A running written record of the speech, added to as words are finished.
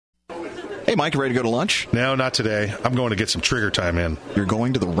Hey, Mike, ready to go to lunch? No, not today. I'm going to get some trigger time in. You're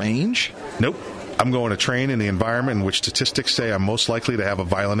going to the range? Nope. I'm going to train in the environment in which statistics say I'm most likely to have a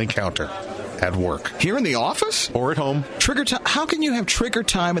violent encounter. At work. Here in the office? Or at home. Trigger time? How can you have trigger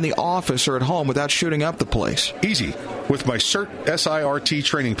time in the office or at home without shooting up the place? Easy. With my SIRT SIRT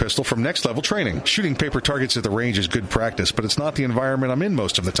training pistol from Next Level Training. Shooting paper targets at the range is good practice, but it's not the environment I'm in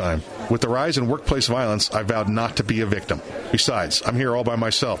most of the time. With the rise in workplace violence, I vowed not to be a victim. Besides, I'm here all by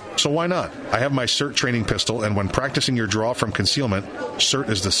myself, so why not? I have my SIRT training pistol, and when practicing your draw from concealment, SIRT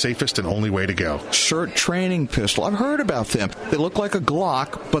is the safest and only way to go. SIRT training pistol. I've heard about them. They look like a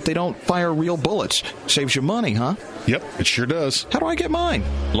Glock, but they don't fire real bullets. Saves you money, huh? Yep, it sure does. How do I get mine?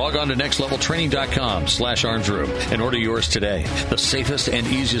 Log on to nextleveltraining.com/armsroom and order yours today. The safest and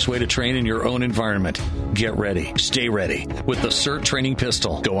easiest way to train in your own environment. Get ready. Stay ready with the SIRT training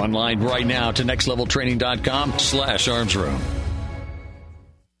pistol. Go online right now to nextleveltraining.com/armsroom.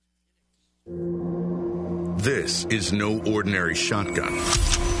 This is no ordinary shotgun.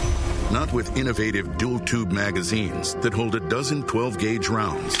 Not with innovative dual-tube magazines that hold a dozen 12-gauge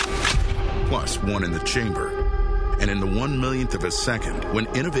rounds, plus one in the chamber. And in the 1/1,000,000th of a second, when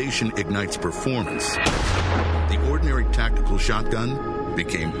innovation ignites performance, the ordinary tactical shotgun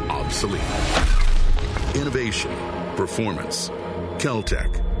became obsolete. Innovation, performance,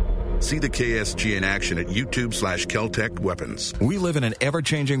 Kel-Tec. See the KSG in action at YouTube/Kel-Tec Weapons. We live in an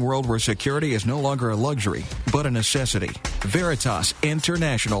ever-changing world where security is no longer a luxury, but a necessity. Veritas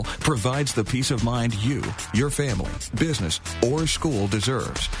International provides the peace of mind you, your family, business, or school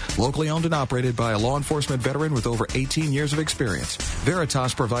deserves. Locally owned and operated by a law enforcement veteran with over 18 years of experience,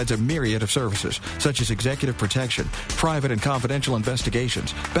 Veritas provides a myriad of services, such as executive protection, private and confidential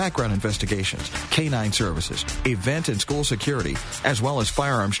investigations, background investigations, canine services, event and school security, as well as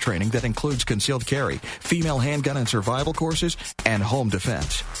firearms training that includes concealed carry, female handgun and survival courses, and home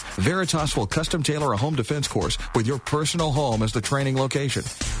defense. Veritas will custom tailor a home defense course with your personal home as the training location.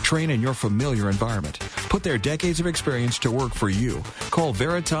 Train in your familiar environment. Put their decades of experience to work for you. Call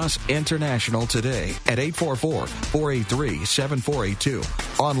Veritas International today at 844-483-7482.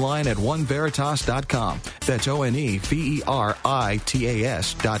 Online at oneveritas.com. That's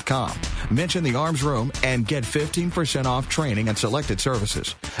ONEVERITAS.com. Mention the Arms Room and get 15% off training and selected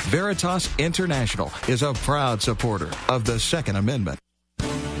services. Veritas International is a proud supporter of the Second Amendment.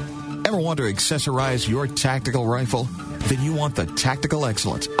 Ever want to accessorize your tactical rifle? Then you want the tactical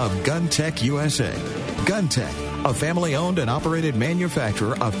excellence of GunTech USA. GunTech, a family-owned and operated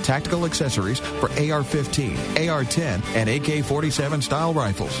manufacturer of tactical accessories for AR-15, AR-10, and AK-47 style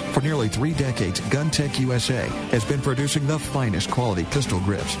rifles. For nearly 3 decades, GunTech USA has been producing the finest quality pistol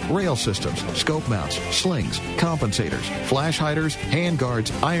grips, rail systems, scope mounts, slings, compensators, flash hiders, hand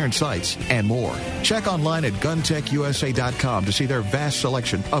guards, iron sights, and more. Check online at GunTechUSA.com to see their vast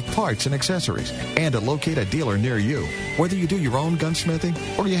selection of parts and accessories and to locate a dealer near you. Whether you do your own gunsmithing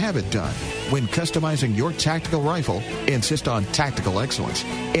or you have it done, when customizing your tactical rifle, insist on tactical excellence.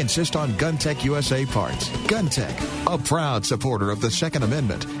 Insist on GunTech USA parts. GunTech, a proud supporter of the Second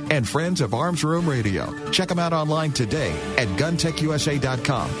Amendment and friends of Arms Room Radio. Check them out online today at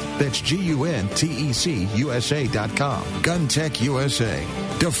GunTechUSA.com. That's GUNTECUSA.com. GunTech USA,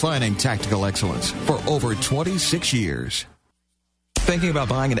 defining tactical excellence for over 26 years. Thinking about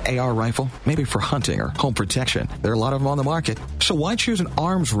buying an AR rifle? Maybe for hunting or home protection. There are a lot of them on the market. So why choose an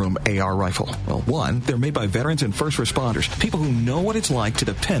Arms Room AR rifle? Well, 1, they're made by veterans and first responders, people who know what it's like to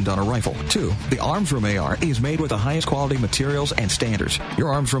depend on a rifle. 2, the Arms Room AR is made with the highest quality materials and standards.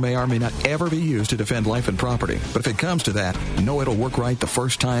 Your Arms Room AR may not ever be used to defend life and property, but if it comes to that, know it'll work right the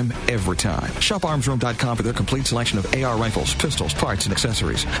first time, every time. Shop ArmsRoom.com for their complete selection of AR rifles, pistols, parts, and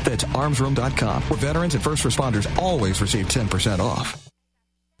accessories. That's ArmsRoom.com, where veterans and first responders always receive 10% off.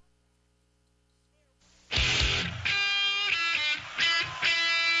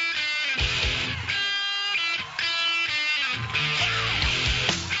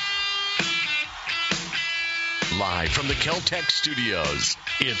 Live from the Kel-Tec Studios,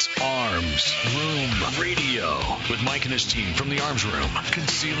 it's Arms Room Radio with Mike and his team from the Arms Room.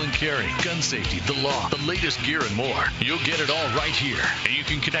 Conceal and carry, gun safety, the law, the latest gear, and more. You'll get it all right here, and you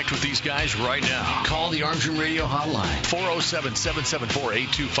can connect with these guys right now. Call the Arms Room Radio hotline,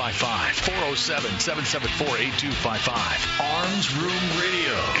 407-774-8255, 407-774-8255. Arms Room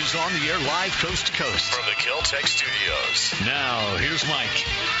Radio is on the air live coast to coast from the Kel-Tec Studios. Now, here's Mike.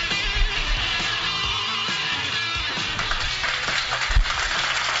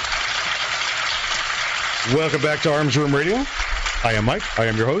 Welcome back to Arms Room Radio. I am Mike. I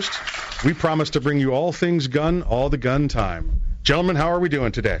am your host. We promise to bring you all things gun, all the gun time. Gentlemen, how are we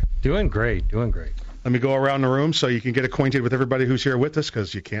doing today? Doing great. Let me go around the room so you can get acquainted with everybody who's here with us,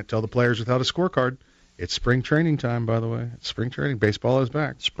 because you can't tell the players without a scorecard. It's spring training time, by the way. It's spring training. Baseball is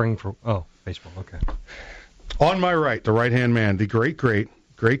back. Baseball. Okay. On my right, the right-hand man, the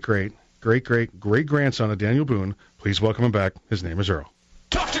great-great-great-great-great-great-grandson of Daniel Boone. Please welcome him back. His name is Earl.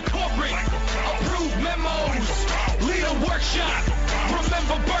 Dr. Corporate, approved memos, lead a workshop,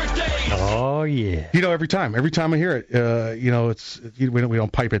 remember birthdays. Oh yeah. Every time I hear it, we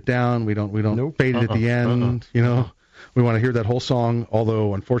don't pipe it down, we don't fade it at the end. We want to hear that whole song.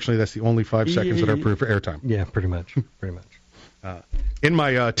 Although unfortunately, that's the only 5 seconds that are approved for airtime. Yeah, pretty much. In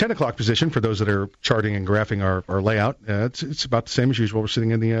my 10 o'clock position, for those that are charting and graphing our layout, it's about the same as usual. We're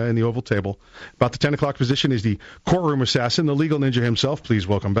sitting in the oval table. About the 10 o'clock position is the courtroom assassin, the legal ninja himself. Please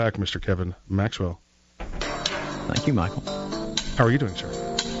welcome back Mr. Kevin Maxwell. Thank you, Michael. How are you doing, sir?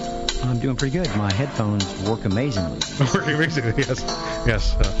 I'm doing pretty good. My headphones work amazingly. Working amazingly, yes.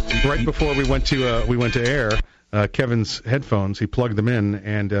 Right before we went to air, Kevin's headphones, he plugged them in,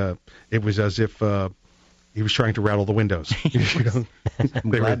 and it was as if he was trying to rattle the windows.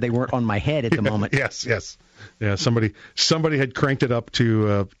 I'm glad they weren't on my head at the moment. Yes. Yeah, somebody had cranked it up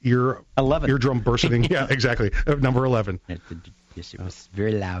to 11. Eardrum bursting. Yeah, exactly. Number 11. Yes, it was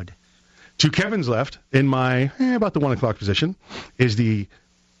very loud. To Kevin's left, in my about the 1 o'clock position, is the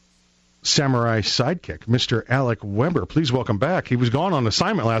samurai sidekick, Mr. Alec Weber. Please welcome back. He was gone on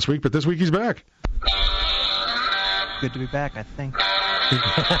assignment last week, but this week he's back. Good to be back, I think.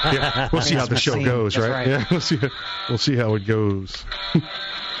 Yeah, we'll see how the show goes, right? Yeah, we'll see how it goes.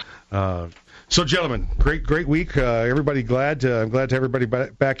 So, gentlemen, great week. Everybody I'm glad to have everybody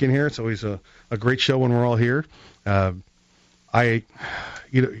back in here. It's always a great show when we're all here.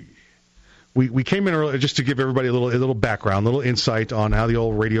 We came in early just to give everybody a little background, a little insight on how the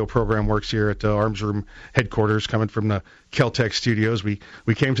old radio program works here at Arms Room headquarters, coming from the Kel-Tec studios. We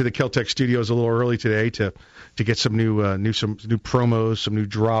came to the Kel-Tec studios a little early today to get some new promos, some new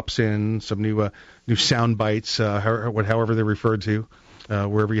drops in, some new sound bites, however they're referred to,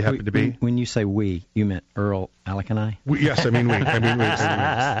 wherever you happen to be. When you say we, you meant Earl, Alec, and I? Yes, I mean we.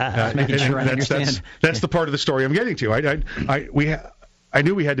 That's the part of the story I'm getting to. I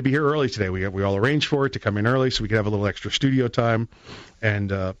knew we had to be here early today. We all arranged for it to come in early so we could have a little extra studio time.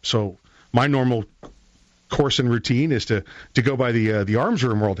 And so my normal course and routine is to go by the Arms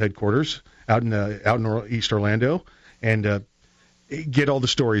Room World headquarters out in East Orlando and get all the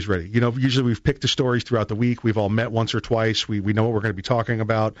stories ready. Usually we've picked the stories throughout the week. We've all met once or twice. We know what we're going to be talking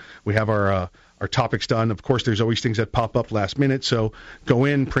about. We have our topics done. Of course, there's always things that pop up last minute. So go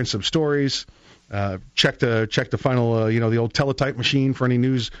in, print some stories. Check the final, the old teletype machine for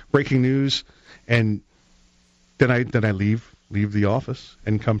any breaking news, and then I leave the office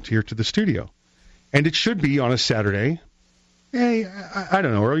and come here to the studio, and it should be on a Saturday. Hey, I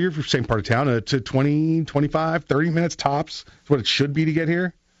don't know, Earl, you're from the same part of town, to 20, 25, 30 minutes tops is what it should be to get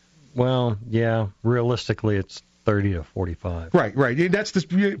here. Well, yeah, realistically, it's 30 to 45. Right. That's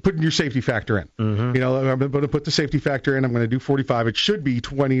putting your safety factor in. Mm-hmm. I'm going to put the safety factor in. I'm going to do 45. It should be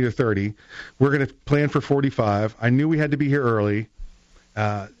 20 to 30. We're going to plan for 45. I knew we had to be here early,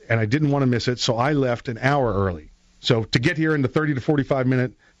 and I didn't want to miss it, so I left an hour early. So to get here in the 30 to 45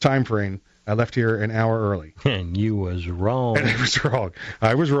 minute time frame, I left here an hour early. And you was wrong. And I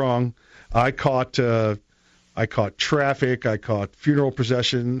was wrong. I caught traffic. I caught funeral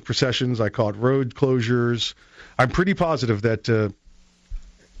processions. I caught road closures. I'm pretty positive that in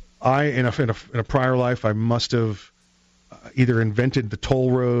a prior life I must have either invented the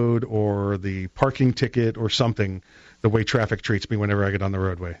toll road or the parking ticket or something. The way traffic treats me whenever I get on the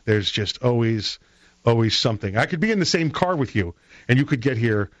roadway, there's just always something. I could be in the same car with you, and you could get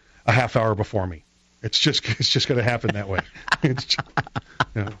here a half hour before me. It's just going to happen that way. I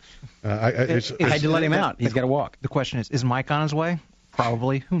had to let him out. He's got to walk. The question is Mike on his way?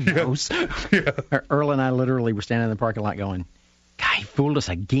 Probably. Who knows? Yeah. Earl and I literally were standing in the parking lot going, "Guy fooled us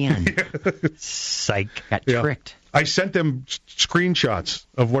again." Psych. Got tricked. I sent them screenshots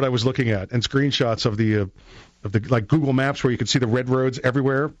of what I was looking at and screenshots of the like Google Maps where you could see the red roads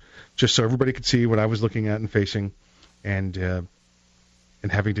everywhere, just so everybody could see what I was looking at and facing, and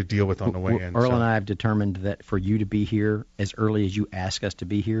having to deal with on the way in. Earl and I have determined that for you to be here as early as you ask us to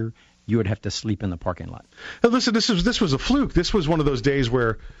be here, you would have to sleep in the parking lot. Now, listen, this was a fluke. This was one of those days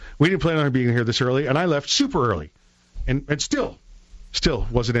where we didn't plan on being here this early, and I left super early, and still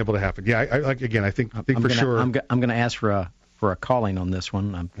wasn't able to happen. Yeah, I think for sure. I'm going to ask for a calling on this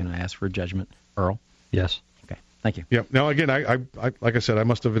one. I'm going to ask for a judgment. Earl? Yes. Okay. Thank you. Yeah. Now again, I like I said, I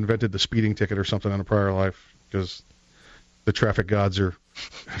must have invented the speeding ticket or something in a prior life because the traffic gods are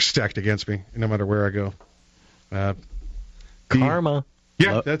stacked against me no matter where I go. Karma.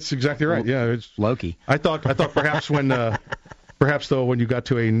 Yeah, that's exactly right. Yeah, it's Loki. I thought perhaps when you got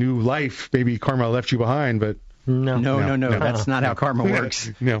to a new life, maybe karma left you behind, but No. That's not how karma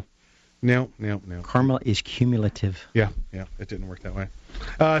works. No. Karma is cumulative. Yeah, it didn't work that way.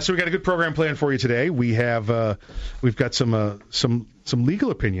 So we got a good program planned for you today. We've got some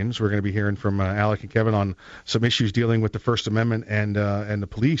legal opinions. We're going to be hearing from Alec and Kevin on some issues dealing with the First Amendment and the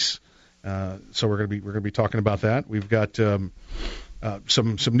police. So we're going to be talking about that. We've got some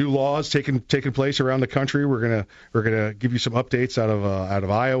new laws taking place around the country. We're gonna give you some updates out of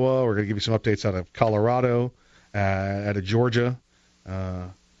Iowa. We're going to give you some updates out of Colorado, out of Georgia.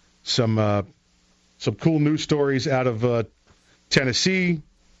 Some cool news stories out of Tennessee.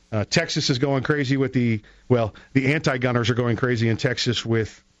 Texas is going crazy with the anti-gunners are going crazy in Texas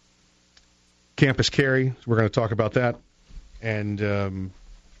with campus carry. We're going to talk about that. And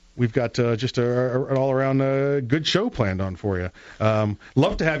we've got just an all-around good show planned on for you.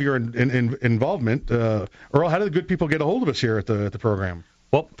 Love to have your involvement. Earl, how do the good people get a hold of us here at the program?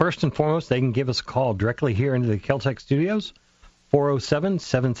 Well, first and foremost, they can give us a call directly here into the Kel-Tec studios,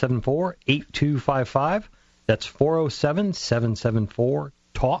 407-774-8255. That's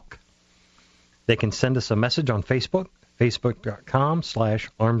 407-774-TALK. They can send us a message on Facebook,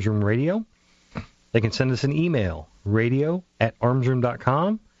 facebook.com/armsroomradio. They can send us an email,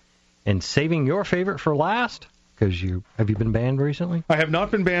 radio@armsroom.com. And saving your favorite for last, because have you been banned recently? I have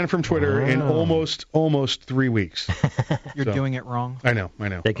not been banned from Twitter in almost 3 weeks. You're doing it wrong. I know.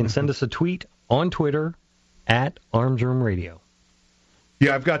 They can send us a tweet on Twitter @ArmsRoomRadio.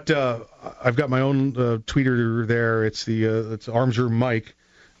 Yeah, I've got my own tweeter there. It's it's Arms Room Mike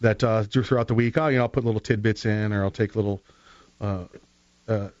that throughout the week I'll put little tidbits in, or I'll take little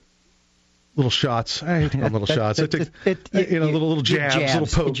shots. I hate to call them little shots. I take little jabs, little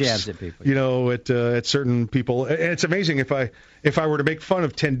pokes. Jabs at people. At certain people. And it's amazing if I were to make fun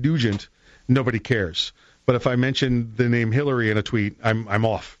of Ted Nugent, nobody cares. But if I mention the name Hillary in a tweet, I'm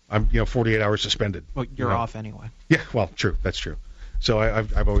off. I'm 48 hours suspended. Well, you're off anyway. Yeah, well, true. That's true. So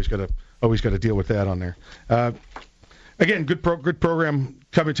I've always got to deal with that on there. Again, good program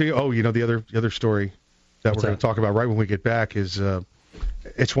coming to you. Oh, the other story that we're going to talk about right when we get back is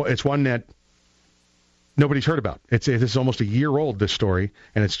it's one that nobody's heard about. This is almost a year old, this story,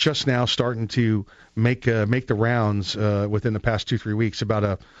 and it's just now starting to make the rounds within the past 2-3 weeks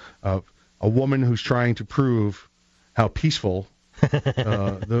about a woman who's trying to prove how peaceful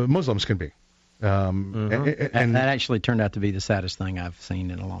the Muslims can be. And that actually turned out to be the saddest thing I've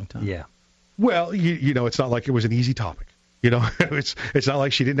seen in a long time. Yeah. Well, it's not like it was an easy topic. It's not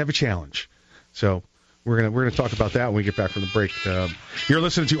like she didn't have a challenge. So we're gonna talk about that when we get back from the break. You're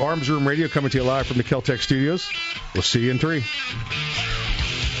listening to Arms Room Radio, coming to you live from the Kel-Tec studios. We'll see you in 3.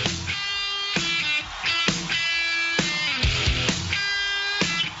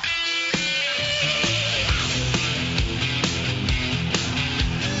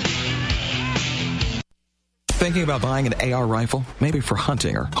 Thinking about buying an AR rifle? Maybe for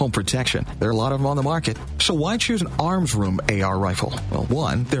hunting or home protection. There are a lot of them on the market. So why choose an Arms Room AR rifle? Well,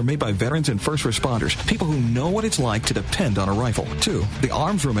 1, they're made by veterans and first responders, people who know what it's like to depend on a rifle. 2, the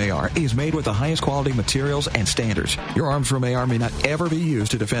Arms Room AR is made with the highest quality materials and standards. Your Arms Room AR may not ever be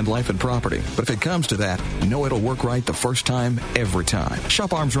used to defend life and property, but if it comes to that, know it'll work right the first time, every time.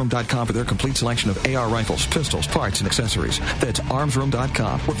 Shop armsroom.com for their complete selection of AR rifles, pistols, parts, and accessories. That's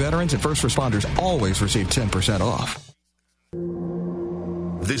armsroom.com, where veterans and first responders always receive 10% off.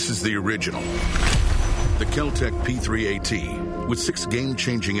 This is the original. The Kel-Tec P3AT. With 6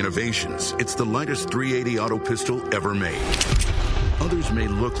 game-changing innovations, it's the lightest .380 auto pistol ever made. Others may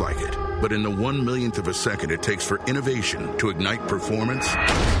look like it, but in the 1/1,000,000th of a second it takes for innovation to ignite performance,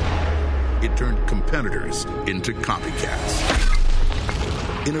 it turned competitors into copycats.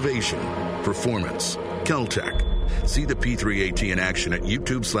 Innovation, performance, Kel-Tec. See the P3AT in action at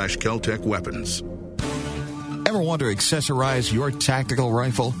YouTube/Kel-Tec Weapons. Ever want to accessorize your tactical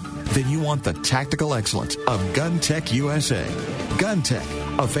rifle? Then you want the tactical excellence of GunTech USA.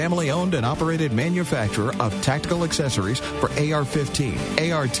 GunTech, a family-owned and operated manufacturer of tactical accessories for AR-15,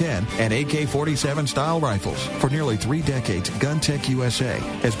 AR-10, and AK-47 style rifles. For nearly 3 decades, GunTech USA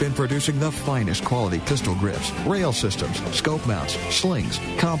has been producing the finest quality pistol grips, rail systems, scope mounts, slings,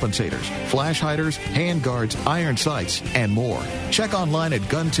 compensators, flash hiders, hand guards, iron sights, and more. Check online at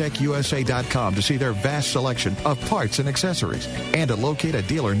GunTechUSA.com to see their vast selection of parts and accessories and to locate a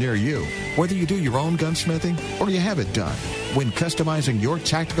dealer near you. Whether you do your own gunsmithing or you have it done, When customizing your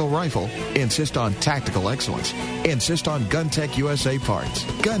tactical rifle, insist on tactical excellence. Insist on GunTech USA parts.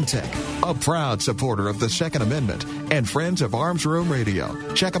 GunTech, a proud supporter of the Second Amendment and friends of Arms Room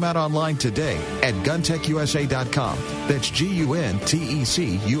Radio. Check them out online today at GunTechUSA.com. That's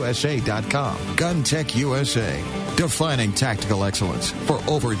GUNTEC USA.com. GunTech USA, defining tactical excellence for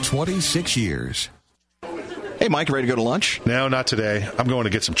over 26 years. Hey, Mike, ready to go to lunch? No, not today. I'm going to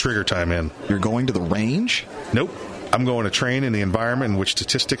get some trigger time in. You're going to the range? Nope. I'm going to train in the environment in which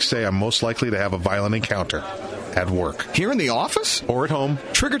statistics say I'm most likely to have a violent encounter. At work. Here in the office? Or at home.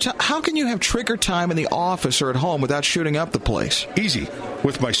 Trigger time? How can you have trigger time in the office or at home without shooting up the place? Easy.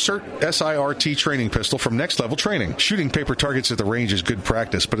 With my CERT SIRT training pistol from Next Level Training. Shooting paper targets at the range is good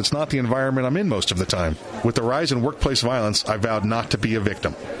practice, but it's not the environment I'm in most of the time. With the rise in workplace violence, I vowed not to be a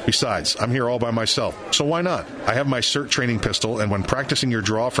victim. Besides, I'm here all by myself, so why not? I have my CERT training pistol, and when practicing your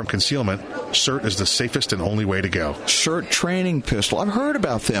draw from concealment, CERT is the safest and only way to go. CERT training pistol. I've heard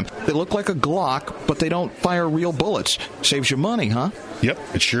about them. They look like a Glock, but they don't fire real bullets. Saves you money, huh? Yep,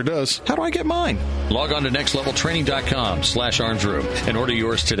 it sure does. How do I get mine? Log on to nextleveltraining.com/armsroom and order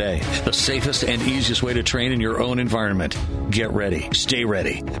yours today. The safest and easiest way to train in your own environment. Get ready. Stay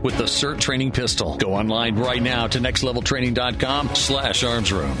ready with the CERT training pistol. Go online right now to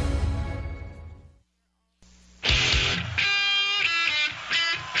nextleveltraining.com/armsroom.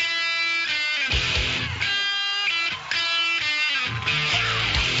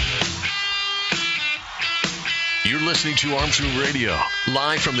 You're listening to Arms Room Radio,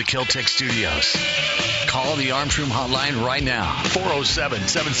 live from the Keltec studios. Call the Arms Room hotline right now,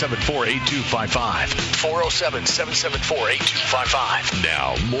 407-774-8255. 407-774-8255.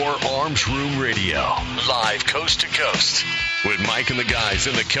 Now, more Arms Room Radio, live coast to coast, with Mike and the guys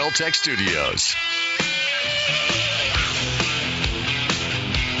in the Keltec studios.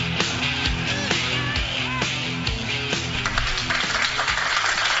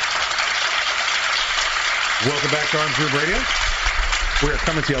 Welcome back to Arms Room Radio. We are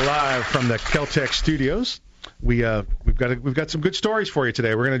coming to you live from the Keltec studios. We've got some good stories for you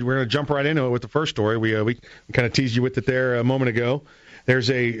today. We're gonna jump right into it with the first story. We kind of teased you with it there a moment ago. There's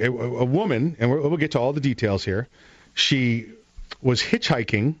a woman, and we'll get to all the details here. She was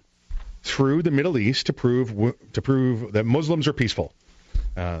hitchhiking through the Middle East to prove that Muslims are peaceful.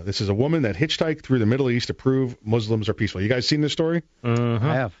 This is a woman that hitchhiked through the Middle East to prove Muslims are peaceful. You guys seen this story? I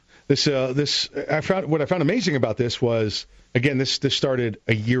have. What I found amazing about this was, again, this started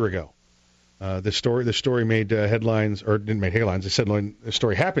a year ago. The story made headlines, or didn't make headlines. The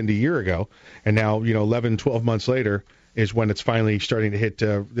story happened a year ago, and now 11, 12 months later is when it's finally starting to hit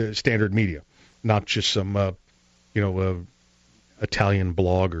the standard media, not just some Italian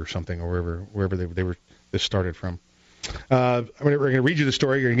blog or something, or wherever they were this started from. We're going to read you the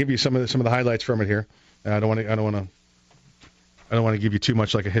story. We're going to give you some of the highlights from it here. I don't want to give you too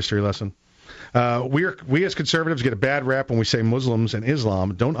much like a history lesson. We as conservatives get a bad rap when we say Muslims and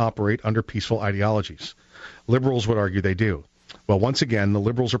Islam don't operate under peaceful ideologies. Liberals would argue they do. Well, once again, the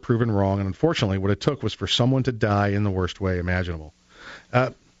liberals are proven wrong, and unfortunately, what it took was for someone to die in the worst way imaginable.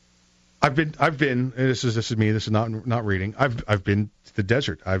 I've been. And this is me. This is not reading. I've been to the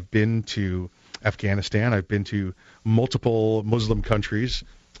desert. I've been to Afghanistan. I've been to multiple Muslim countries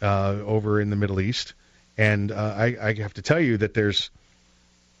over in the Middle East. And I have to tell you that there's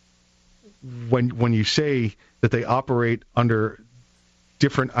when you say that they operate under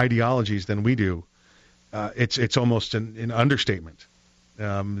different ideologies than we do, it's almost an understatement.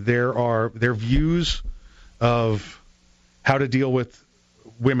 Their views of how to deal with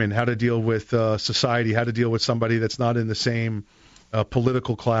women, how to deal with society, how to deal with somebody that's not in the same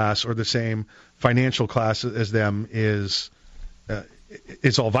political class or the same financial class as them is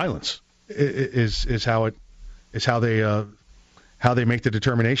all violence. Is how they make the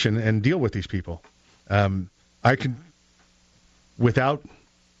determination and deal with these people. I can, without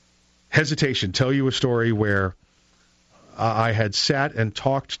hesitation, tell you a story where I had sat and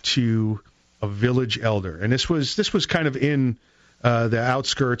talked to a village elder, and this was kind of in the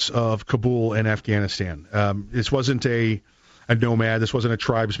outskirts of Kabul in Afghanistan. This wasn't a nomad. This wasn't a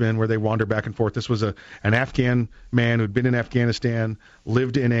tribesman where they wander back and forth. This was an Afghan man who'd been in Afghanistan,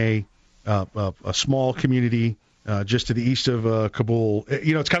 lived in a small community just to the east of Kabul.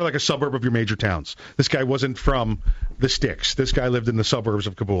 It's kind of like a suburb of your major towns. This guy wasn't from the sticks. This guy lived in the suburbs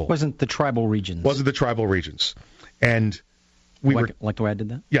of Kabul. Wasn't the tribal regions. And we were like the way I did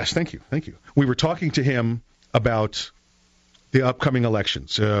that? Yes, thank you. We were talking to him about the upcoming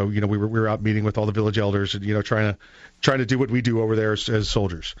elections. We were out meeting with all the village elders and trying to do what we do over there as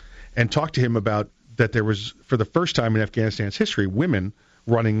soldiers, and talked to him about that there was, for the first time in Afghanistan's history, women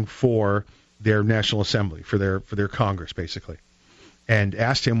running for their National Assembly, for their Congress, basically, and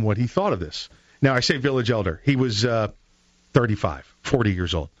asked him what he thought of this. Now, I say village elder. He was 35, 40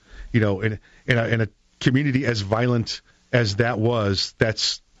 years old. In a community as violent as that was,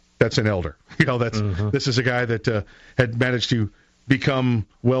 that's an elder. This is a guy that had managed to become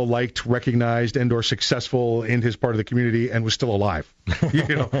well-liked, recognized, and/or successful in his part of the community and was still alive.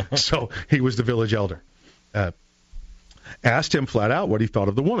 So he was the village elder. Asked him flat out what he thought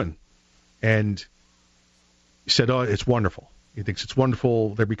of the woman. And he said, "Oh, it's wonderful." He thinks it's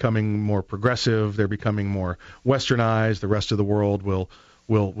wonderful. They're becoming more progressive. They're becoming more westernized. The rest of the world will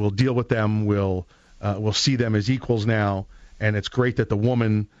deal with them. Will see them as equals now. And it's great that the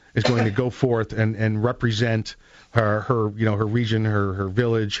woman is going to go forth and represent her region, her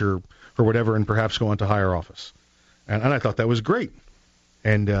village, her whatever, and perhaps go on to higher office. And I thought that was great.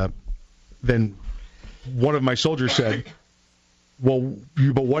 And then one of my soldiers said, "Well,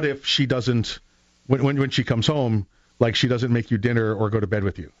 but what if she doesn't, when she comes home, like she doesn't make you dinner or go to bed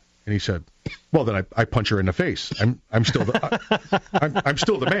with you?" And he said, "Well, then I punch her in the face. I'm still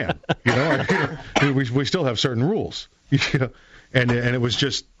the man. We still have certain rules. And it was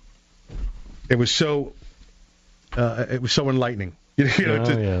just, it was so enlightening.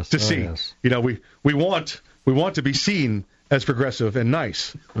 To see. Yes. We want to be seen as progressive and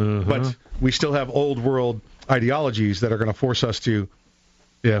nice, but we still have old world ideologies that are going to force us to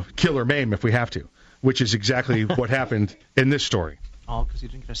kill or maim if we have to, which is exactly what happened in this story. All because you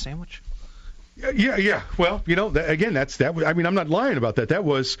didn't get a sandwich? Yeah. Well, again, that's that. I mean, I'm not lying about that. That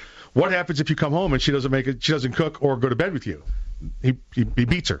was what happens if you come home and she doesn't cook or go to bed with you. He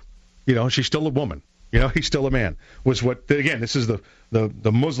beats her. She's still a woman. He's still a man. Was what, again, this is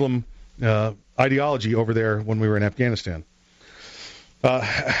the Muslim ideology over there when we were in Afghanistan.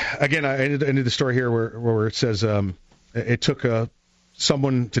 Again, I ended the story here where it says it took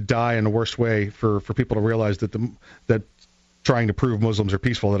someone to die in the worst way for people to realize that trying to prove Muslims are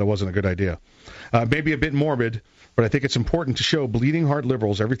peaceful, that it wasn't a good idea. Maybe a bit morbid, but I think it's important to show bleeding heart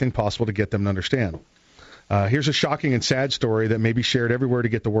liberals everything possible to get them to understand. Here's a shocking and sad story that may be shared everywhere to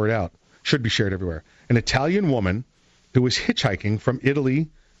get the word out. Should be shared everywhere. An Italian woman who was hitchhiking from Italy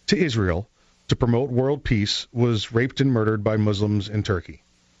to Israel to promote world peace was raped and murdered by Muslims in Turkey.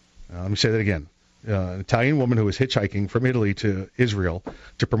 Let me say that again. An Italian woman who was hitchhiking from Italy to Israel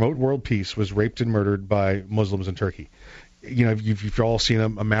to promote world peace was raped and murdered by Muslims in Turkey. You've all seen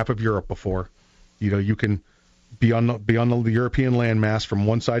a map of Europe before. You can be on the European landmass from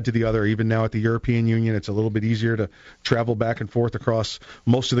one side to the other. Even now at the European Union, it's a little bit easier to travel back and forth across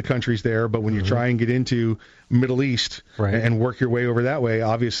most of the countries there. But when you try and get into Middle East and work your way over that way,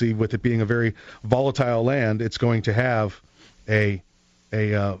 obviously with it being a very volatile land, it's going to have a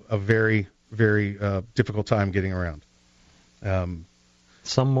very, very difficult time getting around.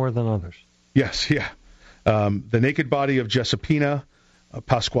 Some more than others. Yes, yeah. The naked body of Giuseppina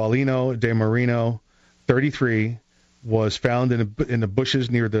Pasqualino de Marino, 33, was found in the bushes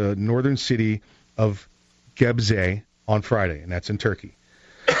near the northern city of Gebze on Friday, and that's in Turkey.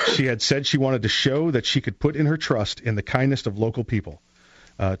 She had said she wanted to show that she could put in her trust in the kindness of local people.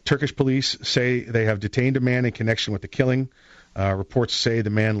 Turkish police say they have detained a man in connection with the killing. Reports say the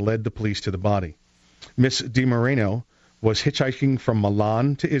man led the police to the body. Miss Di Marino was hitchhiking from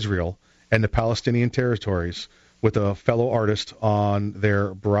Milan to Israel and the Palestinian territories with a fellow artist on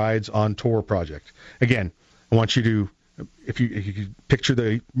their Brides on Tour project. Again, I want you to, if you picture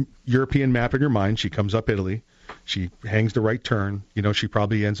the European map in your mind, she comes up Italy, she hangs the right turn. She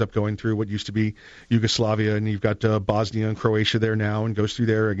probably ends up going through what used to be Yugoslavia, and you've got Bosnia and Croatia there now, and goes through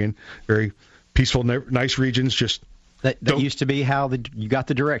there again. Very peaceful, nice regions. Just that used to be how you got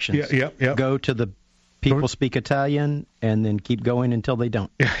the directions. Yeah. Go to the people speak Italian, and then keep going until they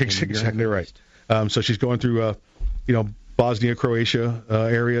don't. Yeah, exactly right. So she's going through, Bosnia, Croatia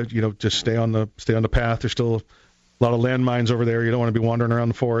area. Just stay on the path. There's still a lot of landmines over there. You don't want to be wandering around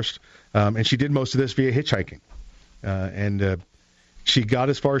the forest. And she did most of this via hitchhiking. And she got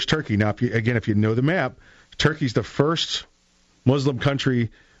as far as Turkey. Now, if you know the map, Turkey's the first Muslim country,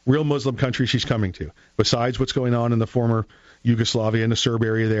 real Muslim country she's coming to. Besides what's going on in the former Yugoslavia and the Serb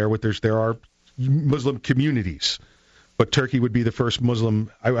area there are Muslim communities. But Turkey would be the first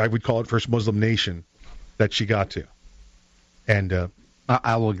Muslim, I would call it first Muslim nation that she got to. And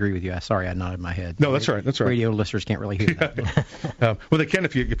I will agree with you. Sorry, I nodded my head. No, that's right. That's right. Radio listeners can't really hear that. Well, they can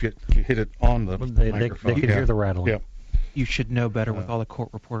if you hit it on the microphone. They can hear the rattling. Yeah. You should know better with all the court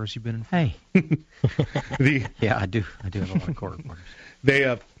reporters you've been in. Hey. Yeah, I do. I do have a lot of court reporters.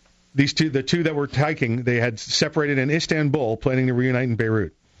 The two that were hiking, they had separated in Istanbul, planning to reunite in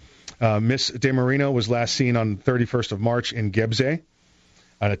Beirut. Miss De Marino was last seen on 31st of March in Gebze.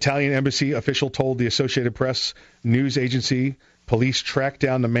 An Italian embassy official told the Associated Press news agency police tracked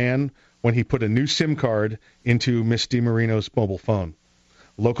down the man when he put a new SIM card into Miss DiMarino's mobile phone.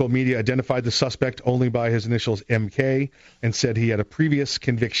 Local media identified the suspect only by his initials MK and said he had a previous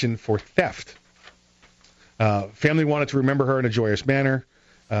conviction for theft. Family wanted to remember her in a joyous manner.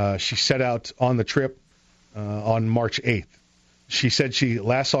 She set out on the trip on March 8th. She said she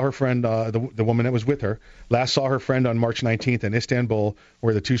last saw her friend, the woman that was with her, last saw her friend on March 19th in Istanbul,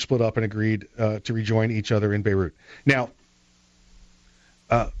 where the two split up and agreed to rejoin each other in Beirut. Now,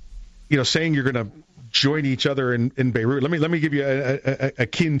 saying you're going to join each other in Beirut, let me give you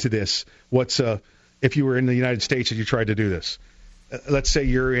akin to this. What's if you were in the United States and you tried to do this? Let's say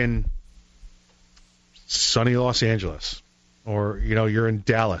you're in sunny Los Angeles, or you're in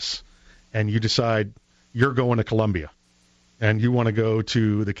Dallas, and you decide you're going to Colombia. And you want to go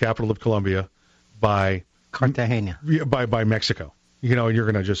to the capital of Colombia by Cartagena, by Mexico. And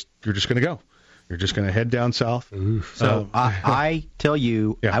you're just going to go. You're just going to head down south. So I tell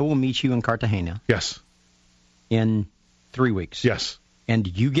you, I will meet you in Cartagena. Yes. In 3 weeks. Yes. And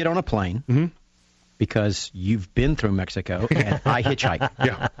you get on a plane because you've been through Mexico, and I hitchhike.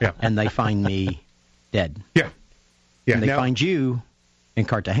 Yeah. And they find me dead. Yeah. And they find you in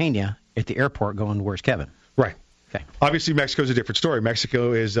Cartagena at the airport going, "Where's Kevin?" Right. Okay. Obviously, Mexico is a different story.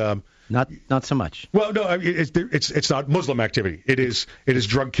 Mexico is not so much. Well, no, it's not Muslim activity. It is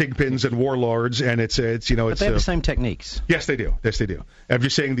drug kingpins and warlords, and it's But they have the same techniques. Yes, they do. I'm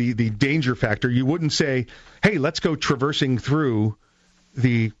just saying the danger factor. You wouldn't say, "Hey, let's go traversing through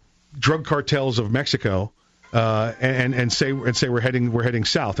the drug cartels of Mexico," and say we're heading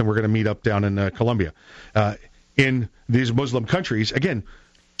south and we're going to meet up down in Colombia. In these Muslim countries, again,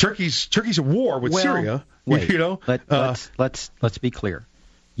 Turkey's at war with Syria. Wait, let's be clear.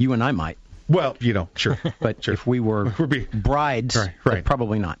 You and I might. Well, sure. But sure. if we were brides, right.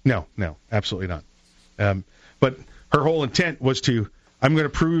 Probably not. No, absolutely not. But her whole intent was I'm going to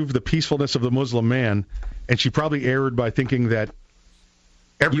prove the peacefulness of the Muslim man, and she probably erred by thinking that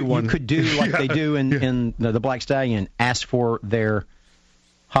everyone... You could do like they do in the Black Stallion, ask for their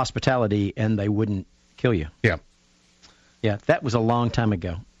hospitality, and they wouldn't kill you. Yeah. Yeah, that was a long time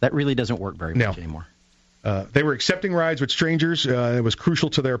ago. That really doesn't work very much anymore. They were accepting rides with strangers. It was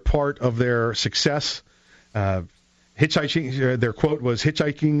crucial to their part of their success. Hitchhiking, their quote was,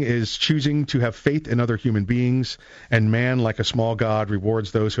 "Hitchhiking is choosing to have faith in other human beings, and man, like a small god,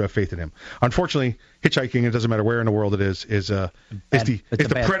 rewards those who have faith in him." Unfortunately, hitchhiking, it doesn't matter where in the world it is the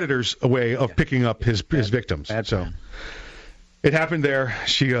predator's way of picking up his victims. So it happened there.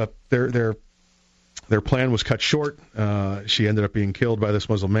 Their plan was cut short. She ended up being killed by this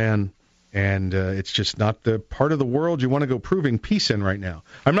Muslim man. And it's just not the part of the world you want to go proving peace in right now.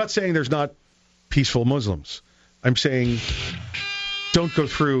 I'm not saying there's not peaceful Muslims. I'm saying don't go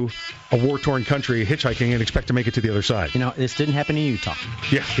through a war-torn country hitchhiking and expect to make it to the other side. This didn't happen in Utah.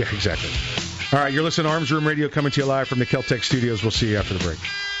 Yeah, exactly. All right, you're listening to Arms Room Radio, coming to you live from the Keltec studios. We'll see you after the break.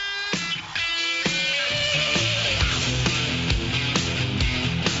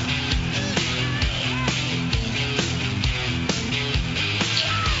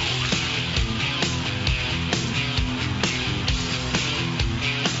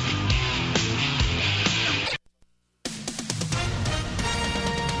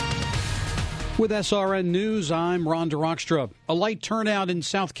 With SRN News, I'm Ron DeRockstra. A light turnout in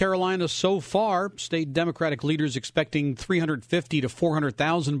South Carolina so far. State Democratic leaders expecting 350 to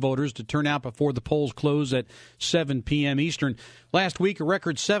 400,000 voters to turn out before the polls close at 7 p.m. Eastern. Last week, a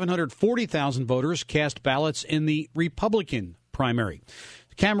record 740,000 voters cast ballots in the Republican primary.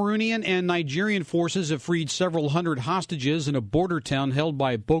 Cameroonian and Nigerian forces have freed several hundred hostages in a border town held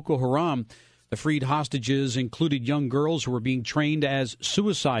by Boko Haram. The freed hostages included young girls who were being trained as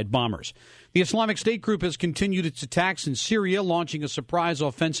suicide bombers. The Islamic State group has continued its attacks in Syria, launching a surprise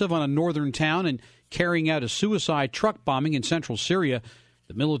offensive on a northern town and carrying out a suicide truck bombing in central Syria.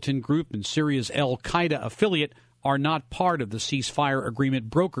 The militant group and Syria's al-Qaeda affiliate are not part of the ceasefire agreement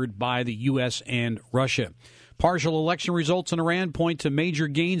brokered by the U.S. and Russia. Partial election results in Iran point to major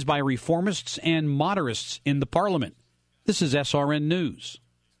gains by reformists and moderates in the parliament. This is SRN News.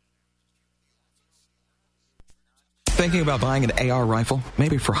 Thinking about buying an AR rifle?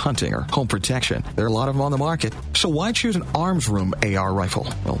 Maybe for hunting or home protection. There are a lot of them on the market. So why choose an Arms Room AR rifle?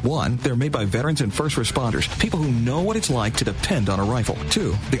 Well, one, they're made by veterans and first responders, people who know what it's like to depend on a rifle.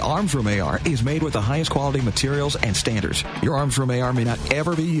 Two, the Arms Room AR is made with the highest quality materials and standards. Your Arms Room AR may not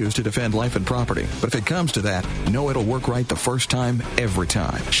ever be used to defend life and property, but if it comes to that, know it'll work right the first time, every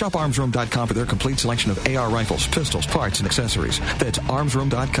time. Shop armsroom.com for their complete selection of AR rifles, pistols, parts, and accessories. That's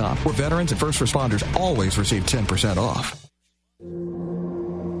armsroom.com, where veterans and first responders always receive 10% off.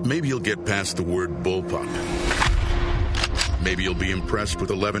 Maybe you'll get past the word bullpup. Maybe you'll be impressed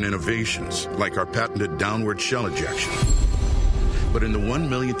with 11 innovations, like our patented downward shell ejection. But in the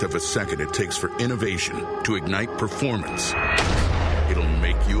 1/1,000,000th of a second it takes for innovation to ignite performance, it'll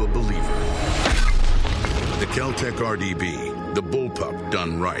make you a believer. The Kel-Tec RDB, the bullpup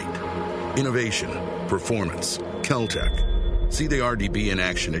done right. Innovation, performance, Kel-Tec. See the RDB in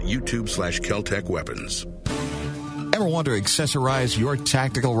action at YouTube/Kel-Tec Weapons. Ever want to accessorize your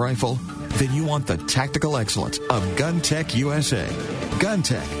tactical rifle? Then you want the tactical excellence of GunTech USA.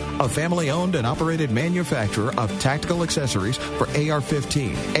 GunTech, a family-owned and operated manufacturer of tactical accessories for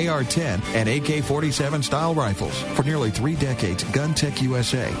AR-15, AR-10, and AK-47 style rifles. For nearly 3 decades, GunTech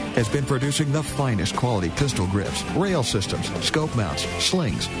USA has been producing the finest quality pistol grips, rail systems, scope mounts,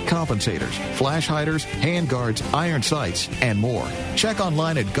 slings, compensators, flash hiders, hand guards, iron sights, and more. Check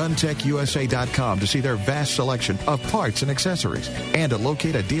online at GunTechUSA.com to see their vast selection of parts and accessories and to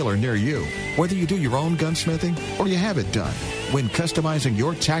locate a dealer near you. Whether you do your own gunsmithing or you have it done, when customizing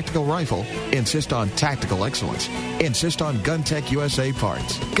your tactical rifle, insist on tactical excellence. Insist on GunTech USA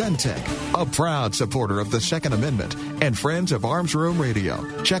parts. GunTech, a proud supporter of the Second Amendment and friends of Arms Room Radio.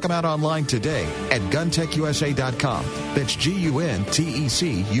 Check them out online today at GunTechUSA.com. That's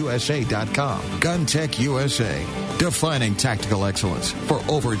GUNTECUSA.com. GunTech USA, defining tactical excellence for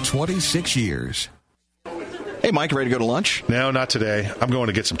over 26 years. Hey, Mike, ready to go to lunch? No, not today. I'm going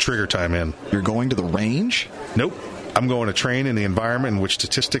to get some trigger time in. You're going to the range? Nope. I'm going to train in the environment in which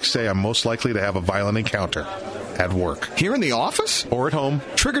statistics say I'm most likely to have a violent encounter. At work. Here in the office? Or at home.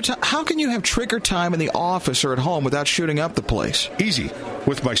 Trigger time? How can you have trigger time in the office or at home without shooting up the place? Easy.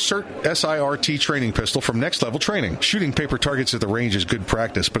 With my SIRT SIRT training pistol from Next Level Training. Shooting paper targets at the range is good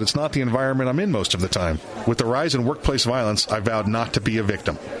practice, but it's not the environment I'm in most of the time. With the rise in workplace violence, I vowed not to be a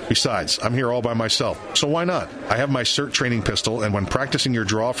victim. Besides, I'm here all by myself, so why not? I have my SIRT training pistol, and when practicing your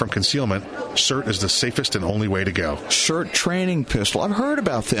draw from concealment, SIRT is the safest and only way to go. SIRT training pistol. I've heard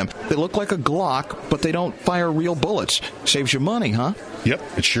about them. They look like a Glock, but they don't fire real bullets. Saves you money, huh?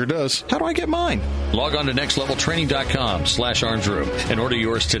 Yep, it sure does. How do I get mine? Log on to nextleveltraining.com/armsroom and order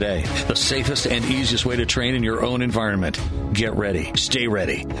yours today. The safest and easiest way to train in your own environment. Get ready. Stay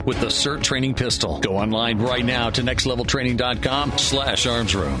ready with the SIRT training pistol. Go online right now to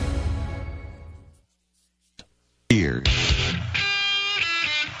nextleveltraining.com/armsroom. Ears.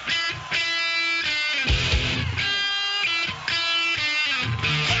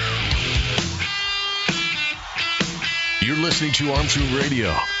 You're listening to Arms Room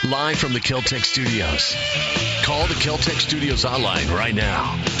Radio, live from the Kel-Tec Studios. Call the Kel-Tec Studios hotline right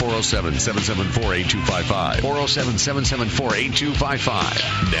now. 407-774-8255.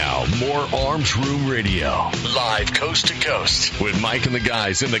 407-774-8255. Now, more Arms Room Radio, live coast to coast, with Mike and the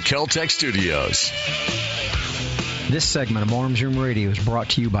guys in the Kel-Tec Studios. This segment of Arms Room Radio is brought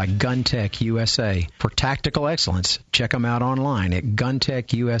to you by GunTech USA. For tactical excellence, check them out online at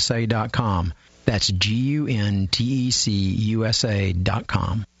GunTechUSA.com. That's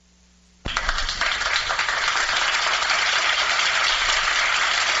GUNTECUSA.com.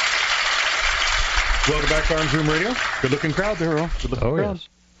 Welcome back to Arms Room Radio. Good-looking crowd there, Earl. Good-looking crowd. Yes.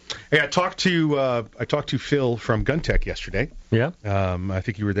 Hey, I talked to Phil from GunTech yesterday. Yeah. I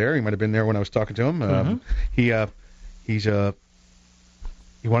think you were there. He might have been there when I was talking to him. He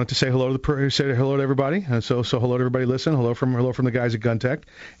wanted to say hello to everybody. So hello to everybody. Listen, hello from the guys at GunTech,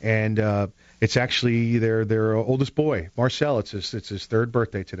 and it's actually their oldest boy, Marcel. It's his third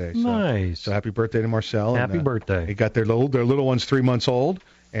birthday today. So, Nice. So happy birthday to Marcel. Happy birthday. He got their little one's 3 months old,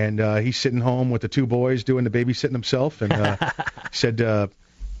 and he's sitting home with the 2 boys doing the babysitting himself. And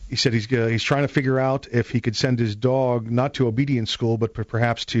he said he's trying to figure out if he could send his dog not to obedience school, but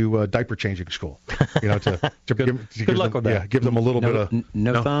perhaps to diaper changing school. To good luck with that. Yeah, give them a little bit of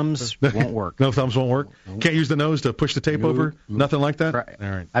no thumbs won't work. No thumbs won't work. Can't use the nose to push the tape over. Nothing like that. Right. All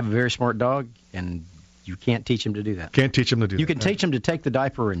right. I have a very smart dog, and you can't teach him to do that. Can't teach him to do that. You can teach him to take the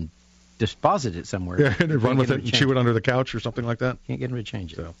diaper and deposit it somewhere. Yeah, and run with it and chew it under the couch or something like that. Can't get him to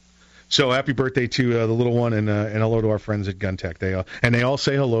change it. So happy birthday to the little one, and hello to our friends at GunTech. They all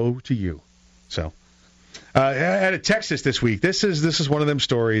say hello to you. So out of Texas this week, this is one of them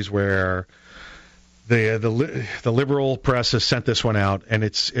stories where the liberal press has sent this one out, and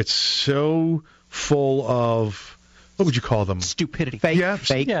it's so full of, what would you call them? Stupidity. Fake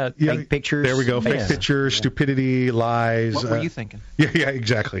pictures. There we go. Fake pictures, stupidity, lies. What were you thinking? Yeah,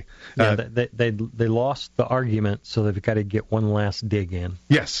 exactly. Yeah, they lost the argument, so they've got to get one last dig in.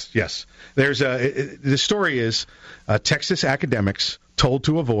 Yes. There's the story is Texas academics told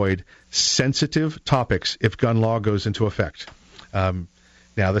to avoid sensitive topics if gun law goes into effect.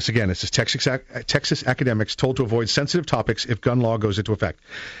 Now, this is Texas academics told to avoid sensitive topics if gun law goes into effect.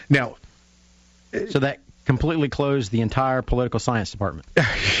 Now, so that completely closed the entire political science department.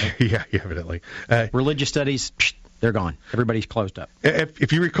 Yeah, evidently. Religious studies, they're gone. Everybody's closed up.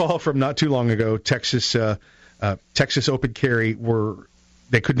 If you recall from not too long ago, Texas open carry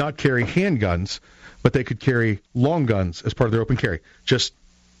they could not carry handguns, but they could carry long guns as part of their open carry. Just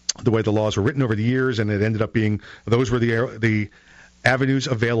the way the laws were written over the years, and it ended up being those were the avenues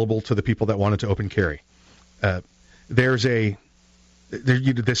available to the people that wanted to open carry. This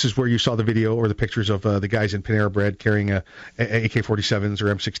is where you saw the video or the pictures of the guys in Panera Bread carrying AK-47s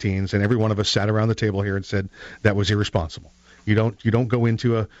or M16s, and every one of us sat around the table here and said that was irresponsible. You don't go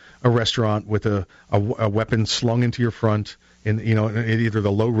into a restaurant with a weapon slung into your front in either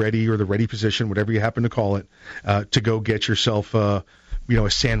the low ready or the ready position, whatever you happen to call it, to go get yourself a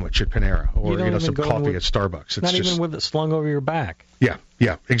sandwich at Panera or some coffee at Starbucks. It's not even with it slung over your back. Yeah,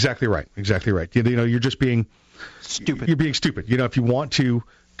 exactly right. You're just being stupid. You're being stupid. If you want to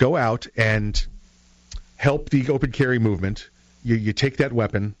go out and help the open carry movement, you take that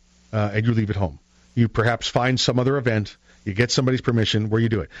weapon and you leave it home. You perhaps find some other event, you get somebody's permission where you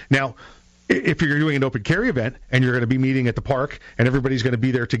do it. Now, if you're doing an open carry event and you're going to be meeting at the park and everybody's going to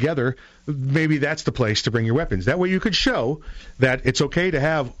be there together, maybe that's the place to bring your weapons. That way you could show that it's okay to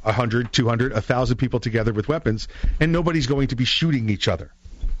have 100, 200, 1,000 people together with weapons, and nobody's going to be shooting each other.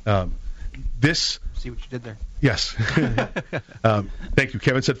 See what you did there. Yes. Thank you.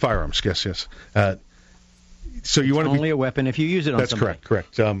 Kevin said firearms. Yes. So you want to only a weapon if you use it on somebody. That's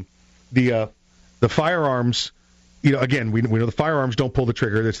correct. The firearms. Again, we know the firearms don't pull the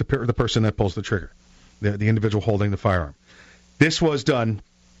trigger. It's the person that pulls the trigger, the individual holding the firearm. This was done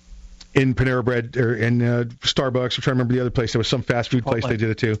in Panera Bread or in Starbucks. I'm trying to remember the other place. There was some fast food place they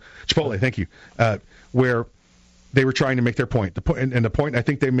did it too. Chipotle, thank you. Where they were trying to make their point. The point I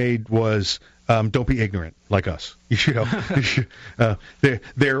think they made was don't be ignorant like us.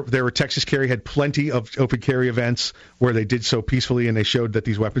 Their Texas Carry had plenty of open carry events where they did so peacefully, and they showed that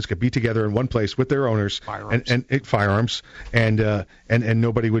these weapons could be together in one place with their owners firearms and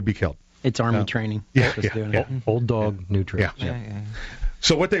nobody would be killed. It's Army training. Yeah. Old dog, new trick. Yeah.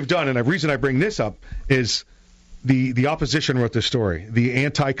 So what they've done, and the reason I bring this up is the opposition wrote this story. The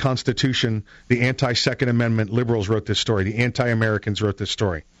anti-Constitution, the anti-Second Amendment liberals wrote this story. The anti-Americans wrote this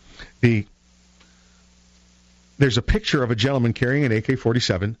story. There's a picture of a gentleman carrying an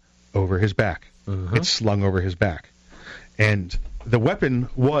AK-47 over his back. Uh-huh. It's slung over his back. And the weapon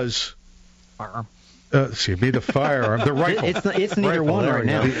was... Firearm. The firearm, the rifle. It's neither one right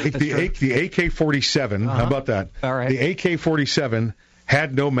now. The AK-47, how about that? All right. The AK-47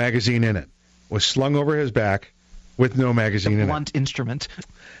 had no magazine in it. Was slung over his back with no magazine in it. Blunt instrument.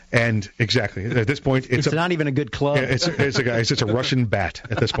 And exactly. At this point, it's not even a good club. Yeah, it's a Russian bat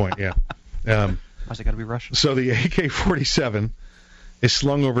at this point, yeah. Why's it got to be Russian? So the AK-47 is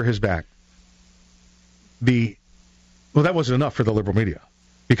slung over his back. That wasn't enough for the liberal media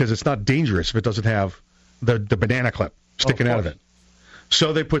because it's not dangerous if it doesn't have the banana clip sticking out of it.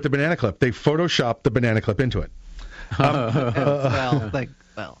 So they put the banana clip. They photoshopped the banana clip into it. One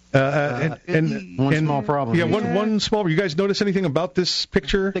small problem. Yeah, one small. You guys notice anything about this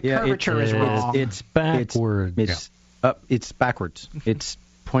picture? The curvature is wrong. It's backwards. It's backwards. It's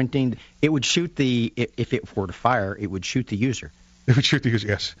pointing. It would shoot if it were to fire, it would shoot the user. It would shoot the user.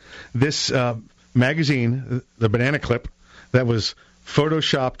 Yes. This magazine, the banana clip, that was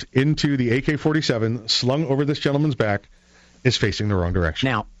photoshopped into the AK-47, slung over this gentleman's back, is facing the wrong direction.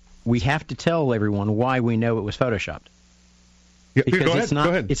 Now, we have to tell everyone why we know it was photoshopped. Yeah, because go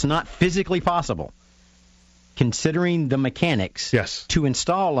ahead. It's not physically possible, considering the mechanics, to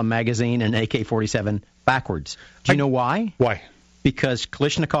install a magazine and AK-47 backwards. Do you know why? Why? Because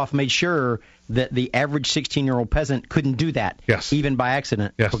Kalashnikov made sure that the average 16-year-old peasant couldn't do that, even by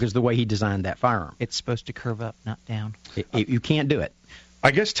accident, because of the way he designed that firearm. It's supposed to curve up, not down. You can't do it. I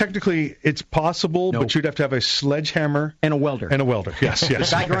guess technically it's possible, but you'd have to have a sledgehammer and a welder. Yes. A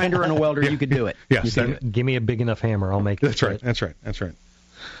die grinder and a welder, you could do it. Yes. Give me a big enough hammer, I'll make it. That's right.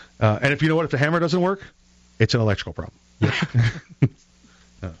 And if you know what, if the hammer doesn't work, it's an electrical problem.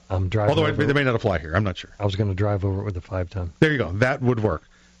 I'm driving. Although they may not apply here, I'm not sure. I was going to drive over it with a 5-ton. There you go. That would work.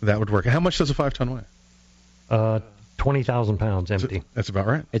 And how much does a 5-ton weigh? 20,000 pounds empty. That's about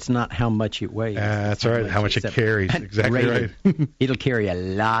right. It's not how much it weighs. That's all right. How much it carries. Exactly right. It'll carry a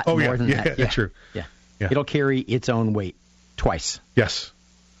lot more than that. Yeah, true. Yeah. It'll carry its own weight twice. Yes.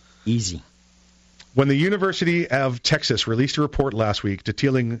 Easy. When the University of Texas released a report last week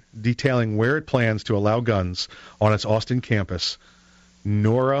detailing where it plans to allow guns on its Austin campus,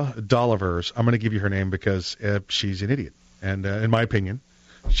 Nora Dollivers, I'm going to give you her name because she's an idiot. And in my opinion,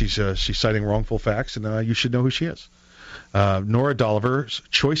 She's citing wrongful facts, and you should know who she is. Nora Dolliver's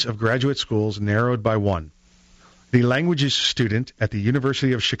choice of graduate schools narrowed by one. The languages student at the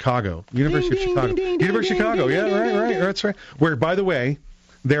University of Chicago. University of Chicago. Yeah, right. That's right. Where, by the way,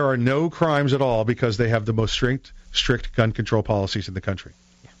 there are no crimes at all because they have the most strict gun control policies in the country.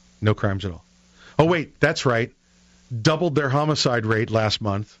 No crimes at all. Oh, wait, that's right. Doubled their homicide rate last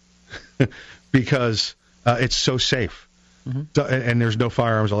month because it's so safe. And there's no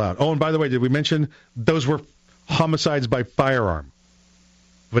firearms allowed. Oh, and by the way, did we mention those were homicides by firearm?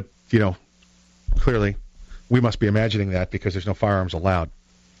 But, clearly we must be imagining that because there's no firearms allowed.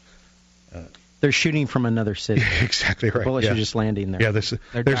 They're shooting from another city. Exactly right. The bullets are just landing there. Yeah,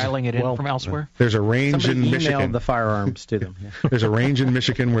 they're dialing it in from elsewhere. There's a range Somebody in Michigan. emailed the firearms to them. Yeah. There's a range in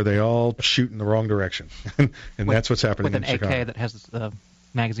Michigan where they all shoot in the wrong direction, and that's what's happening in Chicago. With an AK that has the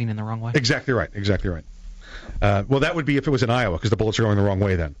magazine in the wrong way. Exactly right. Well, that would be if it was in Iowa, because the bullets are going the wrong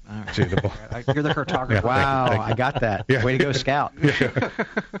way then. Right. See, You're the cartographer. Yeah, Wow, thank you. I got that. Yeah. Way to go, Scout.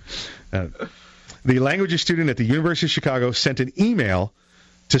 The languages student at the University of Chicago sent an email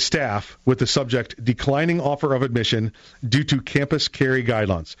to staff with the subject, declining offer of admission due to campus carry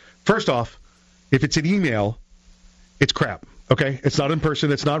guidelines. First off, if it's an email, it's crap. Okay, it's not in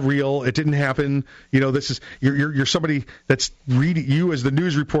person. It's not real. It didn't happen. This is you're somebody that's reading. You as the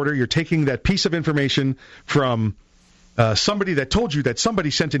news reporter, you're taking that piece of information from somebody that told you that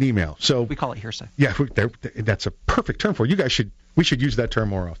somebody sent an email. So we call it hearsay. Yeah, that's a perfect term for it. You guys we should use that term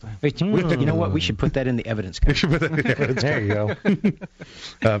more often. You know what? We should put that in the evidence. There you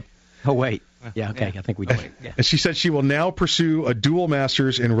go. Oh, wait. Yeah, okay. I think we do. Yeah. And she said she will now pursue a dual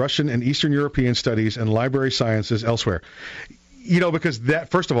master's in Russian and Eastern European studies and library sciences elsewhere. Because that,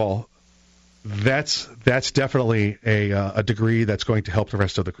 first of all, that's definitely a degree that's going to help the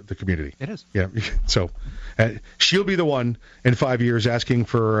rest of the community. It is. Yeah. So she'll be the one in 5 years asking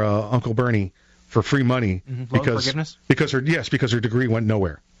for Uncle Bernie for free money because her degree went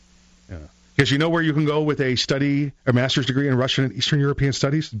nowhere. Yeah. Because you know where you can go with a master's degree in Russian and Eastern European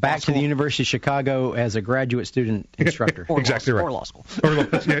studies? Back to the University of Chicago as a graduate student instructor. Exactly right. Or law school. Or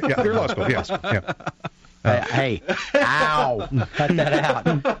law school, yes. Yeah. Hey, ow, cut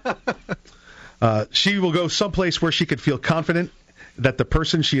that out. She will go someplace where she could feel confident that the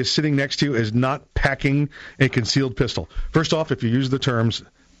person she is sitting next to is not packing a concealed pistol. First off, if you use the terms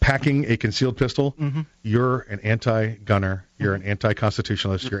packing a concealed pistol, you're an anti-gunner, you're an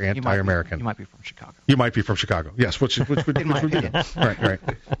anti-constitutionalist, you're anti-American. You might be from Chicago. You might be from Chicago, yes, which would be right.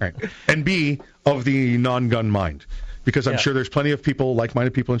 And be of the non-gun mind, because I'm sure there's plenty of people,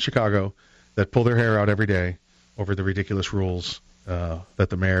 like-minded people in Chicago, that pull their hair out every day over the ridiculous rules that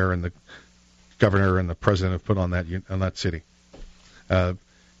the mayor and the governor and the president have put on that city. So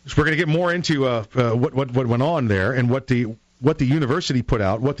we're going to get more into what went on there and what the university put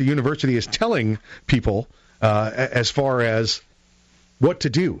out, what the university is telling people as far as what to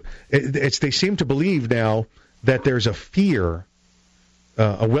do. They seem to believe now that there's a fear,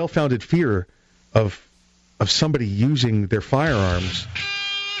 a well-founded fear of somebody using their firearms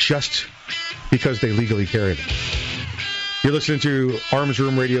just because they legally carry them. You're listening to Arms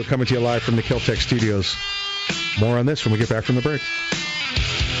Room Radio coming to you live from the Keltec studios. More on this when we get back from the break.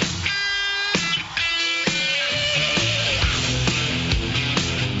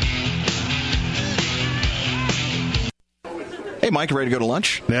 Hey, Mike, you ready to go to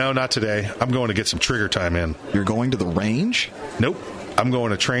lunch? No, not today. I'm going to get some trigger time in. You're going to the range? Nope. I'm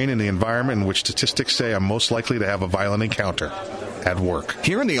going to train in the environment in which statistics say I'm most likely to have a violent encounter. At work.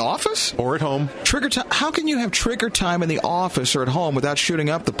 Here in the office? Or at home. Trigger time? How can you have trigger time in the office or at home without shooting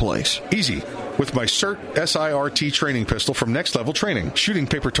up the place? Easy. With my SIRT SIRT training pistol from Next Level Training. Shooting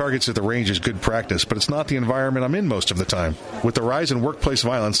paper targets at the range is good practice, but it's not the environment I'm in most of the time. With the rise in workplace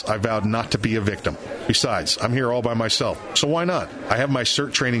violence, I vowed not to be a victim. Besides, I'm here all by myself, so why not? I have my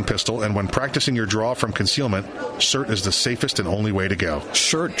SIRT training pistol, and when practicing your draw from concealment, SIRT is the safest and only way to go.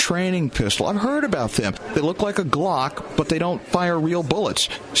 SIRT training pistol. I've heard about them. They look like a Glock, but they don't fire real bullets.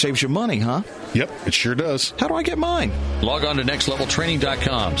 Saves you money, huh? Yep, it sure does. How do I get mine? Log on to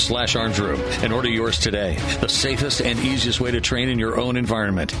nextleveltraining.com/armsroom and order yours today. The safest and easiest way to train in your own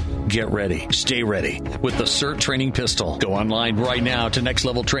environment. Get ready. Stay ready with the SIRT training pistol. Go online right now to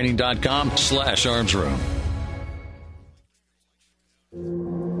nextleveltraining.com/armsroom.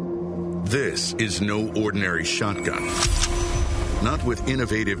 This is no ordinary shotgun. Not with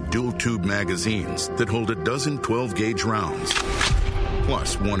innovative dual-tube magazines that hold a dozen 12-gauge rounds,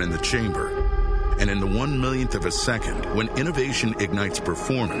 plus one in the chamber. And in the 1/1,000,000th of a second, when innovation ignites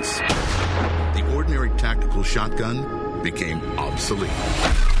performance, the ordinary tactical shotgun became obsolete.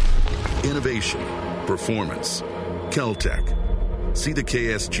 Innovation, performance, Keltec. See the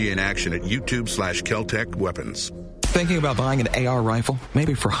KSG in action at YouTube/Keltec Weapons. Thinking about buying an AR rifle?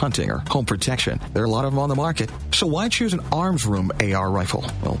 Maybe for hunting or home protection. There are a lot of them on the market. So why choose an Arms Room AR rifle?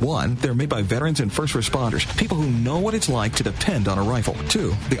 Well, one, they're made by veterans and first responders, people who know what it's like to depend on a rifle.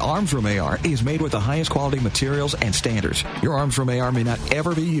 Two, the Arms Room AR is made with the highest quality materials and standards. Your Arms Room AR may not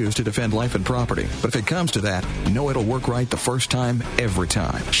ever be used to defend life and property, but if it comes to that, know it'll work right the first time, every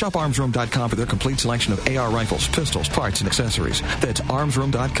time. Shop armsroom.com for their complete selection of AR rifles, pistols, parts, and accessories. That's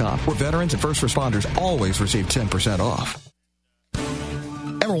armsroom.com, where veterans and first responders always receive 10% off.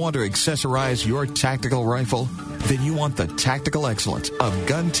 Ever want to accessorize your tactical rifle? Then you want the tactical excellence of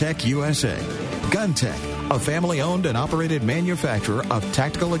GunTech USA. GunTech, a family-owned and operated manufacturer of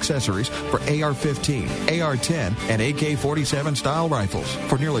tactical accessories for AR-15, AR-10, and AK-47 style rifles.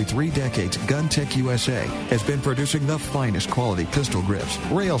 For nearly 3 decades, GunTech USA has been producing the finest quality pistol grips,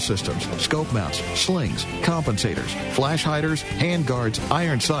 rail systems, scope mounts, slings, compensators, flash hiders, hand guards,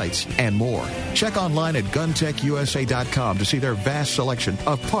 iron sights, and more. Check online at GunTechUSA.com to see their vast selection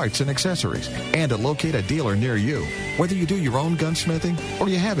of parts and accessories and to locate a dealer near you. Whether you do your own gunsmithing or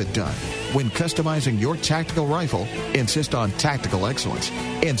you have it done, when customizing your tactical rifle, insist on tactical excellence.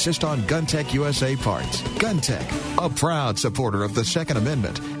 Insist on GunTech USA parts. GunTech, a proud supporter of the Second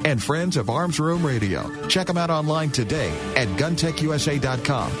Amendment and friends of Arms Room Radio. Check them out online today at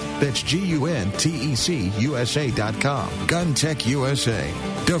GunTechUSA.com. That's GUNTECUSA.com. GunTech USA,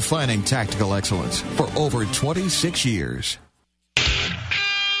 defining tactical excellence for over 26 years.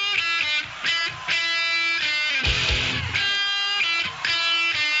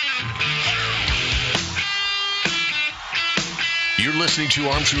 You're listening to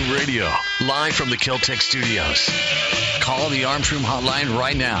Arms Room Radio, live from the Keltec studios. Call the Arms Room hotline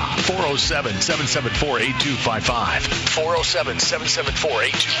right now, 407-774-8255.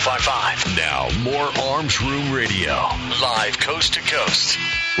 407-774-8255. Now, more Arms Room Radio, live coast to coast,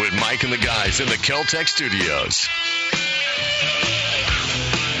 with Mike and the guys in the Keltec studios.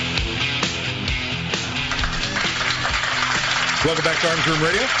 Welcome back to Arms Room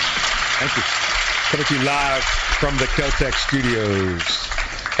Radio. Thank you. Coming to you live from the Keltec studios.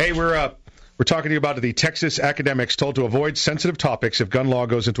 Hey, we're talking to you about the Texas academics told to avoid sensitive topics if gun law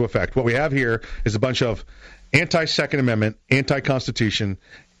goes into effect. What we have here is a bunch of anti-Second Amendment, anti-Constitution,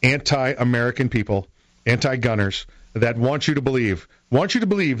 anti-American people, anti-gunners that want you to believe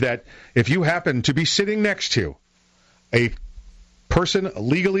that if you happen to be sitting next to a person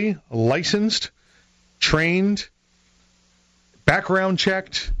legally licensed, trained, background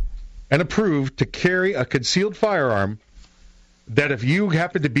checked, and approved to carry a concealed firearm, that if you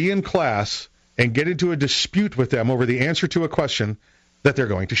happen to be in class and get into a dispute with them over the answer to a question, that they're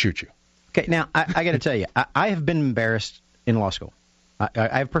going to shoot you. Okay, now, I got to tell you, I have been embarrassed in law school.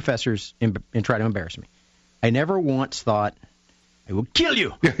 I have professors try to embarrass me. I never once thought, I will kill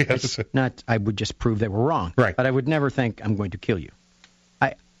you. Yes. I would just prove they were wrong. Right. But I would never think I'm going to kill you.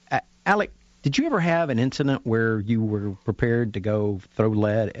 Alec, did you ever have an incident where you were prepared to go throw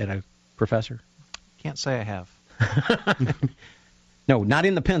lead at a professor? Can't say I have. No, not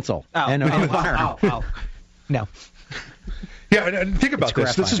in the pencil. No. Yeah, and think about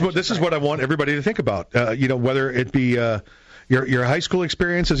this. This is what I want everybody to think about. Whether it be your high school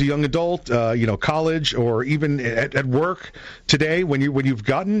experience as a young adult, college, or even at work today, when you've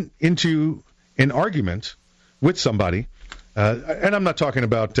gotten into an argument with somebody, and I'm not talking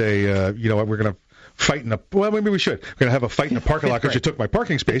about we're going to fight maybe we should. We're going to have a fight in a parking lot because you took my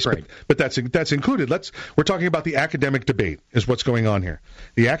parking space, right. but that's included. We're talking about the academic debate is what's going on here.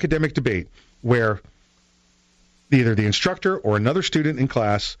 The academic debate where either the instructor or another student in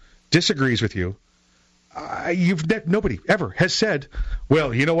class disagrees with you. Nobody ever has said,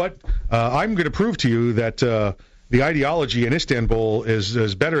 well, you know what? I'm going to prove to you that the ideology in Istanbul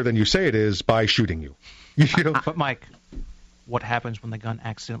is better than you say it is by shooting you. But Mike, what happens when the gun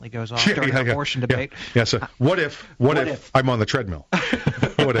accidentally goes off during an abortion debate? Yeah. So what if I'm on the treadmill?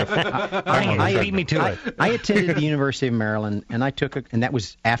 What if? Beat me to it. I attended the University of Maryland, and and that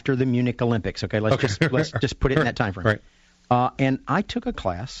was after the Munich Olympics. Okay, let's just put it in that time frame. Right. And I took a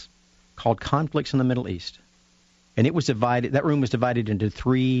class called Conflicts in the Middle East, and it was divided. That room was divided into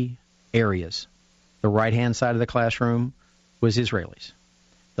 3 areas. The right-hand side of the classroom was Israelis.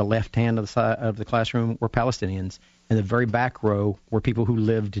 The left hand of the classroom were Palestinians, and the very back row were people who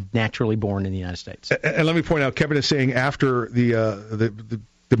lived naturally born in the United States. And let me point out, Kevin is saying after the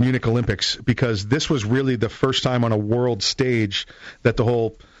Munich Olympics, because this was really the first time on a world stage that the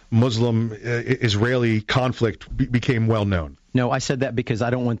whole Muslim-Israeli conflict became well known. No, I said that because I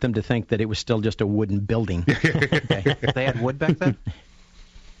don't want them to think that it was still just a wooden building. Okay. They had wood back then?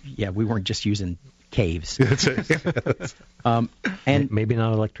 Yeah, we weren't just using caves. That's it. And maybe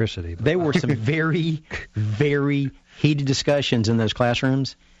not electricity. But. There were some very, very heated discussions in those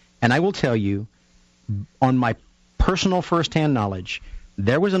classrooms. And I will tell you, on my personal firsthand knowledge,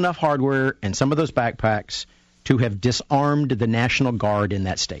 there was enough hardware in some of those backpacks to have disarmed the National Guard in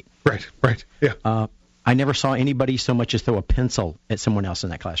that state. Right, yeah. I never saw anybody so much as throw a pencil at someone else in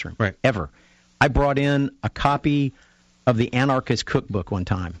that classroom. Right. Ever. I brought in a copy of the Anarchist Cookbook one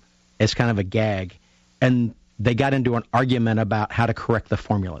time as kind of a gag, and they got into an argument about how to correct the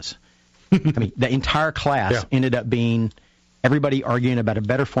formulas. I mean, the entire class ended up being everybody arguing about a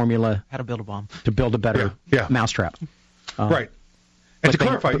better formula. How to build a bomb. To build a better mousetrap. Right. And to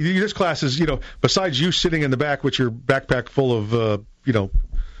clarify, this class is, besides you sitting in the back with your backpack full of,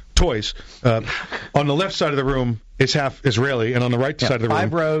 toys, on the left side of the room is half Israeli, and on the right side of the room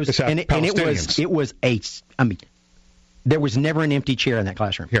 5 rows, is half Palestinians. it was there was never an empty chair in that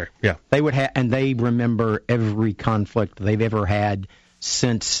classroom. Here, yeah. They would have, and they remember every conflict they've ever had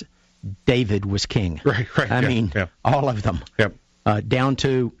since David was king. Right. I mean, all of them. Yep. Down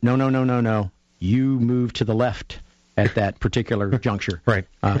to no. You move to the left at that particular juncture. Right.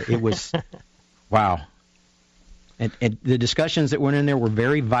 It was wow. And the discussions that went in there were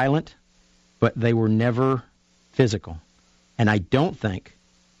very violent, but they were never physical. And I don't think,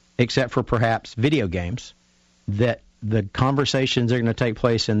 except for perhaps video games, that the conversations that are going to take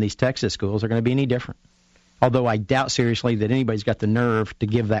place in these Texas schools are going to be any different. Although I doubt seriously that anybody's got the nerve to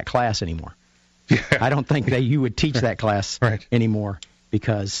give that class anymore. Yeah. I don't think that you would teach that class anymore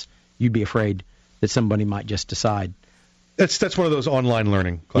because you'd be afraid that somebody might just decide. That's one of those online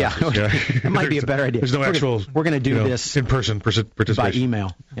learning classes. Yeah, it might be a better idea. There's no we're going to do this in-person participation. By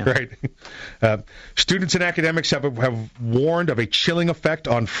email. Yeah. Right. Students and academics have warned of a chilling effect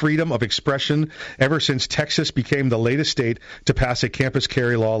on freedom of expression ever since Texas became the latest state to pass a campus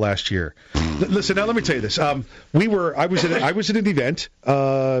carry law last year. Listen, now let me tell you this. I was at an event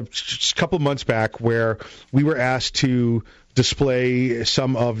just a couple of months back where we were asked to display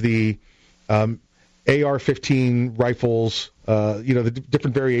some of the AR-15 rifles, the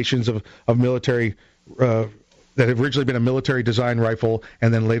different variations of military that have originally been a military design rifle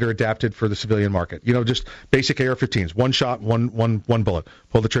and then later adapted for the civilian market. Just basic AR-15s. One shot, one bullet.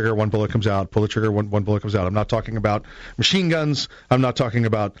 Pull the trigger, one bullet comes out. Pull the trigger, one bullet comes out. I'm not talking about machine guns. I'm not talking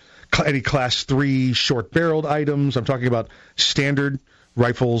about any Class 3 short-barreled items. I'm talking about standard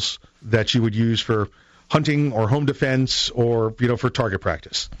rifles that you would use for hunting or home defense or, for target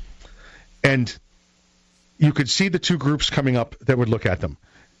practice. And you could see the two groups coming up that would look at them.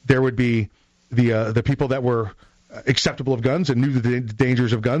 There would be the people that were acceptable of guns and knew the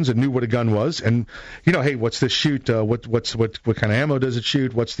dangers of guns and knew what a gun was, and hey, what's this shoot? What kind of ammo does it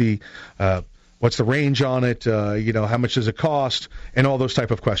shoot? What's the range on it? How much does it cost? And all those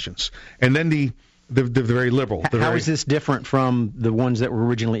type of questions. And then the very liberal. How is this different from the ones that were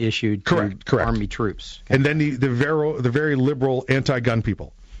originally issued to Army troops? Okay. And then the very liberal anti-gun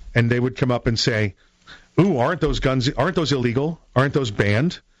people, and they would come up and say, "Ooh, aren't those illegal? Aren't those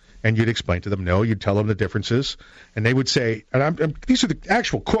banned?" And you'd explain to them, no. You'd tell them the differences, and they would say, and these are the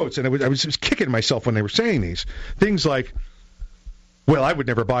actual quotes, and I was just kicking myself when they were saying these things like, "Well, I would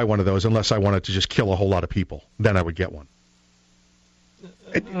never buy one of those unless I wanted to just kill a whole lot of people. Then I would get one."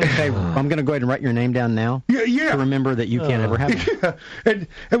 Okay, I'm going to go ahead and write your name down now. Yeah. To remember that you can't ever have one. Yeah. And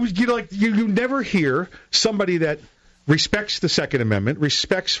it was you never hear somebody that respects the Second Amendment,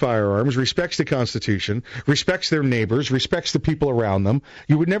 respects firearms, respects the Constitution, respects their neighbors, respects the people around them.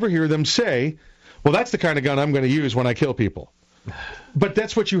 You would never hear them say, "Well, that's the kind of gun I'm going to use when I kill people." But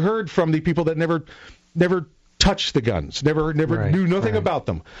that's what you heard from the people that never touched the guns, never knew nothing about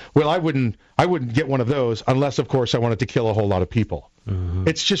them. Well, I wouldn't get one of those unless, of course, I wanted to kill a whole lot of people. Mm-hmm.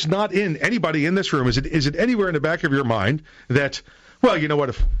 It's just not in anybody in this room. Is it anywhere in the back of your mind that, well, you know what,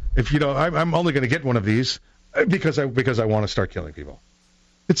 if I'm only going to get one of these because I want to start killing people.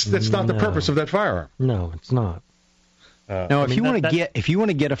 That's not the purpose of that firearm. No, it's not. No, if you want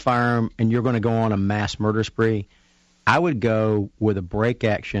to get a firearm and you're going to go on a mass murder spree, I would go with a break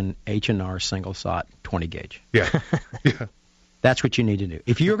action H&R single shot 20 gauge. Yeah. That's what you need to do.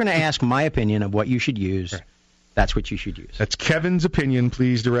 If you're going to ask my opinion of what you should use, that's what you should use. That's Kevin's opinion.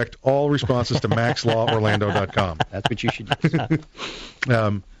 Please direct all responses to maxlaworlando.com. That's what you should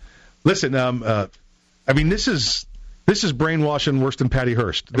use. Listen, I mean, this is brainwashing worse than Patty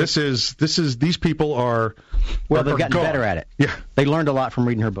Hearst. These people are they've gotten better at it. Yeah, they learned a lot from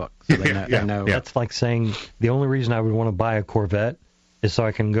reading her book. So they know. That's like saying the only reason I would want to buy a Corvette is so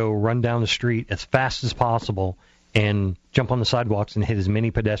I can go run down the street as fast as possible and jump on the sidewalks and hit as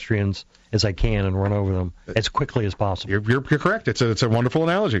many pedestrians as I can and run over them as quickly as possible. You're correct. It's a wonderful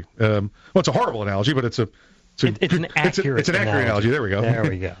analogy. Well, it's a horrible analogy, but it's an accurate analogy. There we go. There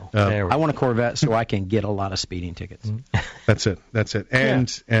we go. I want a Corvette so I can get a lot of speeding tickets. That's it.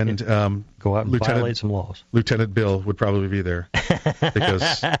 And go out and violate some laws. Lieutenant Bill would probably be there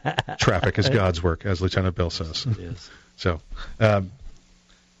because traffic is God's work, as Lieutenant Bill says. It is. So,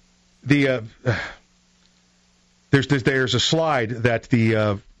 there's a slide that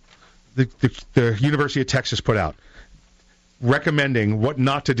the University of Texas put out recommending what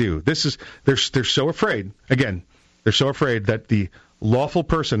not to do. They're so afraid. Again, they're so afraid that the lawful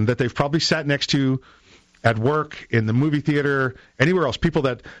person that they've probably sat next to at work, in the movie theater, anywhere else, people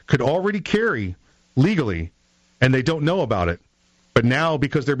that could already carry legally, and they don't know about it. But now,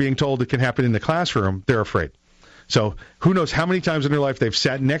 because they're being told it can happen in the classroom, they're afraid. So who knows how many times in their life they've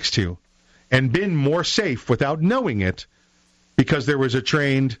sat next to and been more safe without knowing it because there was a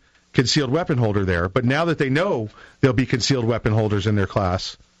trained concealed weapon holder there. But now that they know there'll be concealed weapon holders in their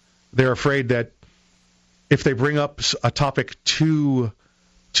class, they're afraid that if they bring up a topic too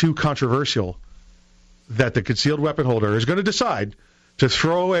controversial, that the concealed weapon holder is going to decide to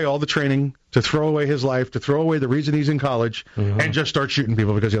throw away all the training, to throw away his life, to throw away the reason he's in college, and just start shooting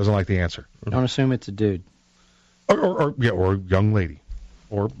people because he doesn't like the answer. Don't assume it's a dude. Or a young lady.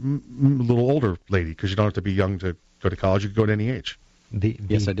 Or a little older lady, because you don't have to be young to go to college. You can go at any age.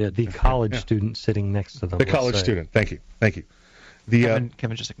 Yes, I did. The college student sitting next to them. The college student. Thank you.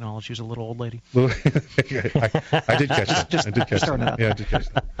 Kevin just acknowledged she was a little old lady. I did catch that. I did catch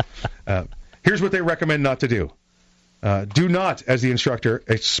that. Here's what they recommend not to do. Do not, as the instructor,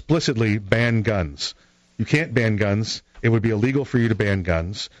 explicitly ban guns. You can't ban guns. It would be illegal for you to ban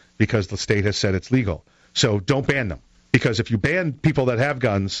guns because the state has said it's legal. So don't ban them. Because if you ban people that have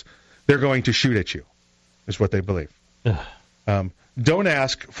guns, they're going to shoot at you, is what they believe. Don't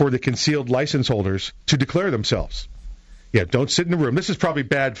ask for the concealed license holders to declare themselves. Yeah, don't sit in the room. This is probably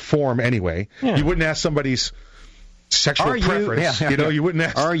bad form anyway. Yeah. You wouldn't ask somebody's sexual preference. You wouldn't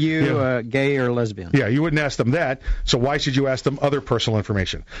ask. Are you gay or lesbian? Yeah, you wouldn't ask them that. So why should you ask them other personal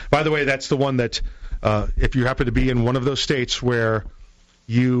information? By the way, that's the one that if you happen to be in one of those states where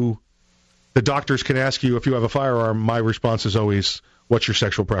the doctors can ask you if you have a firearm, my response is always, what's your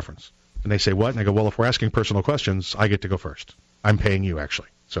sexual preference? And they say, what? And I go, well, if we're asking personal questions, I get to go first. I'm paying you, actually.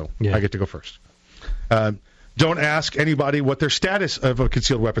 So I get to go first. Don't ask anybody what their status of a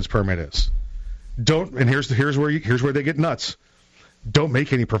concealed weapons permit is. And here's where they get nuts. Don't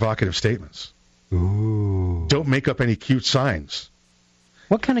make any provocative statements. Ooh. Don't make up any cute signs.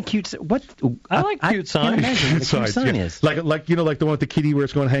 What kind of cute? What? I like cute signs. I can't imagine what a cute sign is. Like the one with the kitty where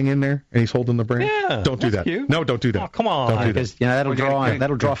it's going to hang in there and he's holding the brain. Yeah, don't do that. Cute. No, don't do that. Oh, come on, don't do because that'll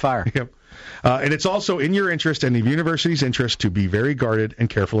draw fire. Yep. And it's also in your interest and the university's interest to be very guarded and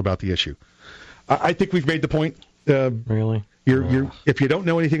careful about the issue. I think we've made the point. Really? If you don't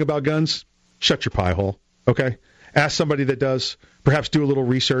know anything about guns, shut your pie hole. Okay. Ask somebody that does. Perhaps do a little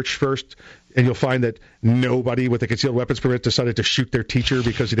research first, and you'll find that nobody with a concealed weapons permit decided to shoot their teacher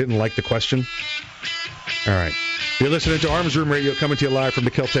because he didn't like the question. All right. You're listening to Arms Room Radio coming to you live from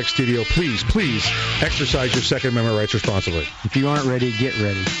the Kel-Tec studio. Please exercise your Second Amendment rights responsibly. If you aren't ready, get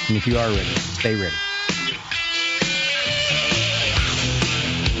ready. And if you are ready, stay ready.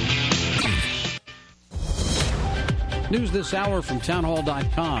 News this hour from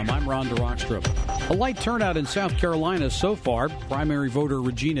townhall.com. I'm Rhonda Rockstrop. A light turnout in South Carolina so far. Primary voter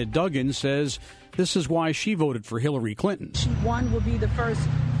Regina Duggan says this is why she voted for Hillary Clinton. She will be the first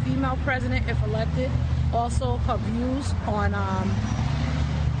female president if elected. Also, her views on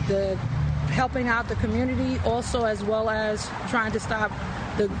the helping out the community, also as well as trying to stop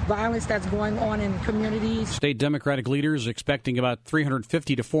the violence that's going on in communities. State Democratic leaders expecting about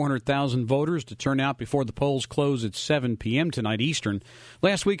 350 to 400,000 voters to turn out before the polls close at 7 p.m. tonight Eastern.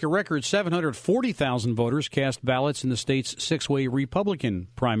 Last week, a record 740,000 voters cast ballots in the state's six-way Republican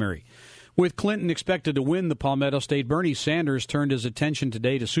primary. With Clinton expected to win the Palmetto State, Bernie Sanders turned his attention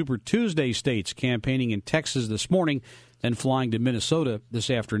today to Super Tuesday states, campaigning in Texas this morning and flying to Minnesota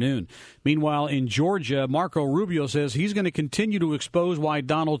this afternoon. Meanwhile, in Georgia, Marco Rubio says he's going to continue to expose why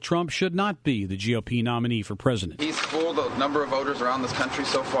Donald Trump should not be the GOP nominee for president. He's fooled a number of voters around this country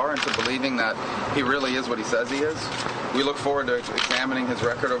so far into believing that he really is what he says he is. We look forward to examining his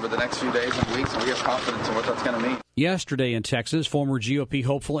record over the next few days and weeks, and we have confidence in what that's going to mean. Yesterday in Texas, former GOP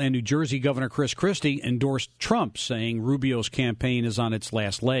hopeful and New Jersey Governor Chris Christie endorsed Trump, saying Rubio's campaign is on its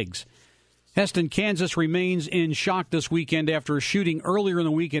last legs. Heston, Kansas remains in shock this weekend after a shooting earlier in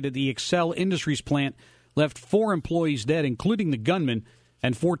the weekend at the Excel Industries plant left 4 employees dead, including the gunman,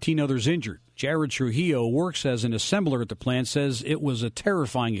 and 14 others injured. Jared Trujillo works as an assembler at the plant, says it was a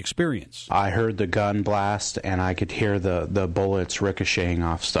terrifying experience. I heard the gun blast, and I could hear the bullets ricocheting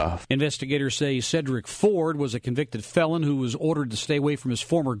off stuff. Investigators say Cedric Ford was a convicted felon who was ordered to stay away from his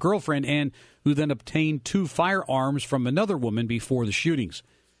former girlfriend and who then obtained 2 firearms from another woman before the shootings.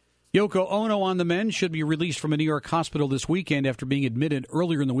 Yoko Ono on the mend, should be released from a New York hospital this weekend after being admitted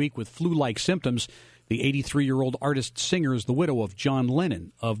earlier in the week with flu-like symptoms. The 83-year-old artist-singer is the widow of John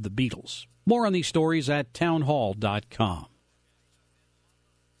Lennon of the Beatles. More on these stories at townhall.com.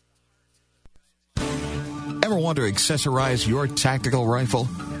 Ever want to accessorize your tactical rifle?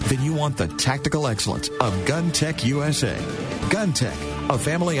 Then you want the tactical excellence of GunTech USA. GunTech, a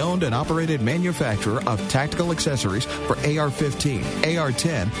family-owned and operated manufacturer of tactical accessories for AR-15,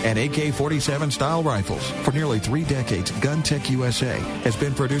 AR-10, and AK-47 style rifles. For nearly 3 decades, GunTech USA has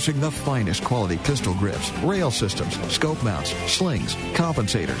been producing the finest quality pistol grips, rail systems, scope mounts, slings,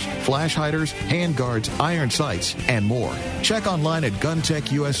 compensators, flash hiders, hand guards, iron sights, and more. Check online at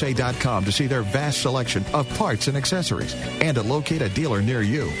GunTechUSA.com to see their vast selection of parts and accessories and to locate a dealer near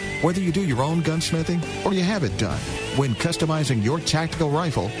you. Whether you do your own gunsmithing or you have it done, when customizing your tactical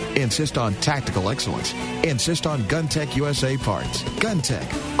rifle, insist on tactical excellence. Insist on GunTech USA parts.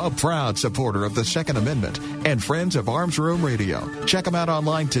 GunTech, a proud supporter of the Second Amendment and friends of Arms Room Radio. Check them out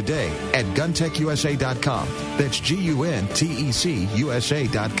online today at GunTechUSA.com. That's GUNTEC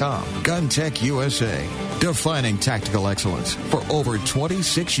USA.com. GunTech USA, defining tactical excellence for over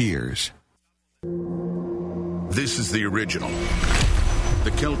 26 years. This is the original.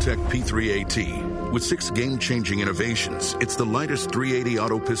 The Kel-Tec P3AT. With 6 game-changing innovations, it's the lightest .380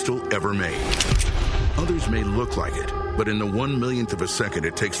 auto pistol ever made. Others may look like it, but in the 1/1,000,000th of a second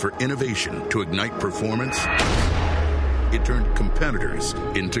it takes for innovation to ignite performance, it turned competitors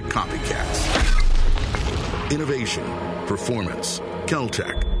into copycats. Innovation, performance,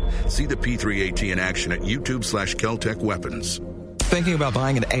 Kel-Tec. See the P3AT in action at YouTube/Kel-Tec Weapons. Thinking about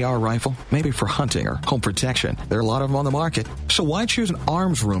buying an AR rifle? Maybe for hunting or home protection. There are a lot of them on the market. So why choose an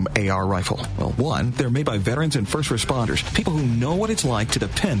Arms Room AR rifle? Well, 1, they're made by veterans and first responders, people who know what it's like to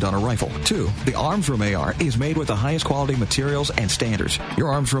depend on a rifle. 2, the Arms Room AR is made with the highest quality materials and standards. Your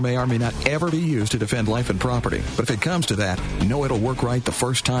Arms Room AR may not ever be used to defend life and property, but if it comes to that, know it'll work right the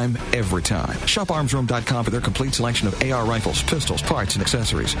first time, every time. Shop ArmsRoom.com for their complete selection of AR rifles, pistols, parts, and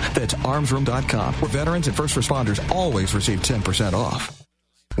accessories. That's ArmsRoom.com, where veterans and first responders always receive 10% off.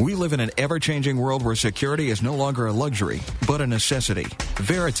 We live in an ever-changing world where security is no longer a luxury, but a necessity.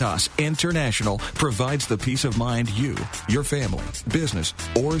 Veritas International provides the peace of mind you, your family, business,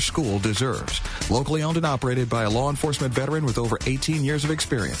 or school deserves. Locally owned and operated by a law enforcement veteran with over 18 years of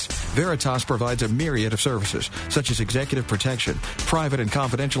experience, Veritas provides a myriad of services, such as executive protection, private and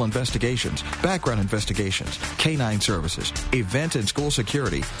confidential investigations, background investigations, canine services, event and school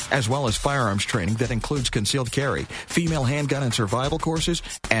security, as well as firearms training that includes concealed carry, female handgun and survival courses,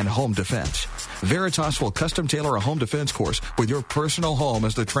 and home defense. Veritas will custom tailor a home defense course with your personal home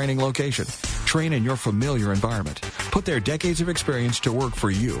as the training location. Train in your familiar environment. Put their decades of experience to work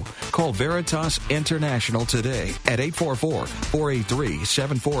for you. Call Veritas International today at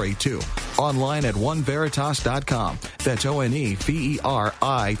 844-483-7482. Online at oneveritas.com. That's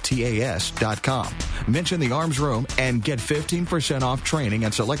ONEVERITAS.com. Mention the Arms Room and get 15% off training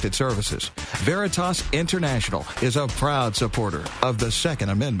and selected services. Veritas International is a proud supporter of the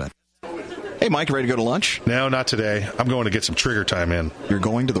Second Amendment. Hey, Mike, ready to go to lunch? No, not today. I'm going to get some trigger time in. You're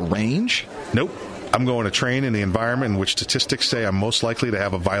going to the range? Nope. I'm going to train in the environment in which statistics say I'm most likely to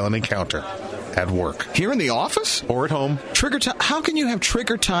have a violent encounter. At work. Here in the office? Or at home. Trigger time? How can you have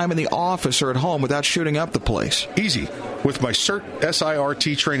trigger time in the office or at home without shooting up the place? Easy. With my SIRT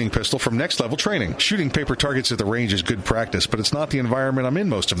SIRT training pistol from Next Level Training. Shooting paper targets at the range is good practice, but it's not the environment I'm in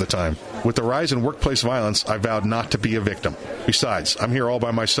most of the time. With the rise in workplace violence, I vowed not to be a victim. Besides, I'm here all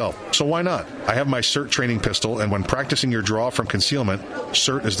by myself, so why not? I have my SIRT training pistol, and when practicing your draw from concealment,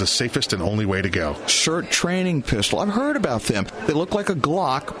 SIRT is the safest and only way to go. SIRT training pistol. I've heard about them. They look like a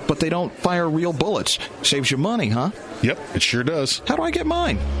Glock, but they don't fire real bullets. Saves you money, huh? Yep, it sure does. How do I get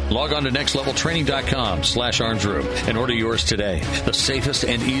mine? Log on to nextleveltraining.com/armsroom and order yours today. The safest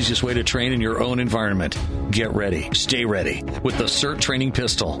and easiest way to train in your own environment. Get ready. Stay ready with the SIRT training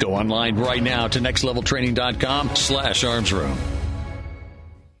pistol. Go online right now to nextleveltraining.com/armsroom.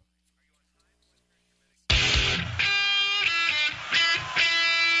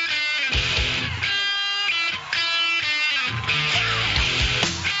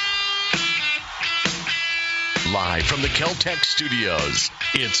 Live from the Keltec studios,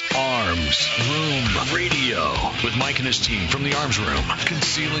 it's Arms Room Radio with Mike and his team from the Arms Room.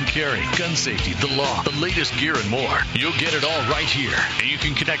 Conceal and carry, gun safety, the law, the latest gear, and more. You'll get it all right here. And you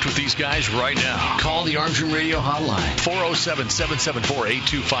can connect with these guys right now. Call the Arms Room Radio hotline,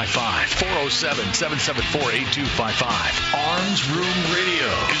 407-774-8255. 407-774-8255. Arms Room Radio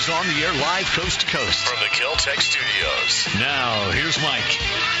is on the air live coast to coast from the Keltec studios. Now, here's Mike.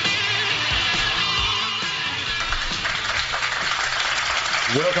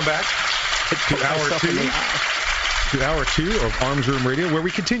 Welcome back to hour two of Arms Room Radio, where we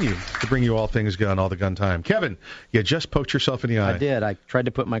continue to bring you all things gun, all the gun time. Kevin, you just poked yourself in the eye. I did. I tried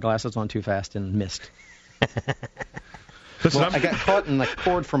to put my glasses on too fast and missed. Listen, I got caught in the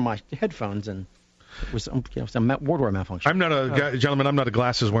cord from my headphones, and it was some wardrobe malfunction. I'm not a gentleman. I'm not a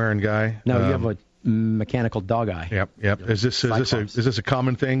glasses wearing guy. No, you have a mechanical dog eye. Yep. Is this a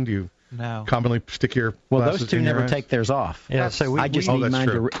common thing? Do you commonly stick your glasses those two in your never eyes? take theirs off. Yeah, so I just need mine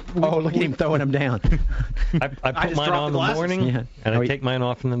to. Look at him throwing them down. I put mine on in the morning, and I take mine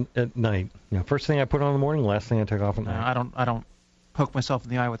off at night. First thing I put on in the morning, last thing I take off at night. I don't poke myself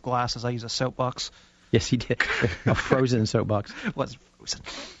in the eye with glasses. I use a soapbox. Yes, he did. A frozen soapbox. It was frozen.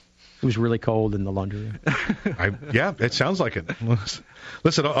 It was really cold in the laundry room. It sounds like it.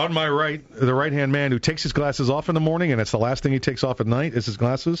 Listen, on my right, the right-hand man who takes his glasses off in the morning, and it's the last thing he takes off at night is his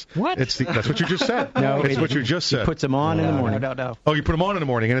glasses. What? That's what you just said. No, it's what you just said. He puts them on in the morning. No. Oh, you put them on in the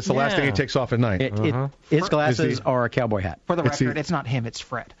morning, and it's the last thing he takes off at night. His glasses are a cowboy hat. For the record, it's not him, it's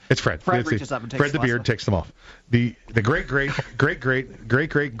Fred. It's Fred. Fred reaches up and takes Fred the beard takes them off. The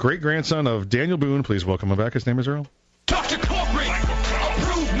great-great-great-great-great-grandson of Daniel Boone, please welcome him back. His name is Earl. Dr. Corporate,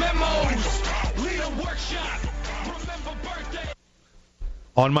 approved memos. Leader workshop. Remember birthday.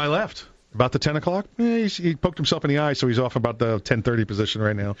 On my left, about the 10 o'clock, he poked himself in the eye, so he's off about the 10:30 position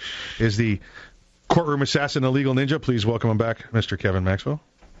right now, is the courtroom assassin, illegal ninja. Please welcome him back, Mr. Kevin Maxwell.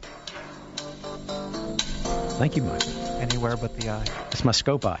 Thank you, Mike. Anywhere but the eye. It's my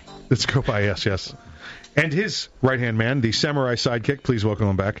scope eye. The scope eye, yes. And his right-hand man, the samurai sidekick, please welcome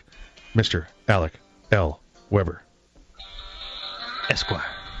him back, Mr. Alec L. Weber. Esquire.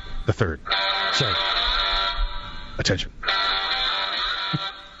 The third. Sir. Attention.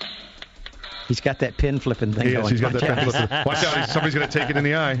 He's got that pin flipping thing going. Yes, he's got that pin flipping. Watch out, somebody's going to take it in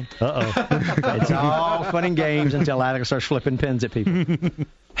the eye. Uh-oh. It's all fun and games until Alex starts flipping pins at people.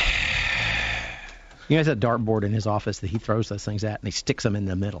 He has a dartboard in his office that he throws those things at, and he sticks them in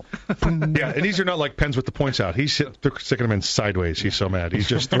the middle. Yeah, and these are not like pens with the points out. He's sticking them in sideways. He's so mad. He's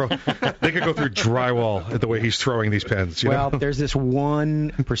just they could go through drywall at the way he's throwing these pens. You know? There's this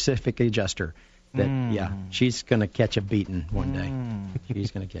one Pacific adjuster that, she's going to catch a beating one day.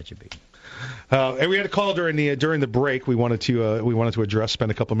 She's going to catch a beating. And we had a call during the break. We wanted to address.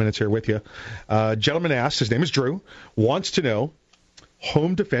 Spend a couple minutes here with you. Gentleman asked. His name is Drew. Wants to know.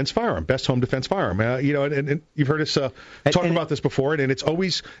 Home defense firearm, best home defense firearm. And you've heard us talk about this before, and it's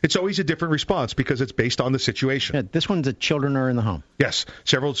always a different response because it's based on the situation. Yeah, this one's the children are in the home. Yes,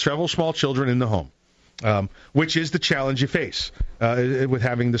 several small children in the home, which is the challenge you face with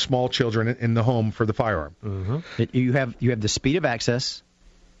having the small children in the home for the firearm. Mm-hmm. You have the speed of access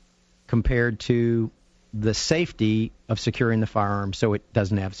compared to the safety of securing the firearm so it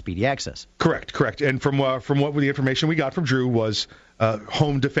doesn't have speedy access. Correct. And from what the information we got from Drew was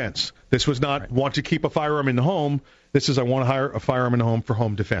home defense. This was not want to keep a firearm in the home. This is I want to hire a firearm in the home for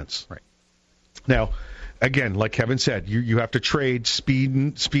home defense. Right. Now, again, like Kevin said, you have to trade speed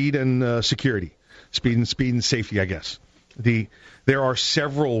and security, speed and safety. I guess there are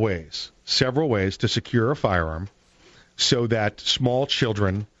several ways to secure a firearm so that small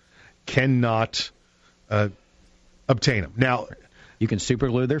children cannot obtain them. Now, you can super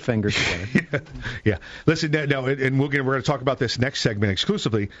glue their fingers together. Yeah. Listen, now, and we're going to talk about this next segment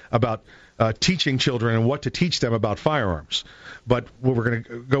exclusively about teaching children and what to teach them about firearms. But what we're going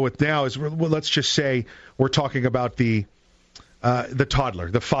to go with now is, let's just say we're talking about the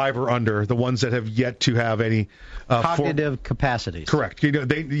toddler, the 5 or under, the ones that have yet to have any cognitive capacities. Correct.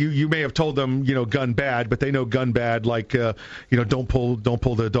 You may have told them gun bad, but they know gun bad like don't pull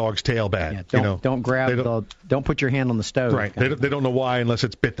the dog's tail bad. Yeah, don't put your hand on the stove. Right. They don't know why unless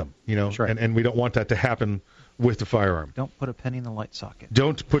it's bit them. That's right. And we don't want that to happen with the firearm. Don't put a penny in the light socket.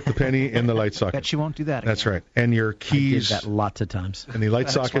 Don't put the penny in the light socket. Bet you won't do that again. That's right. And your keys. I did that lots of times. And the light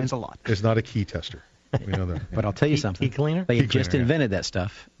socket a lot. is not a key tester. We know that. But I'll tell you something. Key cleaner? They just invented that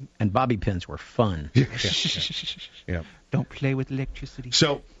stuff, and bobby pins were fun. Yeah. Don't play with electricity.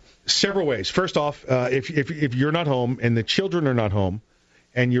 So, several ways. First off, if you're not home and the children are not home,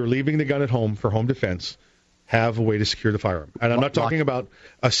 and you're leaving the gun at home for home defense, have a way to secure the firearm. And I'm not talking about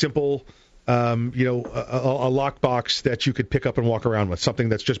a simple a lockbox that you could pick up and walk around with, something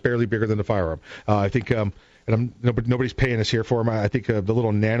that's just barely bigger than the firearm. I think, nobody's paying us here for them. I think the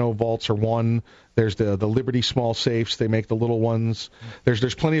little nano vaults are one. There's the Liberty small safes. They make the little ones.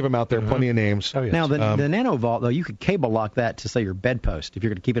 There's plenty of them out there, plenty of names. Oh, yes. Now, the nano vault, though, you could cable lock that to, say, your bedpost if you're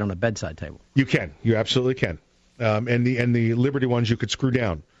going to keep it on a bedside table. You can. You absolutely can. And the Liberty ones you could screw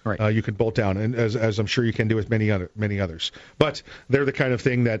down. Right. You could bolt down, and as I'm sure you can do with many others. But they're the kind of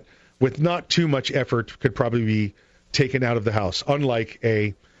thing that, with not too much effort, could probably be taken out of the house, unlike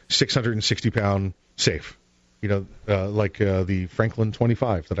a 660-pound safe, like the Franklin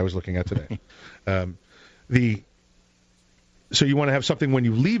 25 that I was looking at today. So you want to have something when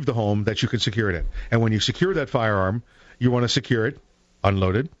you leave the home that you can secure it in. And when you secure that firearm, you want to secure it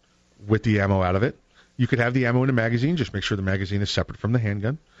unloaded with the ammo out of it. You could have the ammo in a magazine. Just make sure the magazine is separate from the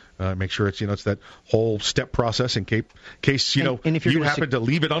handgun. Make sure it's it's that whole step process in case and if you happen to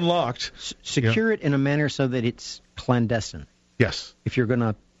leave it unlocked. Secure it in a manner so that it's clandestine. Yes. If you're going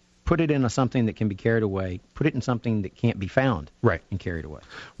to put it in something that can be carried away, put it in something that can't be found and carried away.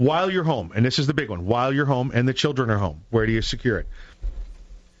 While you're home, and this is the big one, while you're home and the children are home, where do you secure it?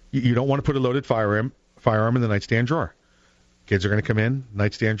 You don't want to put a loaded firearm in the nightstand drawer. Kids are going to come in,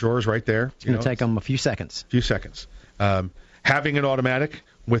 nightstand drawer is right there. It's going to take them a few seconds. Having an automatic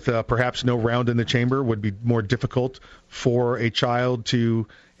with perhaps no round in the chamber would be more difficult for a child to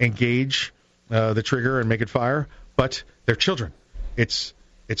engage the trigger and make it fire, but they're children. It's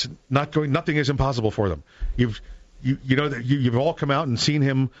not going. Nothing is impossible for them. You've all come out and seen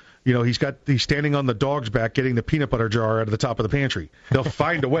him. He's standing on the dog's back getting the peanut butter jar out of the top of the pantry. They'll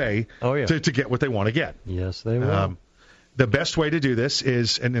find a way to get what they want to get. Yes, they will. The best way to do this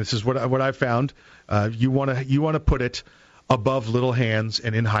is, and this is what I've found, you want to put it above little hands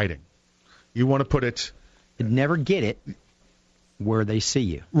and in hiding. You want to put it. You'd never get it where they see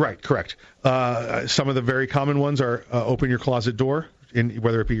you. Right, correct. Some of the very common ones are open your closet door,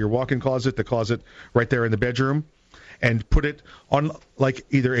 whether it be your walk-in closet, the closet right there in the bedroom, and put it on like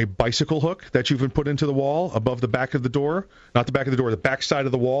either a bicycle hook that you've been put into the wall above the back of the door, not the back of the door, the back side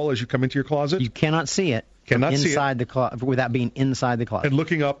of the wall as you come into your closet. You cannot see it. Inside the closet without being inside the closet. And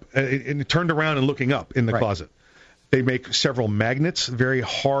looking up, and turned around and looking up in the closet. They make several magnets, very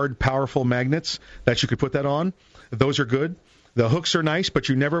hard, powerful magnets that you could put that on. Those are good. The hooks are nice, but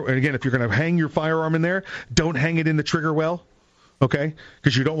and again, if you're going to hang your firearm in there, don't hang it in the trigger well, okay?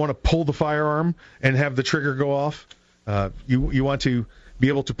 Because you don't want to pull the firearm and have the trigger go off. You want to be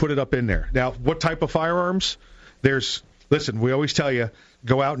able to put it up in there. Now, what type of firearms? Listen, we always tell you,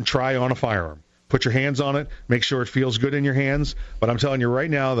 go out and try on a firearm. Put your hands on it. Make sure it feels good in your hands. But I'm telling you right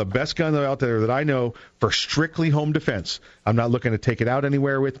now, the best gun out there that I know for strictly home defense, I'm not looking to take it out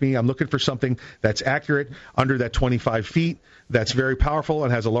anywhere with me. I'm looking for something that's accurate, under that 25 feet, that's very powerful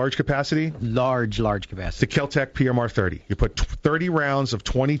and has a large capacity. Large capacity. The Kel-Tec PMR 30. You put 30 rounds of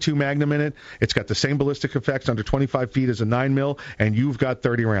 22 Magnum in it. It's got the same ballistic effects under 25 feet as a 9mm, and you've got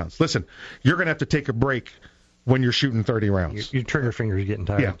 30 rounds. Listen, you're going to have to take a break when you're shooting 30 rounds. Your trigger finger's getting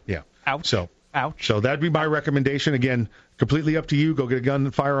tired. Yeah. Ouch. Ouch. So that'd be my recommendation. Again, completely up to you. Go get a gun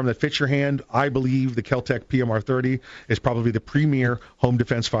and firearm that fits your hand. I believe the Kel-Tec PMR 30 is probably the premier home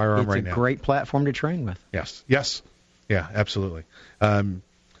defense firearm right now. It's a great platform to train with. Yes. Yeah, absolutely.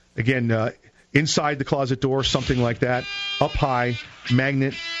 Again, inside the closet door, something like that. Up high,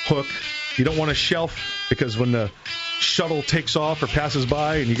 magnet, hook. You don't want a shelf because when the shuttle takes off or passes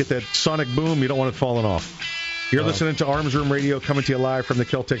by and you get that sonic boom, you don't want it falling off. You're listening to Arms Room Radio, coming to you live from the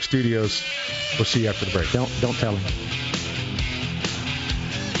Kel-Tec studios. We'll see you after the break. Don't tell him.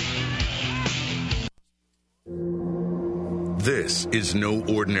 This is no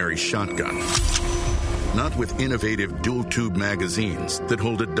ordinary shotgun. Not with innovative dual-tube magazines that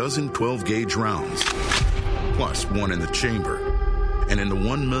hold a dozen 12-gauge rounds, plus one in the chamber. And in the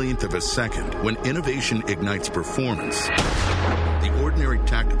 1/1,000,000th of a second, when innovation ignites performance, the ordinary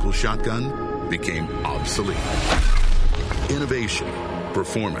tactical shotgun became obsolete. Innovation,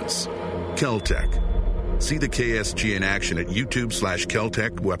 performance, Kel-Tec. See the KSG in action at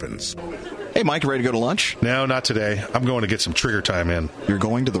YouTube/Kel-Tec Weapons. Hey, Mike, ready to go to lunch? No, not today. I'm going to get some trigger time in. You're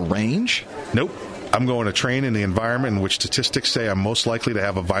going to the range? Nope. I'm going to train in the environment in which statistics say I'm most likely to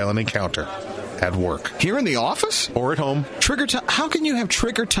have a violent encounter. at work. Here in the office? Or at home. Trigger time? How can you have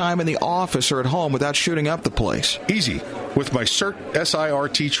trigger time in the office or at home without shooting up the place? Easy. With my SIRT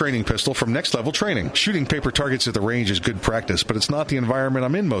SIRT training pistol from Next Level Training. Shooting paper targets at the range is good practice, but it's not the environment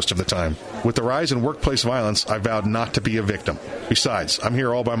I'm in most of the time. With the rise in workplace violence, I vowed not to be a victim. Besides, I'm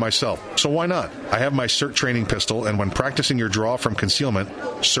here all by myself, so why not? I have my SIRT training pistol, and when practicing your draw from concealment,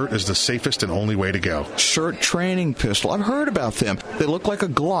 SIRT is the safest and only way to go. SIRT training pistol. I've heard about them. They look like a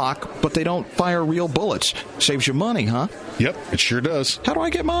Glock, but they don't fire real bullets. Saves you money, huh? Yep, it sure does. How do I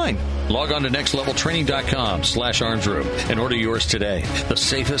get mine? Log on to nextleveltraining.com/armsroom and order yours today. The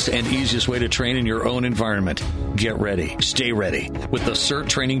safest and easiest way to train in your own environment. Get ready. Stay ready with the SIRT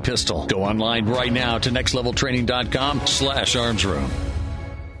training pistol. Go online right now to nextleveltraining.com/armsroom.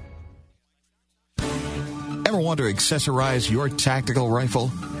 Ever want to accessorize your tactical rifle?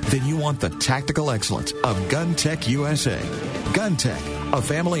 Then you want the tactical excellence of GunTech USA. GunTech, a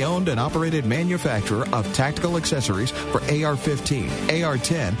family-owned and operated manufacturer of tactical accessories for AR-15,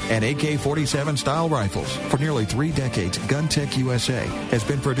 AR-10, and AK-47 style rifles. For nearly 3 decades, GunTech USA has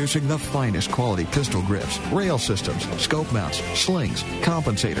been producing the finest quality pistol grips, rail systems, scope mounts, slings,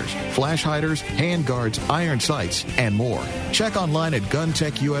 compensators, flash hiders, hand guards, iron sights, and more. Check online at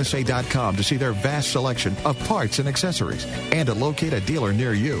GunTechUSA.com to see their vast selection of parts and accessories and to locate a dealer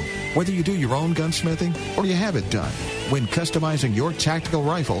near you. Whether you do your own gunsmithing or you have it done, when customizing your tactical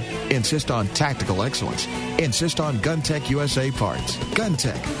rifle, insist on tactical excellence. Insist on GunTech USA parts.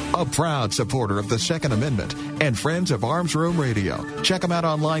 GunTech, a proud supporter of the Second Amendment and friends of Arms Room Radio. Check them out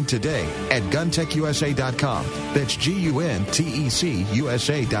online today at GunTechUSA.com. That's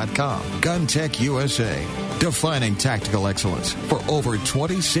GUNTECUSA.com. GunTech USA, defining tactical excellence for over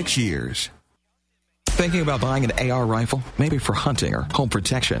 26 years. Thinking about buying an AR rifle? Maybe for hunting or home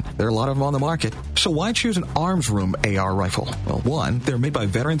protection. There are a lot of them on the market. So why choose an Arms Room AR rifle? Well, 1, they're made by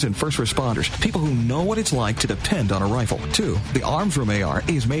veterans and first responders, people who know what it's like to depend on a rifle. 2, the Arms Room AR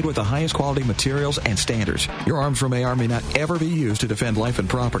is made with the highest quality materials and standards. Your Arms Room AR may not ever be used to defend life and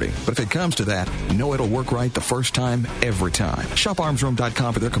property, but if it comes to that, know it'll work right the first time, every time. Shop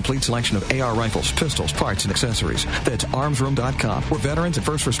ArmsRoom.com for their complete selection of AR rifles, pistols, parts, and accessories. That's ArmsRoom.com, where veterans and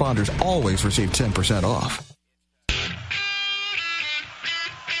first responders always receive 10% off.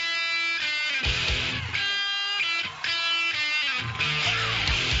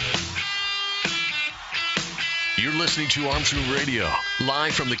 You're listening to Arms Room Radio,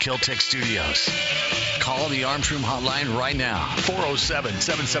 live from the Kel-Tec studios. Call the Arms Room hotline right now,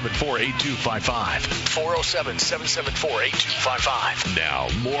 407-774-8255. 407-774-8255. Now,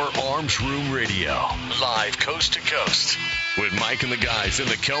 more Arms Room Radio, live coast to coast, with Mike and the guys in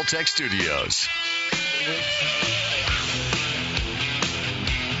the Kel-Tec studios.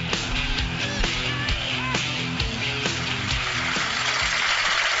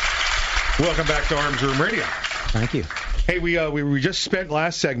 Welcome back to Arms Room Radio. Thank you. Hey, we just spent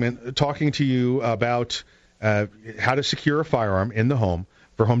last segment talking to you about how to secure a firearm in the home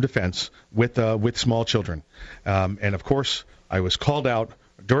for home defense with small children. And, of course, I was called out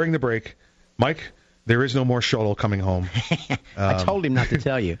during the break. Mike, there is no more shuttle coming home. I told him not to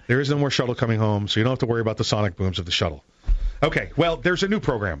tell you. There is no more shuttle coming home, so you don't have to worry about the sonic booms of the shuttle. Okay, well, there's a new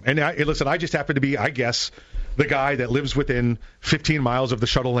program. And listen, I just happen to be, I guess, the guy that lives within 15 miles of the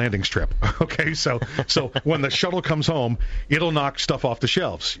shuttle landing strip. Okay, so when the shuttle comes home, it'll knock stuff off the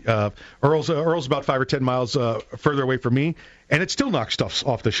shelves. Earl's about 5 or 10 miles further away from me, and it still knocks stuff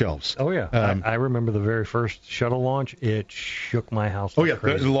off the shelves. Oh yeah, I remember the very first shuttle launch. It shook my house. Oh yeah,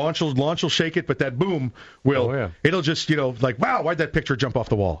 crazy. the launch will shake it, but that boom will. Oh, yeah. It'll just like, wow, why'd that picture jump off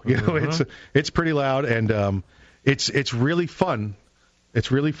the wall? You know, it's pretty loud, and it's really fun. It's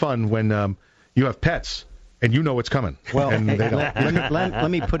really fun when you have pets. And you know what's coming. Well, and they don't. Let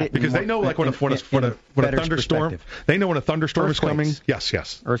me put it because they know, like when a thunderstorm. They know when a thunderstorm is coming.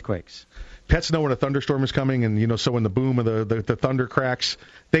 Yes. Earthquakes. Pets know when a thunderstorm is coming, and so when the boom of the thunder cracks,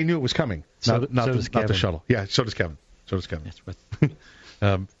 they knew it was coming. Not the shuttle. Yeah. So does Kevin. That's what.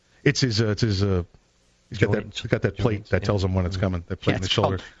 It's his. He's got that plate that tells him when it's coming. That plate in the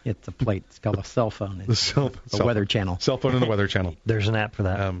shoulder. It's a plate. It's called a cell phone. It's the Weather Channel. Cell phone and the Weather Channel. There's an app for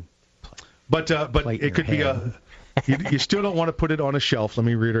that. But it could be you still don't want to put it on a shelf. Let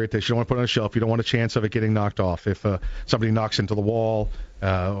me reiterate this. You don't want to put it on a shelf. You don't want a chance of it getting knocked off. If somebody knocks into the wall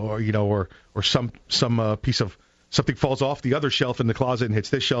or some piece of something falls off the other shelf in the closet and hits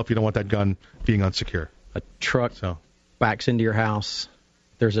this shelf, you don't want that gun being unsecure. A truck backs into your house.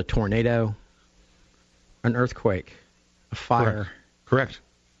 There's a tornado, an earthquake, a fire. Correct.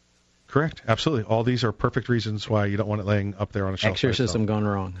 Absolutely. All these are perfect reasons why you don't want it laying up there on a shelf. Exorcism gone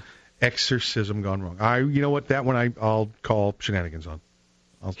wrong. Exorcism gone wrong. You know what? That one I'll call shenanigans on.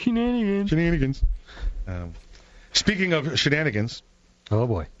 Shenanigans. Speaking of shenanigans. Oh,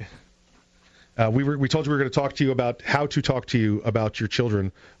 boy. We told you we were going to talk to you about how to talk to you about your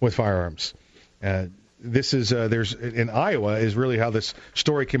children with firearms. This is there's in Iowa is really how this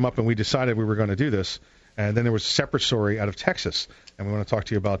story came up, and we decided we were going to do this. And then there was a separate story out of Texas, and we want to talk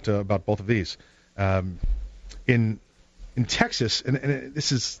to you about both of these. In Texas, and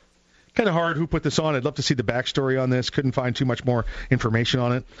this is kind of hard. Who put this on? I'd love to see the backstory on this. Couldn't find too much more information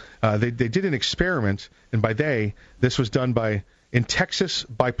on it. They did an experiment, and by this was done in Texas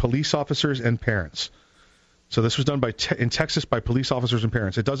by police officers and parents. So this was done in Texas by police officers and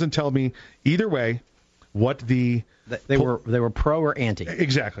parents. It doesn't tell me either way what they were pro or anti.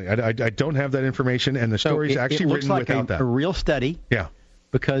 Exactly. I don't have that information, and the story's actually written like without that. A real study. Yeah.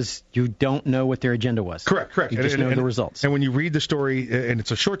 Because you don't know what their agenda was. Correct. You just know the results. And when you read the story, and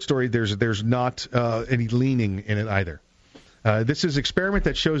it's a short story, there's not any leaning in it either. This is an experiment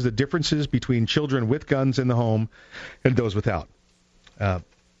that shows the differences between children with guns in the home and those without. An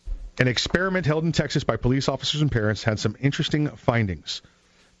experiment held in Texas by police officers and parents had some interesting findings.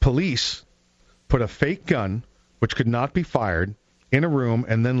 Police put a fake gun, which could not be fired, in a room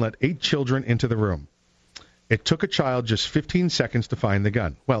and then let 8 children into the room. It took a child just 15 seconds to find the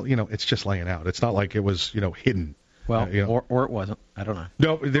gun. Well, it's just laying out. It's not like it was, hidden. Well, or it wasn't. I don't know.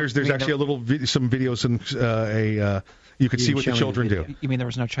 No, there's actually some videos and you could see what the children do. You mean there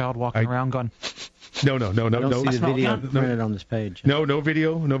was no child walking around going? No. I don't see the video printed on this page. No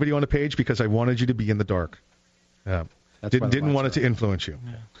video on the page because I wanted you to be in the dark. Didn't want it to influence you.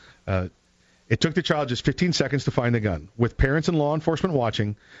 Yeah. It took the child just 15 seconds to find the gun. With parents and law enforcement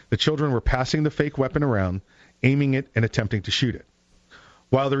watching, the children were passing the fake weapon around, aiming it and attempting to shoot it.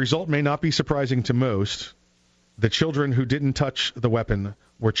 While the result may not be surprising to most, the children who didn't touch the weapon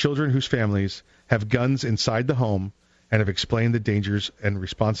were children whose families have guns inside the home and have explained the dangers and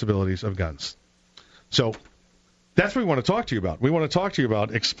responsibilities of guns. So that's what we want to talk to you about. We want to talk to you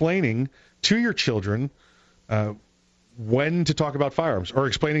about explaining to your children when to talk about firearms, or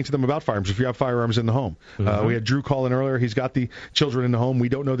explaining to them about firearms if you have firearms in the home. Mm-hmm. We had Drew call in earlier. He's got the children in the home. We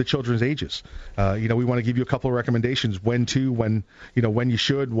don't know the children's ages. We want to give you a couple of recommendations when you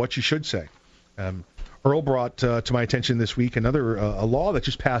should, what you should say. Earl brought to my attention this week a law that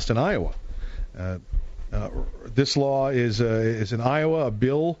just passed in Iowa. This law is in Iowa, a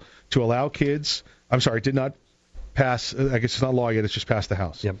bill to allow kids. I'm sorry, it did not pass. I guess it's not law yet. It's just passed the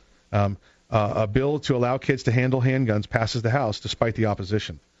House. Yep. A bill to allow kids to handle handguns passes the House despite the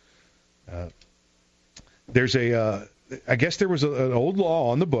opposition. I guess there was an old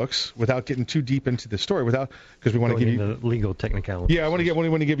law on the books, without getting too deep into the story, because we want to give you the legal technicality. Yeah, I want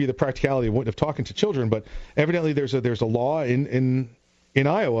to give you the practicality of talking to children, but evidently there's a law in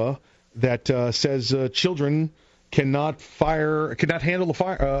Iowa that says children cannot handle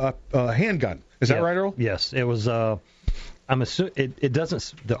a handgun. Is that right, Earl? Yes, it was. I'm assuming it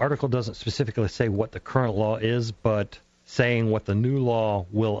doesn't. The article doesn't specifically say what the current law is, but saying what the new law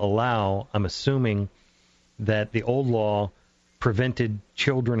will allow. I'm assuming that the old law prevented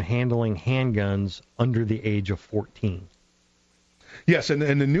children handling handguns under the age of 14. Yes, and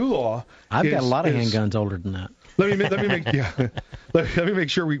the new law. I've got a lot of handguns older than that. Let me make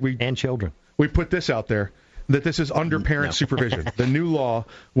sure we and children. We put this out there that this is under parent supervision. The new law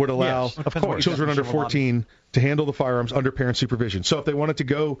would allow children under 14 to handle the firearms under parent supervision. So if they wanted to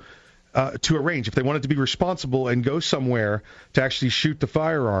go to a range, if they wanted to be responsible and go somewhere to actually shoot the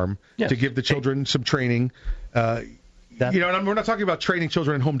firearm, to give the children some training, and we're not talking about training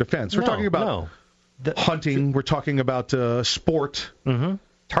children in home defense. We're talking about hunting. We're talking about sport. Mm-hmm.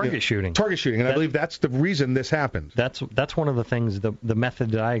 Target shooting. And I believe that's the reason this happened. That's one of the things. The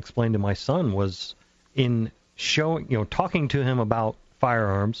method that I explained to my son was in talking to him about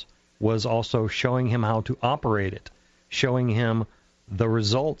firearms, was also showing him how to operate it, showing him the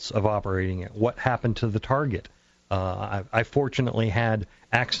results of operating it, what happened to the target. I fortunately had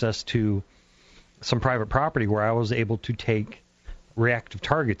access to some private property where I was able to take reactive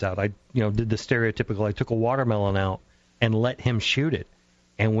targets out. I did the stereotypical, I took a watermelon out and let him shoot it.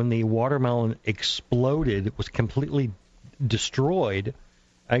 And when the watermelon exploded, it was completely destroyed,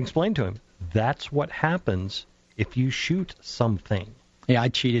 I explained to him, that's what happens if you shoot something. Yeah, I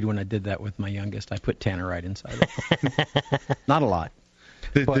cheated when I did that with my youngest. I put tannerite inside it. Not a lot.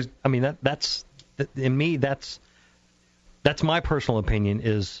 But, I mean, that's in me. That's my personal opinion.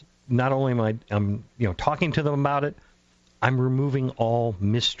 Is not only am I talking to them about it, I'm removing all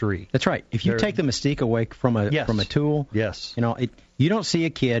mystery. That's right. If you take the mystique away from a tool, yes, you don't see a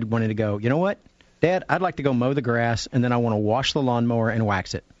kid wanting to go. You know what, Dad? I'd like to go mow the grass, and then I want to wash the lawnmower and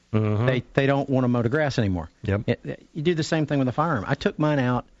wax it. They don't want to mow the grass anymore. Yep. You do the same thing with a firearm. I took mine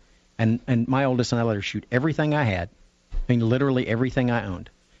out, and my oldest son, I let her shoot everything I had. I mean, literally everything I owned.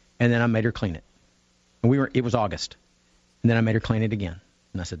 And then I made her clean it. And it was August. And then I made her clean it again.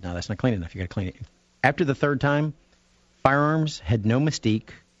 And I said, no, that's not clean enough. You got to clean it. After the third time, firearms had no mystique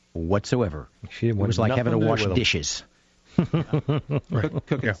whatsoever. It was like having to wash dishes.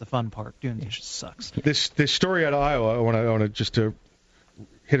 Cooking's the fun part. Doing dishes sucks. This story out of Iowa, I want to just to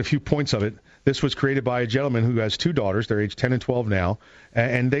hit a few points of it. This was created by a gentleman who has two daughters. They're age 10 and 12 now,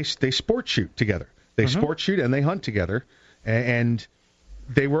 and they sport shoot together. They sport shoot and they hunt together, and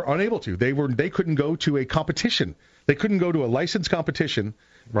they were unable to. They couldn't go to a competition. They couldn't go to a licensed competition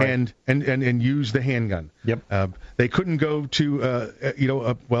and use the handgun. Yep. They couldn't go to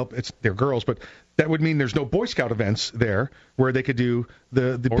they're girls, but that would mean there's no Boy Scout events there where they could do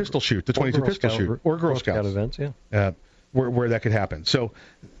the pistol shoot, the 22 pistol shoot, or Girl Scout events, where that could happen. So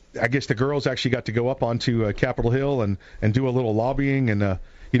I guess the girls actually got to go up onto Capitol Hill and do a little lobbying, and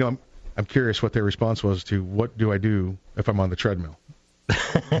I'm curious what their response was to what do I do if I'm on the treadmill.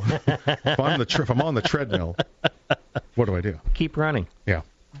 If I'm on the treadmill, what do I do? Keep running. Yeah.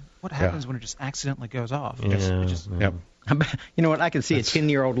 What happens when it just accidentally goes off? You know what? I can see a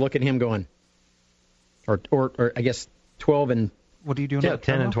 10-year-old look at him going, or I guess 12 and... What are you doing?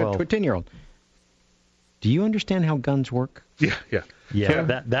 10 and 12. 10-year-old. Do you understand how guns work? Yeah.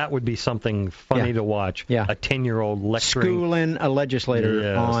 That would be something funny to watch. Yeah. A 10-year-old lecturing. Schooling a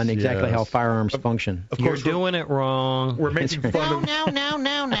legislator on exactly how firearms function. Of course, you're doing it wrong. We're making fun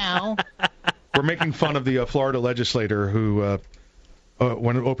No. We're making fun of the Florida legislator who,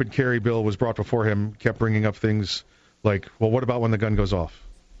 when an open carry bill was brought before him, kept bringing up things like, well, what about when the gun goes off?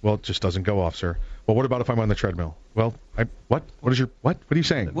 Well, it just doesn't go off, sir. Well, what about if I'm on the treadmill? Well, what? What are you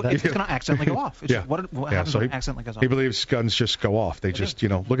saying? It's going to accidentally go off. What happens when it accidentally goes off? He believes guns just go off. They just,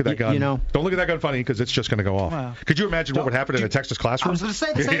 look at that gun. Don't look at that gun funny because it's just going to go off. Well, Could you imagine what would happen in a Texas classroom? I was going to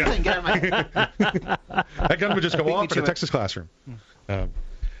say the same thing. Get out that gun would just go off in a Texas classroom.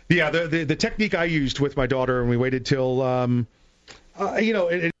 The technique I used with my daughter, and we waited till,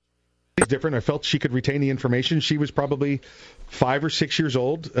 it's different. I felt she could retain the information. She was probably 5 or 6 years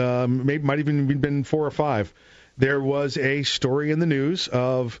old, maybe might even been 4 or 5. There was a story in the news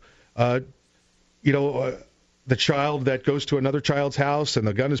of, the child that goes to another child's house and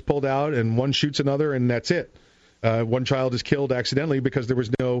the gun is pulled out and one shoots another and that's it. One child is killed accidentally because there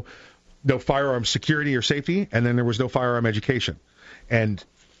was no firearm security or safety, and then there was no firearm education. And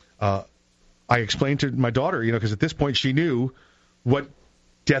I explained to my daughter, because at this point she knew what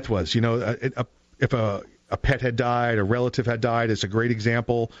death was. If a pet had died, a relative had died, it's a great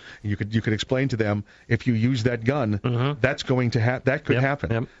example. You could explain to them, if you use that gun, that's going to that could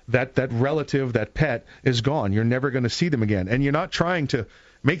happen. Yep. That relative, that pet is gone. You're never going to see them again. And you're not trying to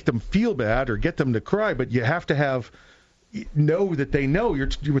make them feel bad or get them to cry, but you have to know that they know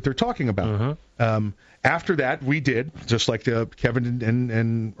what they're talking about. After that, we did, just like Kevin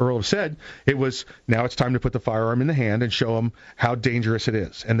and Earl have said, now it's time to put the firearm in the hand and show them how dangerous it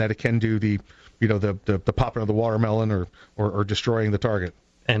is, and that it can do the popping of the watermelon or destroying the target.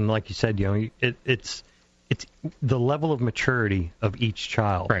 And like you said, it's the level of maturity of each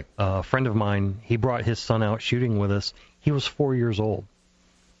child. Right. A friend of mine, he brought his son out shooting with us. He was 4 years old.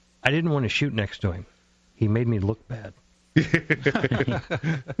 I didn't want to shoot next to him. He made me look bad.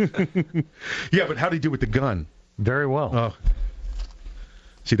 Yeah, but how did he do with the gun? Very well. Oh.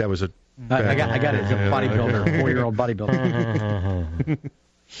 See, that was a... I got it. A bodybuilder, 4-year-old bodybuilder.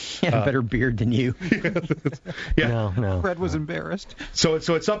 He had a better beard than you. Yeah. No. Fred was embarrassed. So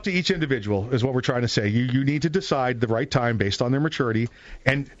it's up to each individual, is what we're trying to say. You need to decide the right time based on their maturity.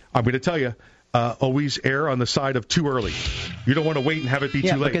 And I'm going to tell you, always err on the side of too early. You don't want to wait and have it be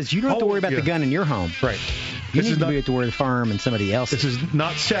too late. Because you don't have to worry about the gun in your home. Right. You need to be at the worry farm and somebody else. This is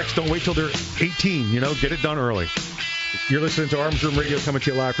not sex. Don't wait till they're 18. Get it done early. You're listening to Arms Room Radio, coming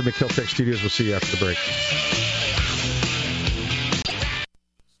to you live from the Kel-Tec Studios. We'll see you after the break.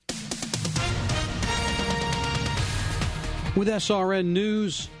 With SRN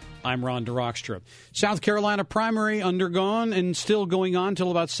News, I'm Ron DeRockstra. South Carolina primary undergone and still going on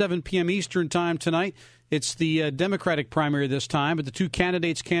till about 7 p.m. Eastern time tonight. It's the Democratic primary this time, but the two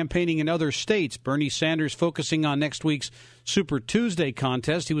candidates campaigning in other states. Bernie Sanders focusing on next week's Super Tuesday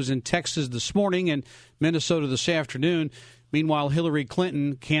contest. He was in Texas this morning and Minnesota this afternoon. Meanwhile, Hillary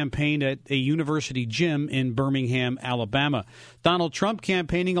Clinton campaigned at a university gym in Birmingham, Alabama. Donald Trump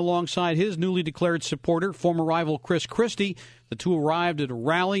campaigning alongside his newly declared supporter, former rival Chris Christie. The two arrived at a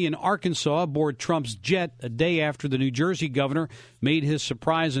rally in Arkansas aboard Trump's jet a day after the New Jersey governor made his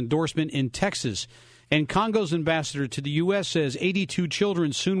surprise endorsement in Texas. And Congo's ambassador to the U.S. says 82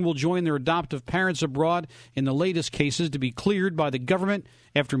 children soon will join their adoptive parents abroad in the latest cases to be cleared by the government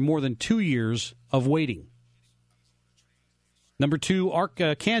after more than 2 years of waiting. Number 2,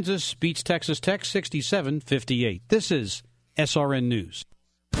 Kansas beats Texas Tech 67-58. This is SRN News.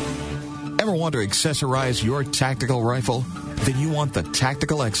 Ever want to accessorize your tactical rifle? Then you want the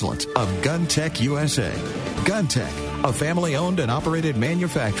tactical excellence of GunTech USA. GunTech, a family-owned and operated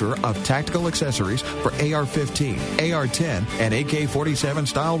manufacturer of tactical accessories for AR-15, AR-10, and AK-47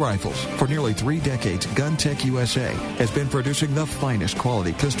 style rifles. For nearly 3 decades, GunTech USA has been producing the finest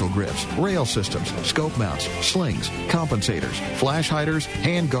quality pistol grips, rail systems, scope mounts, slings, compensators, flash hiders,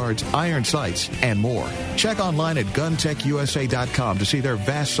 hand guards, iron sights, and more. Check online at GunTechUSA.com to see their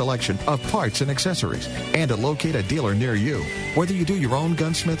vast selection of parts and accessories, and to locate a dealer near you. Whether you do your own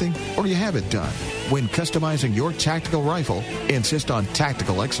gunsmithing or you have it done, when customizing your tactical rifle, insist on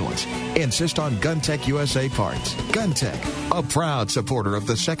tactical excellence. Insist on GunTech USA parts. GunTech, a proud supporter of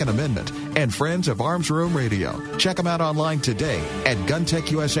the Second Amendment and friends of Arms Room Radio. Check them out online today at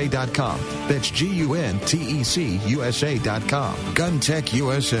GunTechUSA.com. That's GUNTEC USA.com. GunTech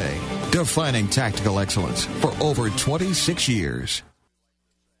USA, defining tactical excellence for over 26 years.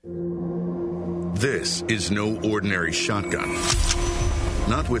 This is no ordinary shotgun.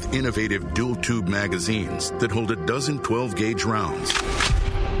 Not with innovative dual-tube magazines that hold a dozen 12-gauge rounds,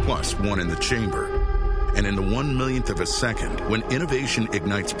 plus one in the chamber. And in the 1/1,000,000th of a second, when innovation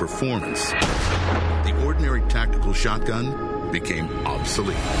ignites performance, the ordinary tactical shotgun became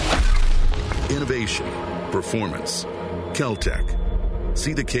obsolete. Innovation, performance, Kel-Tec.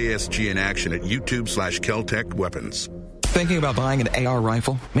 See the KSG in action at YouTube/Kel-Tec Weapons. Thinking about buying an AR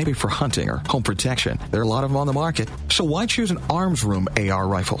rifle? Maybe for hunting or home protection. There are a lot of them on the market. So why choose an Arms Room AR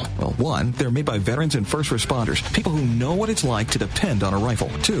rifle? Well, 1, they're made by veterans and first responders, people who know what it's like to depend on a rifle.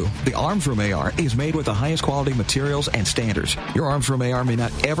 2, the Arms Room AR is made with the highest quality materials and standards. Your Arms Room AR may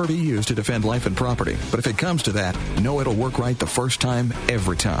not ever be used to defend life and property, but if it comes to that, know it'll work right the first time,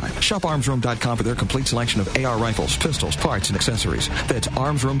 every time. Shop ArmsRoom.com for their complete selection of AR rifles, pistols, parts, and accessories. That's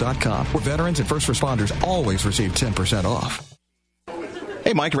ArmsRoom.com, where veterans and first responders always receive 10% off.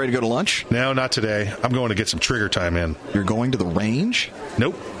 Hey, Mike, ready to go to lunch? No, not today. I'm going to get some trigger time in. You're going to the range?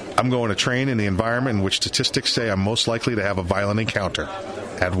 Nope. I'm going to train in the environment in which statistics say I'm most likely to have a violent encounter.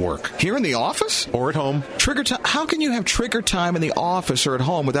 At work. Here in the office? Or at home. Trigger time? How can you have trigger time in the office or at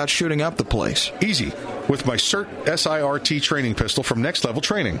home without shooting up the place? Easy. With my SIRT SIRT training pistol from Next Level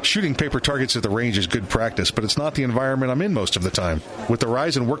Training. Shooting paper targets at the range is good practice, but it's not the environment I'm in most of the time. With the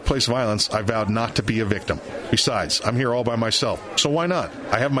rise in workplace violence, I vowed not to be a victim. Besides, I'm here all by myself, so why not?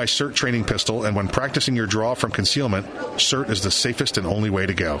 I have my SIRT training pistol, and when practicing your draw from concealment, SIRT is the safest and only way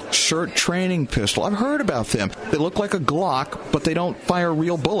to go. SIRT training pistol. I've heard about them. They look like a Glock, but they don't fire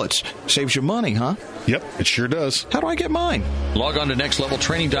real bullets. Saves you money, huh? Yep, it sure does. How do I get mine? Log on to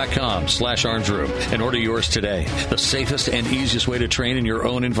nextleveltraining.com/armsroom and order yours today. The safest and easiest way to train in your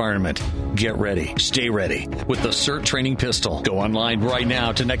own environment. Get ready. Stay ready with the SIRT training pistol. Go online right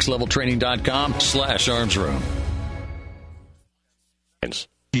now to nextleveltraining.com/armsroom.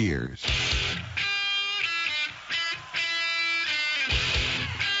 Years.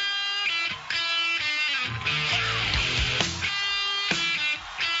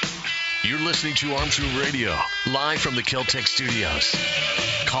 You're listening to Arms Room Radio, live from the Kel-Tec studios.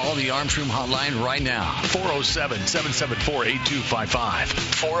 Call the Arms Room hotline right now, 407-774-8255.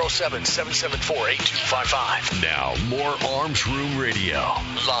 407-774-8255. Now, more Arms Room Radio,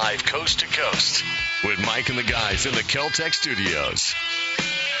 live coast to coast, with Mike and the guys in the Kel-Tec studios.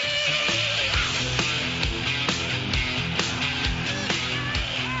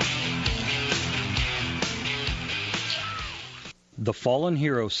 The Fallen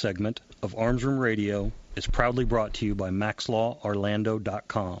Hero segment of Arms Room Radio is proudly brought to you by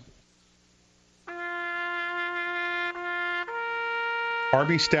MaxLawOrlando.com.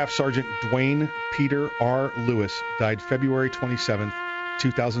 Army Staff Sergeant Dwayne Peter R. Lewis died February 27,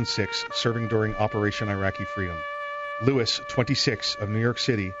 2006, serving during Operation Iraqi Freedom. Lewis, 26, of New York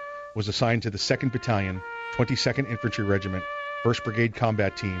City, was assigned to the 2nd Battalion, 22nd Infantry Regiment, 1st Brigade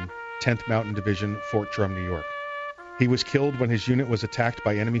Combat Team, 10th Mountain Division, Fort Drum, New York. He was killed when his unit was attacked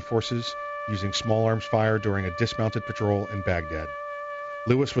by enemy forces using small arms fire during a dismounted patrol in Baghdad.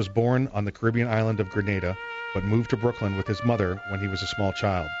 Lewis was born on the Caribbean island of Grenada, but moved to Brooklyn with his mother when he was a small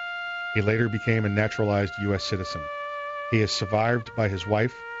child. He later became a naturalized U.S. citizen. He is survived by his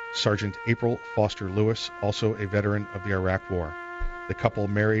wife, Sergeant April Foster Lewis, also a veteran of the Iraq War. The couple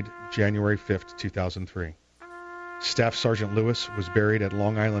married January 5, 2003. Staff Sergeant Lewis was buried at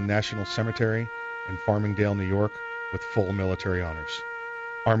Long Island National Cemetery in Farmingdale, New York, with full military honors.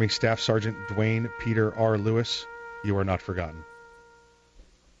 Army Staff Sergeant Dwayne Peter R. Lewis, you are not forgotten.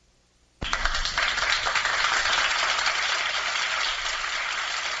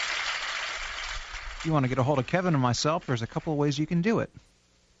 If you want to get a hold of Kevin and myself, there's a couple of ways you can do it.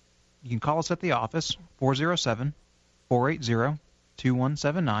 You can call us at the office,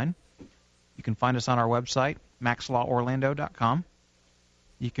 407-480-2179. You can find us on our website, maxlaworlando.com.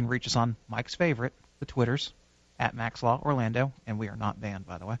 You can reach us on Mike's favorite, the Twitters, at maxlaworlando, and we are not banned,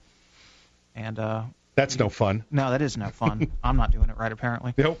 by the way. And that's no fun. No, that is no fun. I'm not doing it right,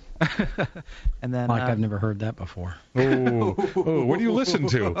 apparently. Nope. And then Mike, I've never heard that before. Oh, what do you listen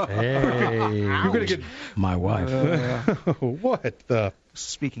to? Hey, you're gonna get my wife. What the?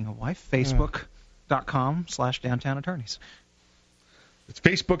 Speaking of wife, Facebook.com/downtown attorneys. It's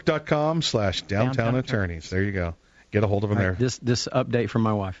Facebook.com/downtown attorneys. There you go. Get a hold of them there. This update from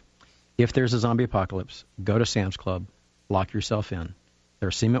my wife. If there's a zombie apocalypse, go to Sam's Club, lock yourself in. There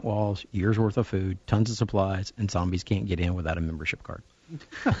are cement walls, years worth of food, tons of supplies, and zombies can't get in without a membership card.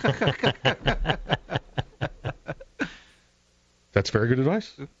 That's very good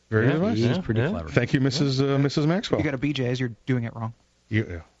advice. Very good advice. He's pretty clever. Thank you, Mrs. Maxwell. You got a BJ's, you're doing it wrong.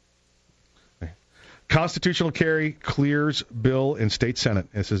 Yeah. Constitutional carry clears bill in state senate.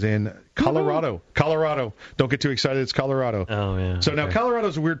 This is in Colorado. Woo-hoo. Colorado. Don't get too excited. It's Colorado. Oh yeah. So now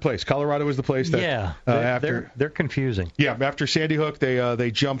Colorado's a weird place. Colorado is the place that they're confusing. Yeah, after Sandy Hook,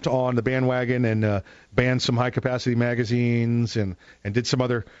 they jumped on the bandwagon and banned some high capacity magazines and did some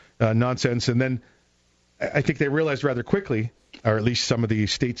other nonsense. And then I think they realized rather quickly, or at least some of the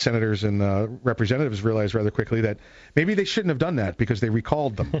state senators and representatives realized rather quickly, that maybe they shouldn't have done that because they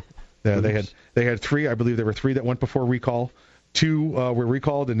recalled them. They had three. I believe there were three that went before recall. Two were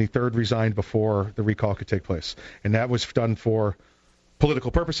recalled, and the third resigned before the recall could take place. And that was done for political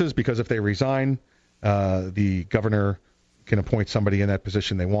purposes because if they resign, the governor can appoint somebody in that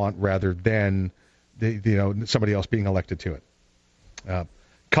position they want rather than somebody else being elected to it.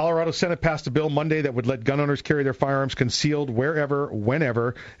 Colorado Senate passed a bill Monday that would let gun owners carry their firearms concealed wherever,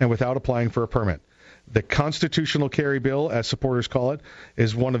 whenever, and without applying for a permit. The constitutional carry bill, as supporters call it,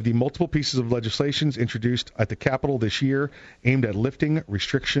 is one of the multiple pieces of legislation introduced at the Capitol this year aimed at lifting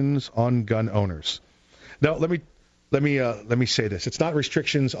restrictions on gun owners. Now, let me say this. It's not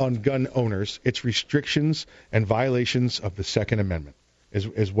restrictions on gun owners. It's restrictions and violations of the Second Amendment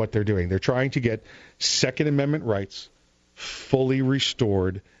is what they're doing. They're trying to get Second Amendment rights fully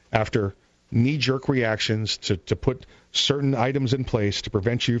restored after knee-jerk reactions to put certain items in place to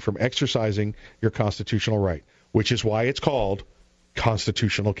prevent you from exercising your constitutional right, which is why it's called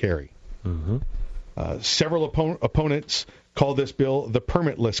constitutional carry. Mm-hmm. Several opponents call this bill the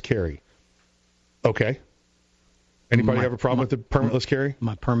permitless carry. Okay. Anybody have a problem with the permitless carry?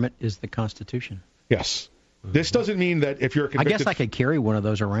 My permit is the Constitution. Yes. Mm-hmm. This doesn't mean that if you're convicted... I guess I could carry one of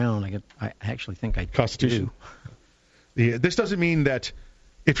those around. I actually think I Constitution. do. This doesn't mean that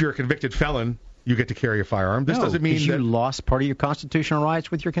if you're a convicted felon, you get to carry a firearm. This doesn't mean that you lost part of your constitutional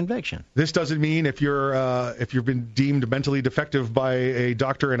rights with your conviction. This doesn't mean if you've been deemed mentally defective by a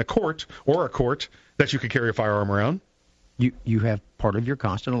doctor in a court that you could carry a firearm around. You have part of your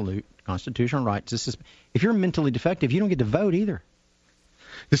constitutional rights. If you're mentally defective, you don't get to vote either.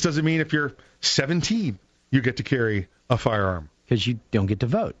 This doesn't mean if you're 17, you get to carry a firearm because you don't get to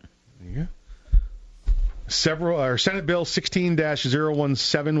vote. Yeah. Senate Bill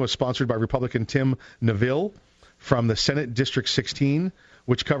 16-017 was sponsored by Republican Tim Neville from the Senate District 16,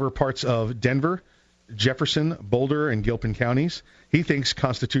 which cover parts of Denver, Jefferson, Boulder, and Gilpin counties. He thinks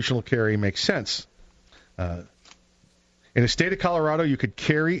constitutional carry makes sense. In the state of Colorado, you could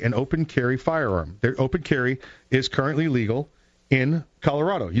carry an open carry firearm. Their open carry is currently legal in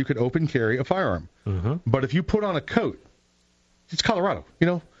Colorado. You could open carry a firearm. Mm-hmm. But if you put on a coat, it's Colorado,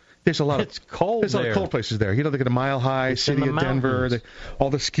 There's a lot of cold. There's a lot of cold places there. They got a Mile High, city of Denver, all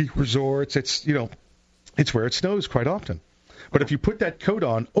the ski resorts. It's it's where it snows quite often. But if you put that coat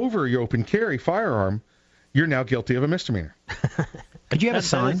on over your open carry firearm, you're now guilty of a misdemeanor. Could you have a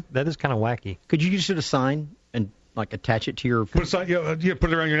sign? That is kind of wacky. Could you just do a sign and attach it to your? Put a sign. Put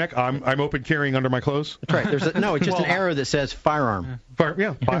it around your neck. I'm open carrying under my clothes. That's right. It's just an arrow that says firearm.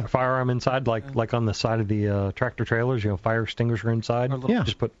 Firearm inside, like on the side of the tractor trailers. Fire extinguisher inside.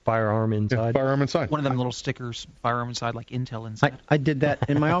 Just put firearm inside. Yeah, firearm inside. One of them little stickers, firearm inside, like Intel inside. I did that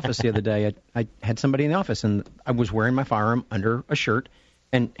in my office the other day. I had somebody in the office, and I was wearing my firearm under a shirt,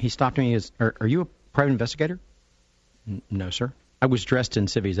 and he stopped me. Are you a private investigator? No, sir. I was dressed in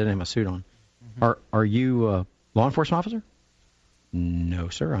civvies. I didn't have my suit on. Mm-hmm. Are you a law enforcement officer? No,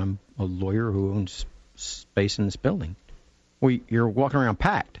 sir. I'm a lawyer who owns space in this building. Well, you're walking around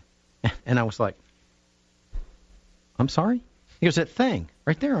packed. And I was like, I'm sorry? He goes, that thing.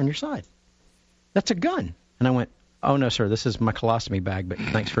 right there on your side. That's a gun. And I went, oh, no, sir, this is my colostomy bag, but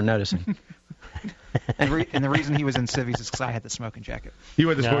thanks for noticing. And the reason he was in civvies is because I had the smoking jacket. You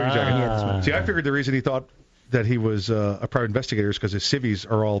had the smoking jacket. He had the smoking See, I figured the reason he thought that he was a private investigator is because his civvies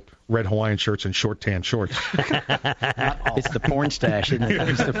are all red Hawaiian shirts and short tan shorts. It's the porn stash, isn't it?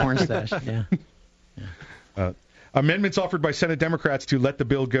 It's the porn stash, yeah. Amendments offered by Senate Democrats to let the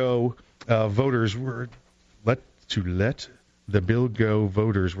bill go voters were the bill go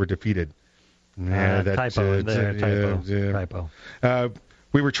voters were defeated. Typo.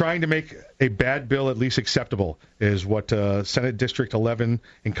 We were trying to make a bad bill at least acceptable, is what Senate District 11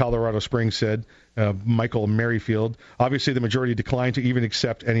 in Colorado Springs said, Michael Merrifield. Obviously, the majority declined to even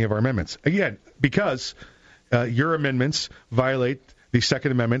accept any of our amendments. Again, because your amendments violate the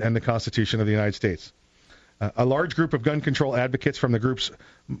Second Amendment and the Constitution of the United States. A large group of gun control advocates from the groups,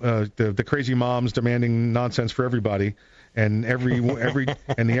 the Crazy Moms Demanding Nonsense for Everybody, and the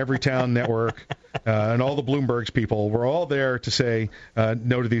Everytown Network, and all the Bloomberg's people were all there to say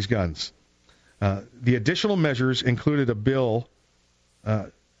no to these guns. The additional measures included a bill.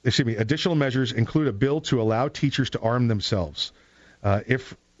 Additional measures include a bill to allow teachers to arm themselves.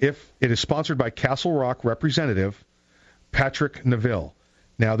 If it is sponsored by Castle Rock Representative Patrick Neville.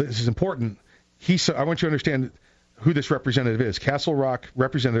 Now, this is important. I want you to understand who this representative is. Castle Rock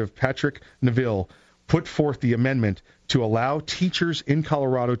Representative Patrick Neville put forth the amendment to allow teachers in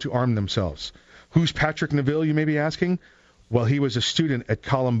Colorado to arm themselves. Who's Patrick Neville, you may be asking? Well, he was a student at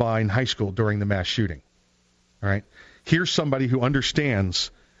Columbine High School during the mass shooting. All right? Here's somebody who understands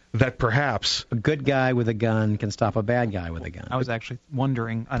that perhaps a good guy with a gun can stop a bad guy with a gun. I was actually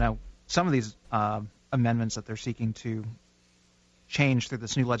wondering, I know some of these amendments that they're seeking to change through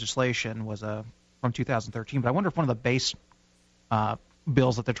this new legislation was from 2013, but I wonder if one of the base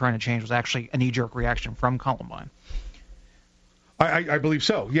bills that they're trying to change was actually a knee-jerk reaction from Columbine. I believe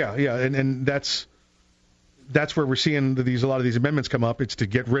so. Yeah, and that's where we're seeing a lot of these amendments come up. It's to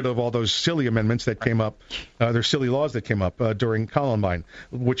get rid of all those silly amendments that came up, there's silly laws that came up during Columbine,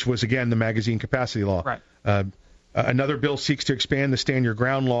 which was again the magazine capacity law. Right. Another bill seeks to expand the stand your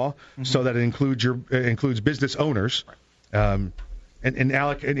ground law so that it includes business owners. Right. And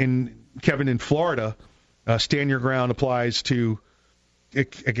Alec and Kevin in Florida, stand your ground applies to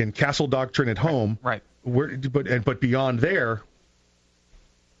again castle doctrine at home. Right. But beyond there.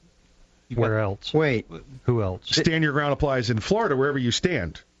 Where else? Wait, who else? Stand your ground applies in Florida wherever you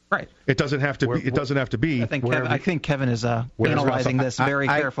stand. Right. It doesn't have to be. It doesn't have to be. I think Kevin is analyzing this very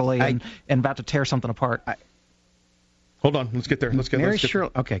carefully and about to tear something apart. Hold on. Let's get there.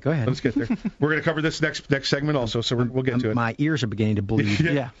 Okay, go ahead. Let's get there. We're going to cover this next segment also, so we'll get to it. My ears are beginning to bleed.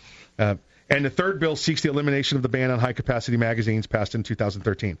 Yeah. And the third bill seeks the elimination of the ban on high-capacity magazines passed in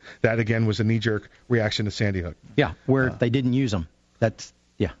 2013. That, again, was a knee-jerk reaction to Sandy Hook. Yeah, where they didn't use them.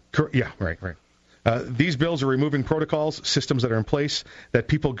 Right. These bills are removing protocols, systems that are in place that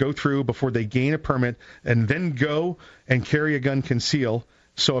people go through before they gain a permit and then go and carry a gun conceal.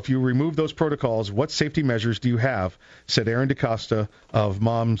 So if you remove those protocols, what safety measures do you have? Said Aaron DaCosta of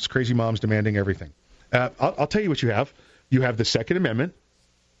Crazy Moms Demanding Everything. I'll tell you what you have. You have the Second Amendment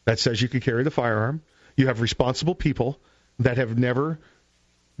that says you can carry the firearm. You have responsible people that have never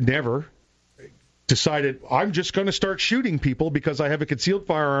decided, I'm just going to start shooting people because I have a concealed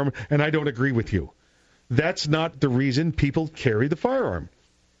firearm and I don't agree with you. That's not the reason people carry the firearm.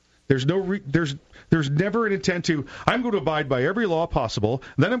 There's never an intent to, I'm going to abide by every law possible,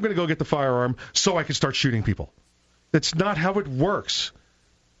 then I'm going to go get the firearm so I can start shooting people. That's not how it works.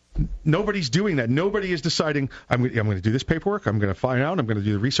 Nobody's doing that. Nobody is deciding, I'm going to do this paperwork, I'm going to find out, I'm going to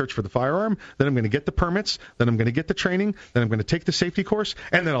do the research for the firearm, then I'm going to get the permits, then I'm going to get the training, then I'm going to take the safety course,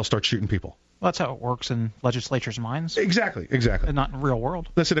 and then I'll start shooting people. Well, that's how it works in legislatures' minds. Exactly. And not in the real world.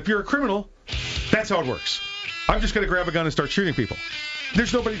 Listen, if you're a criminal, that's how it works. I'm just going to grab a gun and start shooting people.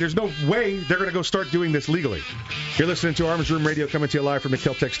 There's no way they're going to go start doing this legally. You're listening to Arms Room Radio coming to you live from the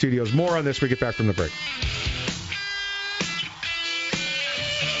Kel-Tec studios. More on this when we get back from the break.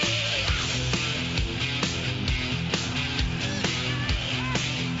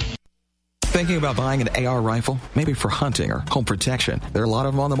 Thinking about buying an AR rifle? Maybe for hunting or home protection. There are a lot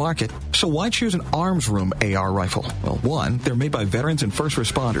of them on the market. So why choose an Arms Room AR rifle? Well, one, they're made by veterans and first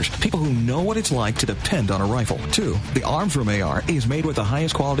responders, people who know what it's like to depend on a rifle. Two, the Arms Room AR is made with the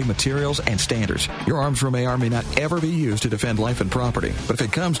highest quality materials and standards. Your Arms Room AR may not ever be used to defend life and property, but if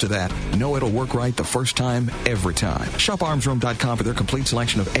it comes to that, know it'll work right the first time, every time. Shop armsroom.com for their complete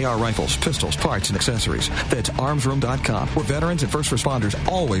selection of AR rifles, pistols, parts, and accessories. That's armsroom.com, where veterans and first responders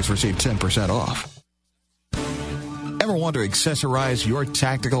always receive 10% off. Ever want to accessorize your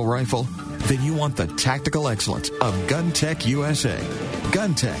tactical rifle? Then you want the tactical excellence of GunTech USA.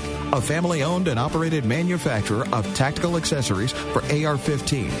 GunTech, a family-owned and operated manufacturer of tactical accessories for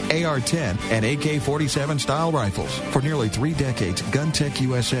AR-15, AR-10, and AK-47 style rifles. For nearly 3 decades, GunTech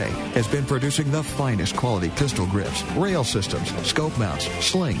USA has been producing the finest quality pistol grips, rail systems, scope mounts,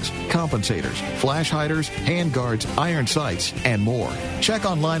 slings, compensators, flash hiders, hand guards, iron sights, and more. Check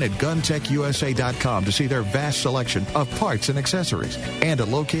online at GunTechUSA.com to see their vast selection of parts and accessories and to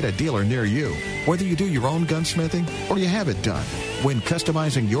locate a dealer near you. Whether you do your own gunsmithing or you have it done, when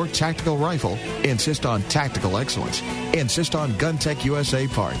customizing your tactical rifle, insist on tactical excellence. Insist on GunTech USA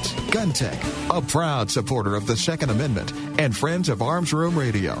parts. GunTech, a proud supporter of the Second Amendment and friends of Arms Room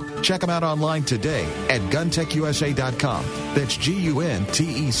Radio. Check them out online today at GunTechUSA.com. That's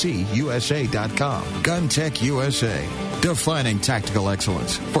GUNTEC USA.com. GunTech USA, defining tactical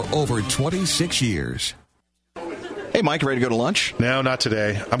excellence for over 26 years. Hey, Mike, ready to go to lunch? No, not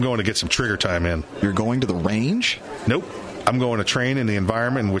today. I'm going to get some trigger time in. You're going to the range? Nope. I'm going to train in the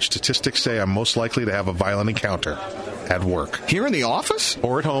environment in which statistics say I'm most likely to have a violent encounter. At work. Here in the office?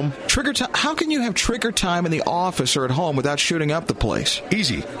 Or at home. Trigger time? How can you have trigger time in the office or at home without shooting up the place?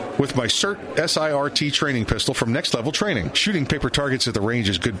 Easy. With my SIRT SIRT training pistol from Next Level Training. Shooting paper targets at the range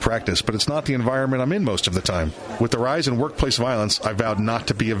is good practice, but it's not the environment I'm in most of the time. With the rise in workplace violence, I vowed not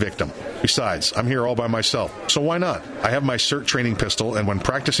to be a victim. Besides, I'm here all by myself, so why not? I have my SIRT training pistol, and when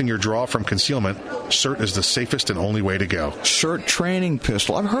practicing your draw from concealment, SIRT is the safest and only way to go. SIRT training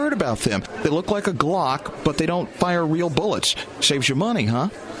pistol. I've heard about them. They look like a Glock, but they don't fire real bullets. Saves you money, huh?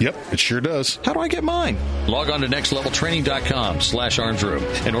 Yep, it sure does. How do I get mine? Log on to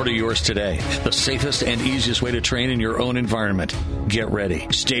nextleveltraining.com/armsroom and order yours today. The safest and easiest way to train in your own environment. Get ready.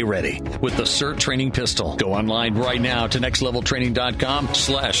 Stay ready with the SIRT training pistol. Go online right now to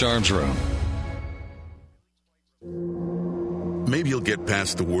nextleveltraining.com/armsroom. Maybe you'll get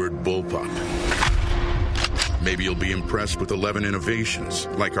past the word bullpup. Maybe you'll be impressed with 11 innovations,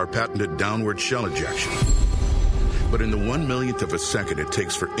 like our patented downward shell ejection. But in the 1/1,000,000th of a second it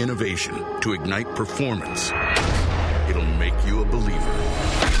takes for innovation to ignite performance, it'll make you a believer.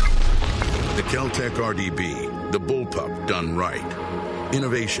 The Kel-Tec RDB, the bullpup done right.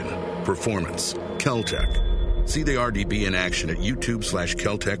 Innovation, performance, Kel-Tec. See the RDB in action at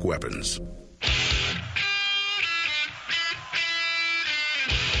YouTube/Kel-Tec Weapons.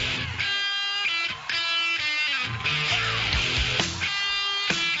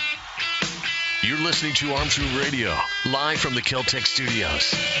 You're listening to Arms Room Radio, live from the Kel-Tec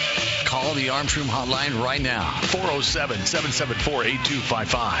studios. Call the Arms Room hotline right now,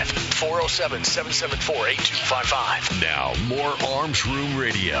 407-774-8255. 407-774-8255. Now, more Arms Room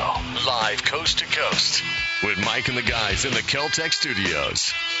Radio, live coast to coast, with Mike and the guys in the Kel-Tec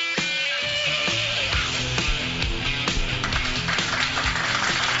studios.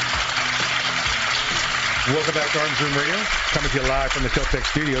 Welcome back to Arms Room Radio, coming to you live from the Kel-Tec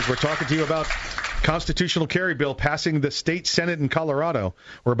studios. We're talking to you about constitutional carry bill passing the state Senate in Colorado.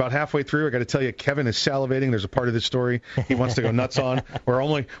 We're about halfway through. I got to tell you, Kevin is salivating. There's a part of this story he wants to go nuts on. We're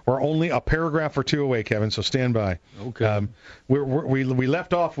only a paragraph or two away, Kevin. So stand by. Okay. We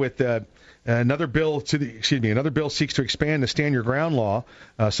left off with another bill Another bill seeks to expand the stand your ground law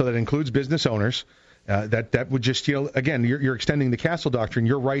so that it includes business owners. That would just, again, you're extending the Castle Doctrine,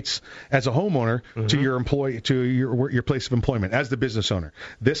 your rights as a homeowner to your your place of employment as the business owner.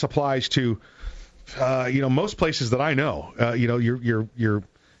 This applies to most places that I know. Your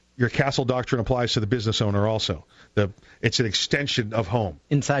Castle Doctrine applies to the business owner also. It's an extension of home.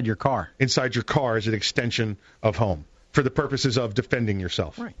 Inside your car. Inside your car is an extension of home for the purposes of defending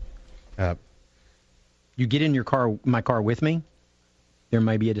yourself. Right. You get in my car with me, there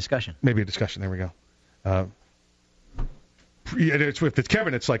may be a discussion. Maybe a discussion. There we go. With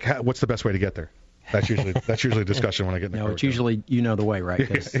Kevin, it's like, what's the best way to get there? That's usually a discussion when I get in the car. No, it's usually the way, right?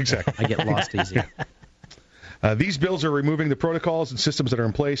 Exactly. I get lost easy. These bills are removing the protocols and systems that are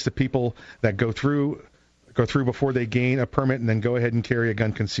in place that people that go through before they gain a permit and then go ahead and carry a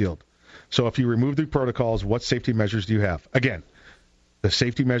gun concealed. So if you remove the protocols, what safety measures do you have? Again, the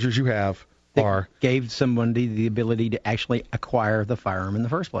safety measures you have gave somebody the ability to actually acquire the firearm in the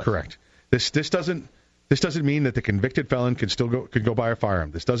first place. Correct. This doesn't mean that the convicted felon could go buy a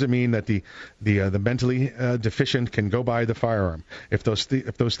firearm. This doesn't mean that the mentally deficient can go buy the firearm. If those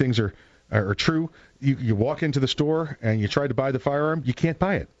things are true, you walk into the store and you try to buy the firearm, you can't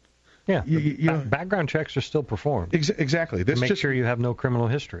buy it. Yeah, background checks are still performed. Exactly. Make sure you have no criminal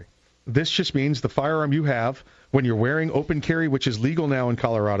history. This just means the firearm you have, when you're wearing open carry, which is legal now in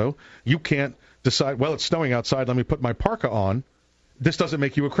Colorado, you can't decide, well, it's snowing outside, let me put my parka on. This doesn't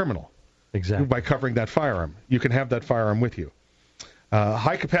make you a criminal. Exactly. by covering that firearm. You can have that firearm with you.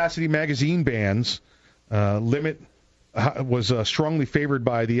 High-capacity magazine bans limit was strongly favored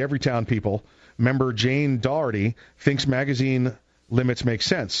by the Everytown people. Member Jane Doherty thinks magazine limits make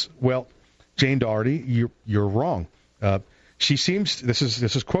sense. Well, Jane Doherty, you're wrong. She seems, this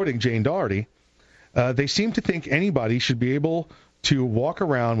is quoting Jane Doherty, they seem to think anybody should be able to walk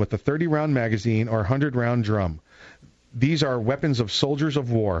around with a 30-round magazine or 100-round drum. These are weapons of soldiers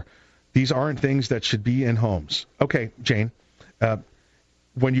of war. These aren't things that should be in homes. Okay, Jane,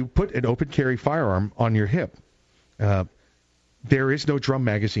 when you put an open carry firearm on your hip, there is no drum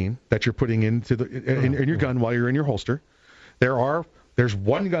magazine that you're putting into in your gun while you're in your holster. There's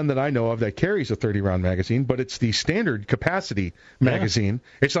one gun that I know of that carries a 30-round magazine, but it's the standard capacity magazine.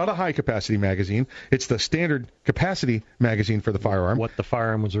 Yeah. It's not a high-capacity magazine. It's the standard capacity magazine for the firearm. What the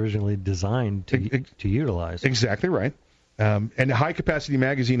firearm was originally designed to utilize. Exactly right. And a high-capacity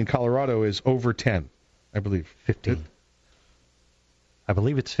magazine in Colorado is over 10, I believe. 15. I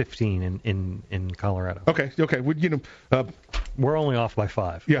believe it's 15 in Colorado. Okay. Well, we're only off by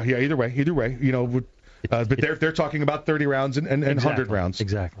 5. Yeah. Either way. But they're talking about 30 rounds and exactly, 100 rounds.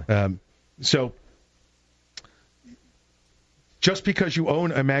 Exactly. So just because you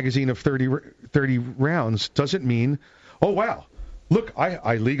own a magazine of 30 rounds doesn't mean, oh, wow, look,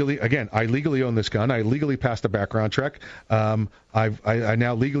 I legally own this gun. I legally passed a background check. I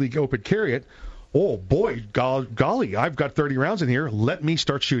now legally open carry it. Oh, boy, golly, I've got 30 rounds in here. Let me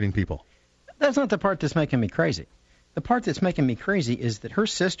start shooting people. That's not the part that's making me crazy. The part that's making me crazy is that her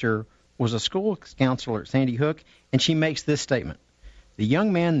sister was a school counselor at Sandy Hook, and she makes this statement. The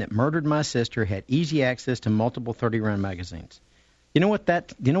young man that murdered my sister had easy access to multiple 30-round magazines. You know what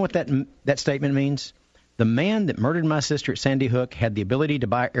that statement means? The man that murdered my sister at Sandy Hook had the ability to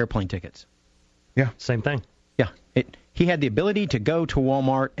buy airplane tickets. Yeah. Same thing. Yeah. He had the ability to go to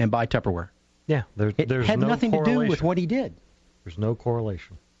Walmart and buy Tupperware. Yeah. There's had no nothing to do with what he did. There's no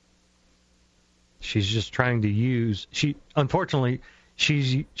correlation. She's just trying to use... Unfortunately...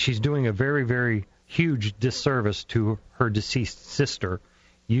 She's doing a very, very huge disservice to her deceased sister.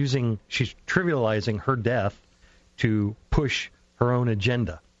 She's trivializing her death to push her own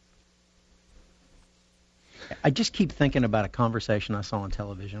agenda. I just keep thinking about a conversation I saw on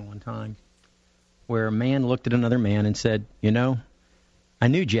television one time where a man looked at another man and said, I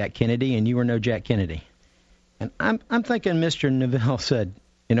knew Jack Kennedy and you were no Jack Kennedy. And I'm thinking Mr. Neville said,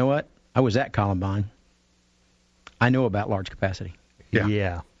 you know what? I was at Columbine. I know about large capacity.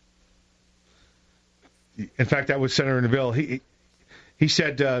 Yeah. In fact, that was Senator Neville. He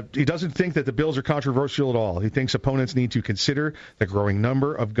said he doesn't think that the bills are controversial at all. He thinks opponents need to consider the growing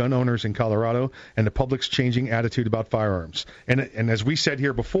number of gun owners in Colorado and the public's changing attitude about firearms. And as we said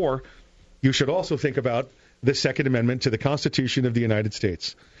here before, you should also think about the Second Amendment to the Constitution of the United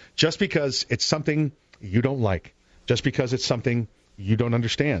States. Just because it's something you don't like, just because it's something you don't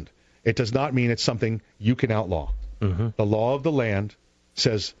understand, it does not mean it's something you can outlaw. Mm-hmm. The law of the land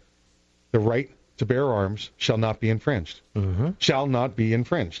says the right to bear arms shall not be infringed. Mm-hmm. Shall not be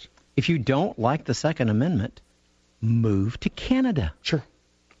infringed. If you don't like the Second Amendment, move to Canada. Sure.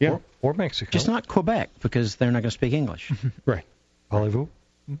 Yeah. Or Mexico. Just not Quebec, because they're not going to speak English. Right. Parlez-vous?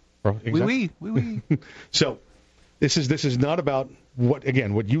 Well, exactly. Oui. So this is not about what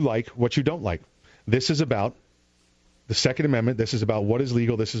you like, what you don't like. This is about the Second Amendment. This is about what is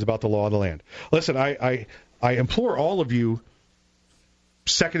legal. This is about the law of the land. Listen, I implore all of you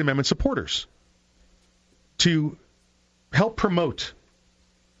Second Amendment supporters to help promote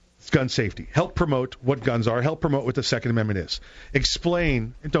gun safety, help promote what guns are, help promote what the Second Amendment is.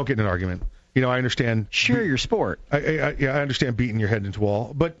 Explain, and don't get in an argument. I understand. Share your sport. I understand beating your head into a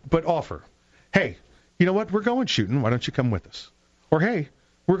wall, but offer. Hey, you know what? We're going shooting. Why don't you come with us? Or hey,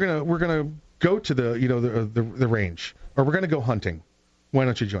 we're gonna go to the range, or we're gonna go hunting. Why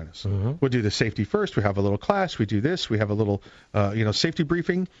don't you join us? Mm-hmm. We'll do the safety first. We have a little class. We do this. We have a little, safety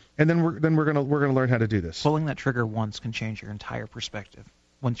briefing, and then we're gonna learn how to do this. Pulling that trigger once can change your entire perspective.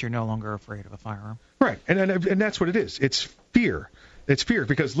 Once you're no longer afraid of a firearm. Right, and that's what it is. It's fear. It's fear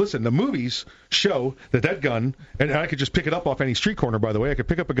because listen, the movies show that gun, and I could just pick it up off any street corner. By the way, I could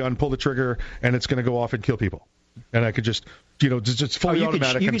pick up a gun, pull the trigger, and it's going to go off and kill people. And I could just fully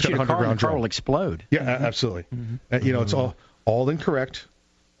automatic. You could shoot a car and the car will explode. Yeah, absolutely. Mm-hmm. It's all incorrect,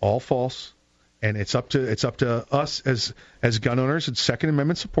 all false, and it's up to us as gun owners and Second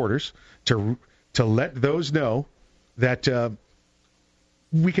Amendment supporters to let those know that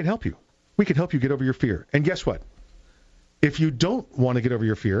we can help you. We can help you get over your fear. And guess what? If you don't want to get over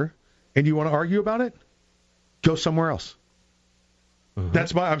your fear and you want to argue about it, go somewhere else. Mm-hmm.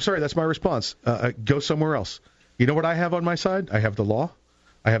 That's my response. Go somewhere else. You know what I have on my side? I have the law.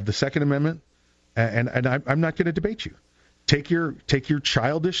 I have the Second Amendment, and I'm not going to debate you. Take your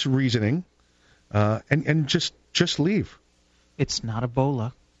childish reasoning, and just leave. It's not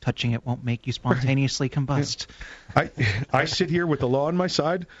Ebola. Touching it won't make you spontaneously combust. I sit here with the law on my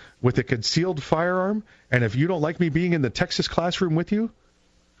side, with a concealed firearm, and if you don't like me being in the Texas classroom with you,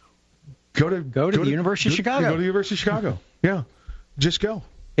 go to the University of Chicago. Go to the University of Chicago. Yeah, just go.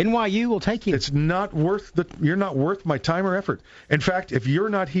 NYU will take you. It's not worth you're not worth my time or effort. In fact, if you're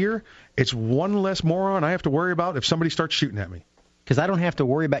not here, it's one less moron I have to worry about if somebody starts shooting at me. Because I don't have to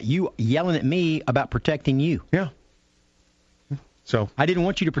worry about you yelling at me about protecting you. Yeah. So I didn't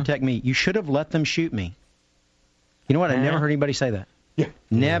want you to protect me. You should have let them shoot me. You know what? I never heard anybody say that. Yeah.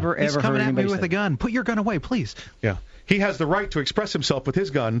 Never, He's ever heard coming at anybody me say with a gun. Put your gun away, please. Yeah. He has the right to express himself with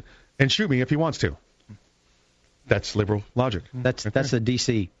his gun and shoot me if he wants to. That's liberal logic. That's the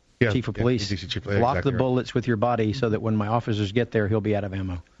D.C. Chief of Police. DC Chief, Block exactly the bullets with your body so that when my officers get there, he'll be out of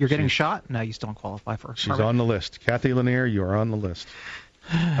ammo. You're getting shot? No, you still don't qualify for. She's on the list. Kathy Lanier, you are on the list.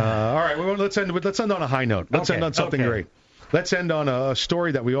 All right, let's end on a high note. Let's end on something great. Let's end on a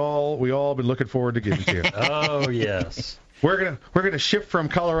story that we all been looking forward to giving to you. Oh yes. We're gonna shift from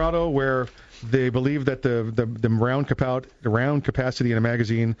Colorado, where they believe that the round capacity in a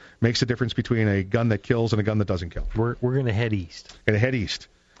magazine makes a difference between a gun that kills and a gun that doesn't kill. We're gonna head east.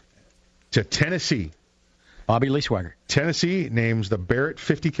 To Tennessee. Bobby Lee Swagger. Tennessee names the Barrett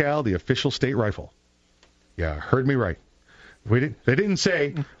 50 cal the official state rifle. Yeah, heard me right. They didn't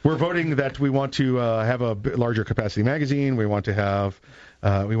say we're voting that we want to have a larger capacity magazine. We want to have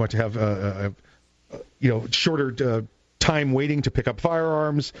shorter time waiting to pick up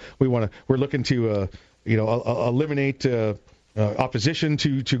firearms. We're looking to eliminate opposition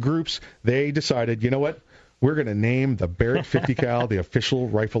to groups. They decided, you know what? We're going to name the Barrett 50 cal the official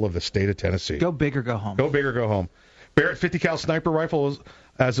rifle of the state of Tennessee. Go big or go home. Go big or go home. Barrett 50 cal sniper rifle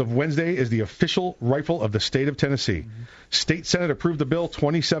as of Wednesday is the official rifle of the state of Tennessee. Mm-hmm. State Senate approved the bill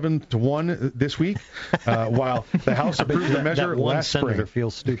 27-1 this week, while the House approved the measure last spring. Senator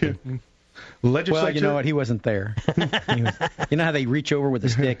feels stupid. Legislature, well, you know what? He wasn't there. You know how they reach over with a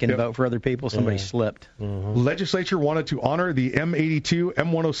stick and vote for other people? Somebody slipped. Mm-hmm. Legislature wanted to honor the M82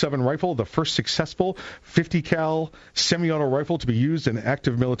 M107 rifle, the first successful 50 cal semi-auto rifle to be used in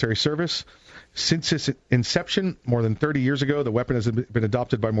active military service. Since its inception more than 30 years ago, the weapon has been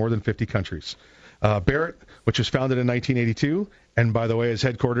adopted by more than 50 countries. Barrett, which was founded in 1982, and by the way is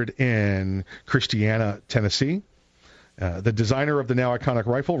headquartered in Christiana, Tennessee. The designer of the now iconic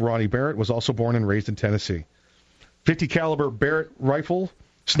rifle, Ronnie Barrett, was also born and raised in Tennessee. 50 caliber Barrett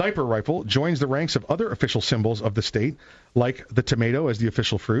sniper rifle joins the ranks of other official symbols of the state, like the tomato as the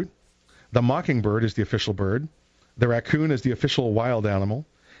official fruit, the mockingbird as the official bird, the raccoon as the official wild animal,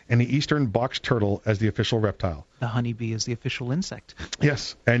 and the eastern box turtle as the official reptile. The honeybee is the official insect.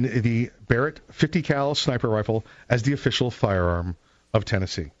 Yes, and the Barrett 50 cal sniper rifle as the official firearm of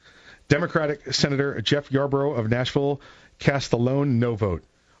Tennessee. Democratic Senator Jeff Yarborough of Nashville cast the lone no vote,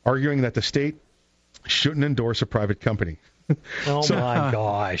 arguing that the state shouldn't endorse a private company. Oh my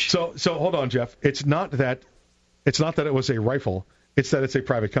gosh! So hold on, Jeff. It's not that it was a rifle. It's that it's a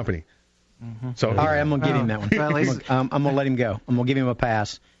private company. Mm-hmm. So all right, I'm gonna give him that one. I'm gonna let him go. I'm gonna give him a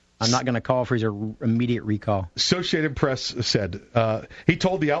pass. I'm not going to call for his immediate recall. Associated Press said he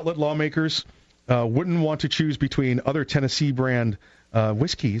told the outlet lawmakers wouldn't want to choose between other Tennessee brand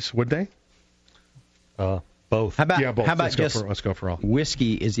whiskeys, would they? Both. How about, yeah, both. How about let's go for all.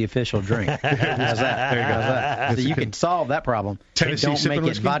 Whiskey is the official drink. How's that? There you go. How's that? So you can solve that problem. Tennessee don't sipping make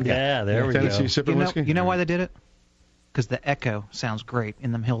whiskey? it vodka. Yeah, there we Tennessee go. sipping whiskey? You know why they did it? Because the echo sounds great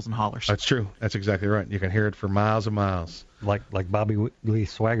in them hills and hollers. That's true. That's exactly right. You can hear it for miles and miles. Like Bobby Lee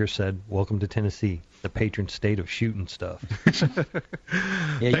Swagger said, welcome to Tennessee, the patron state of shooting stuff.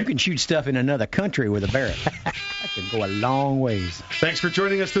 Yeah, you can shoot stuff in another country with a Barrett. That can go a long ways. Thanks for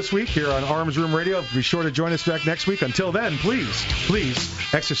joining us this week here on Arms Room Radio. Be sure to join us back next week. Until then,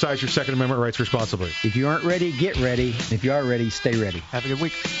 please exercise your Second Amendment rights responsibly. If you aren't ready, get ready. If you are ready, stay ready. Have a good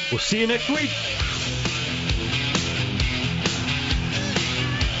week. We'll see you next week.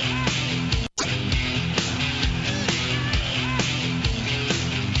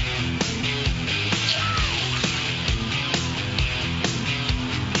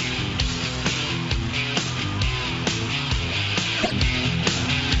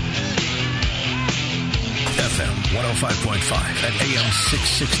 FM 105.5 at AM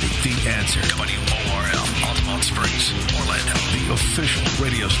 660. The Answer. WORL. Altamont Springs, Orlando. The official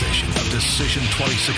radio station of Decision 2016.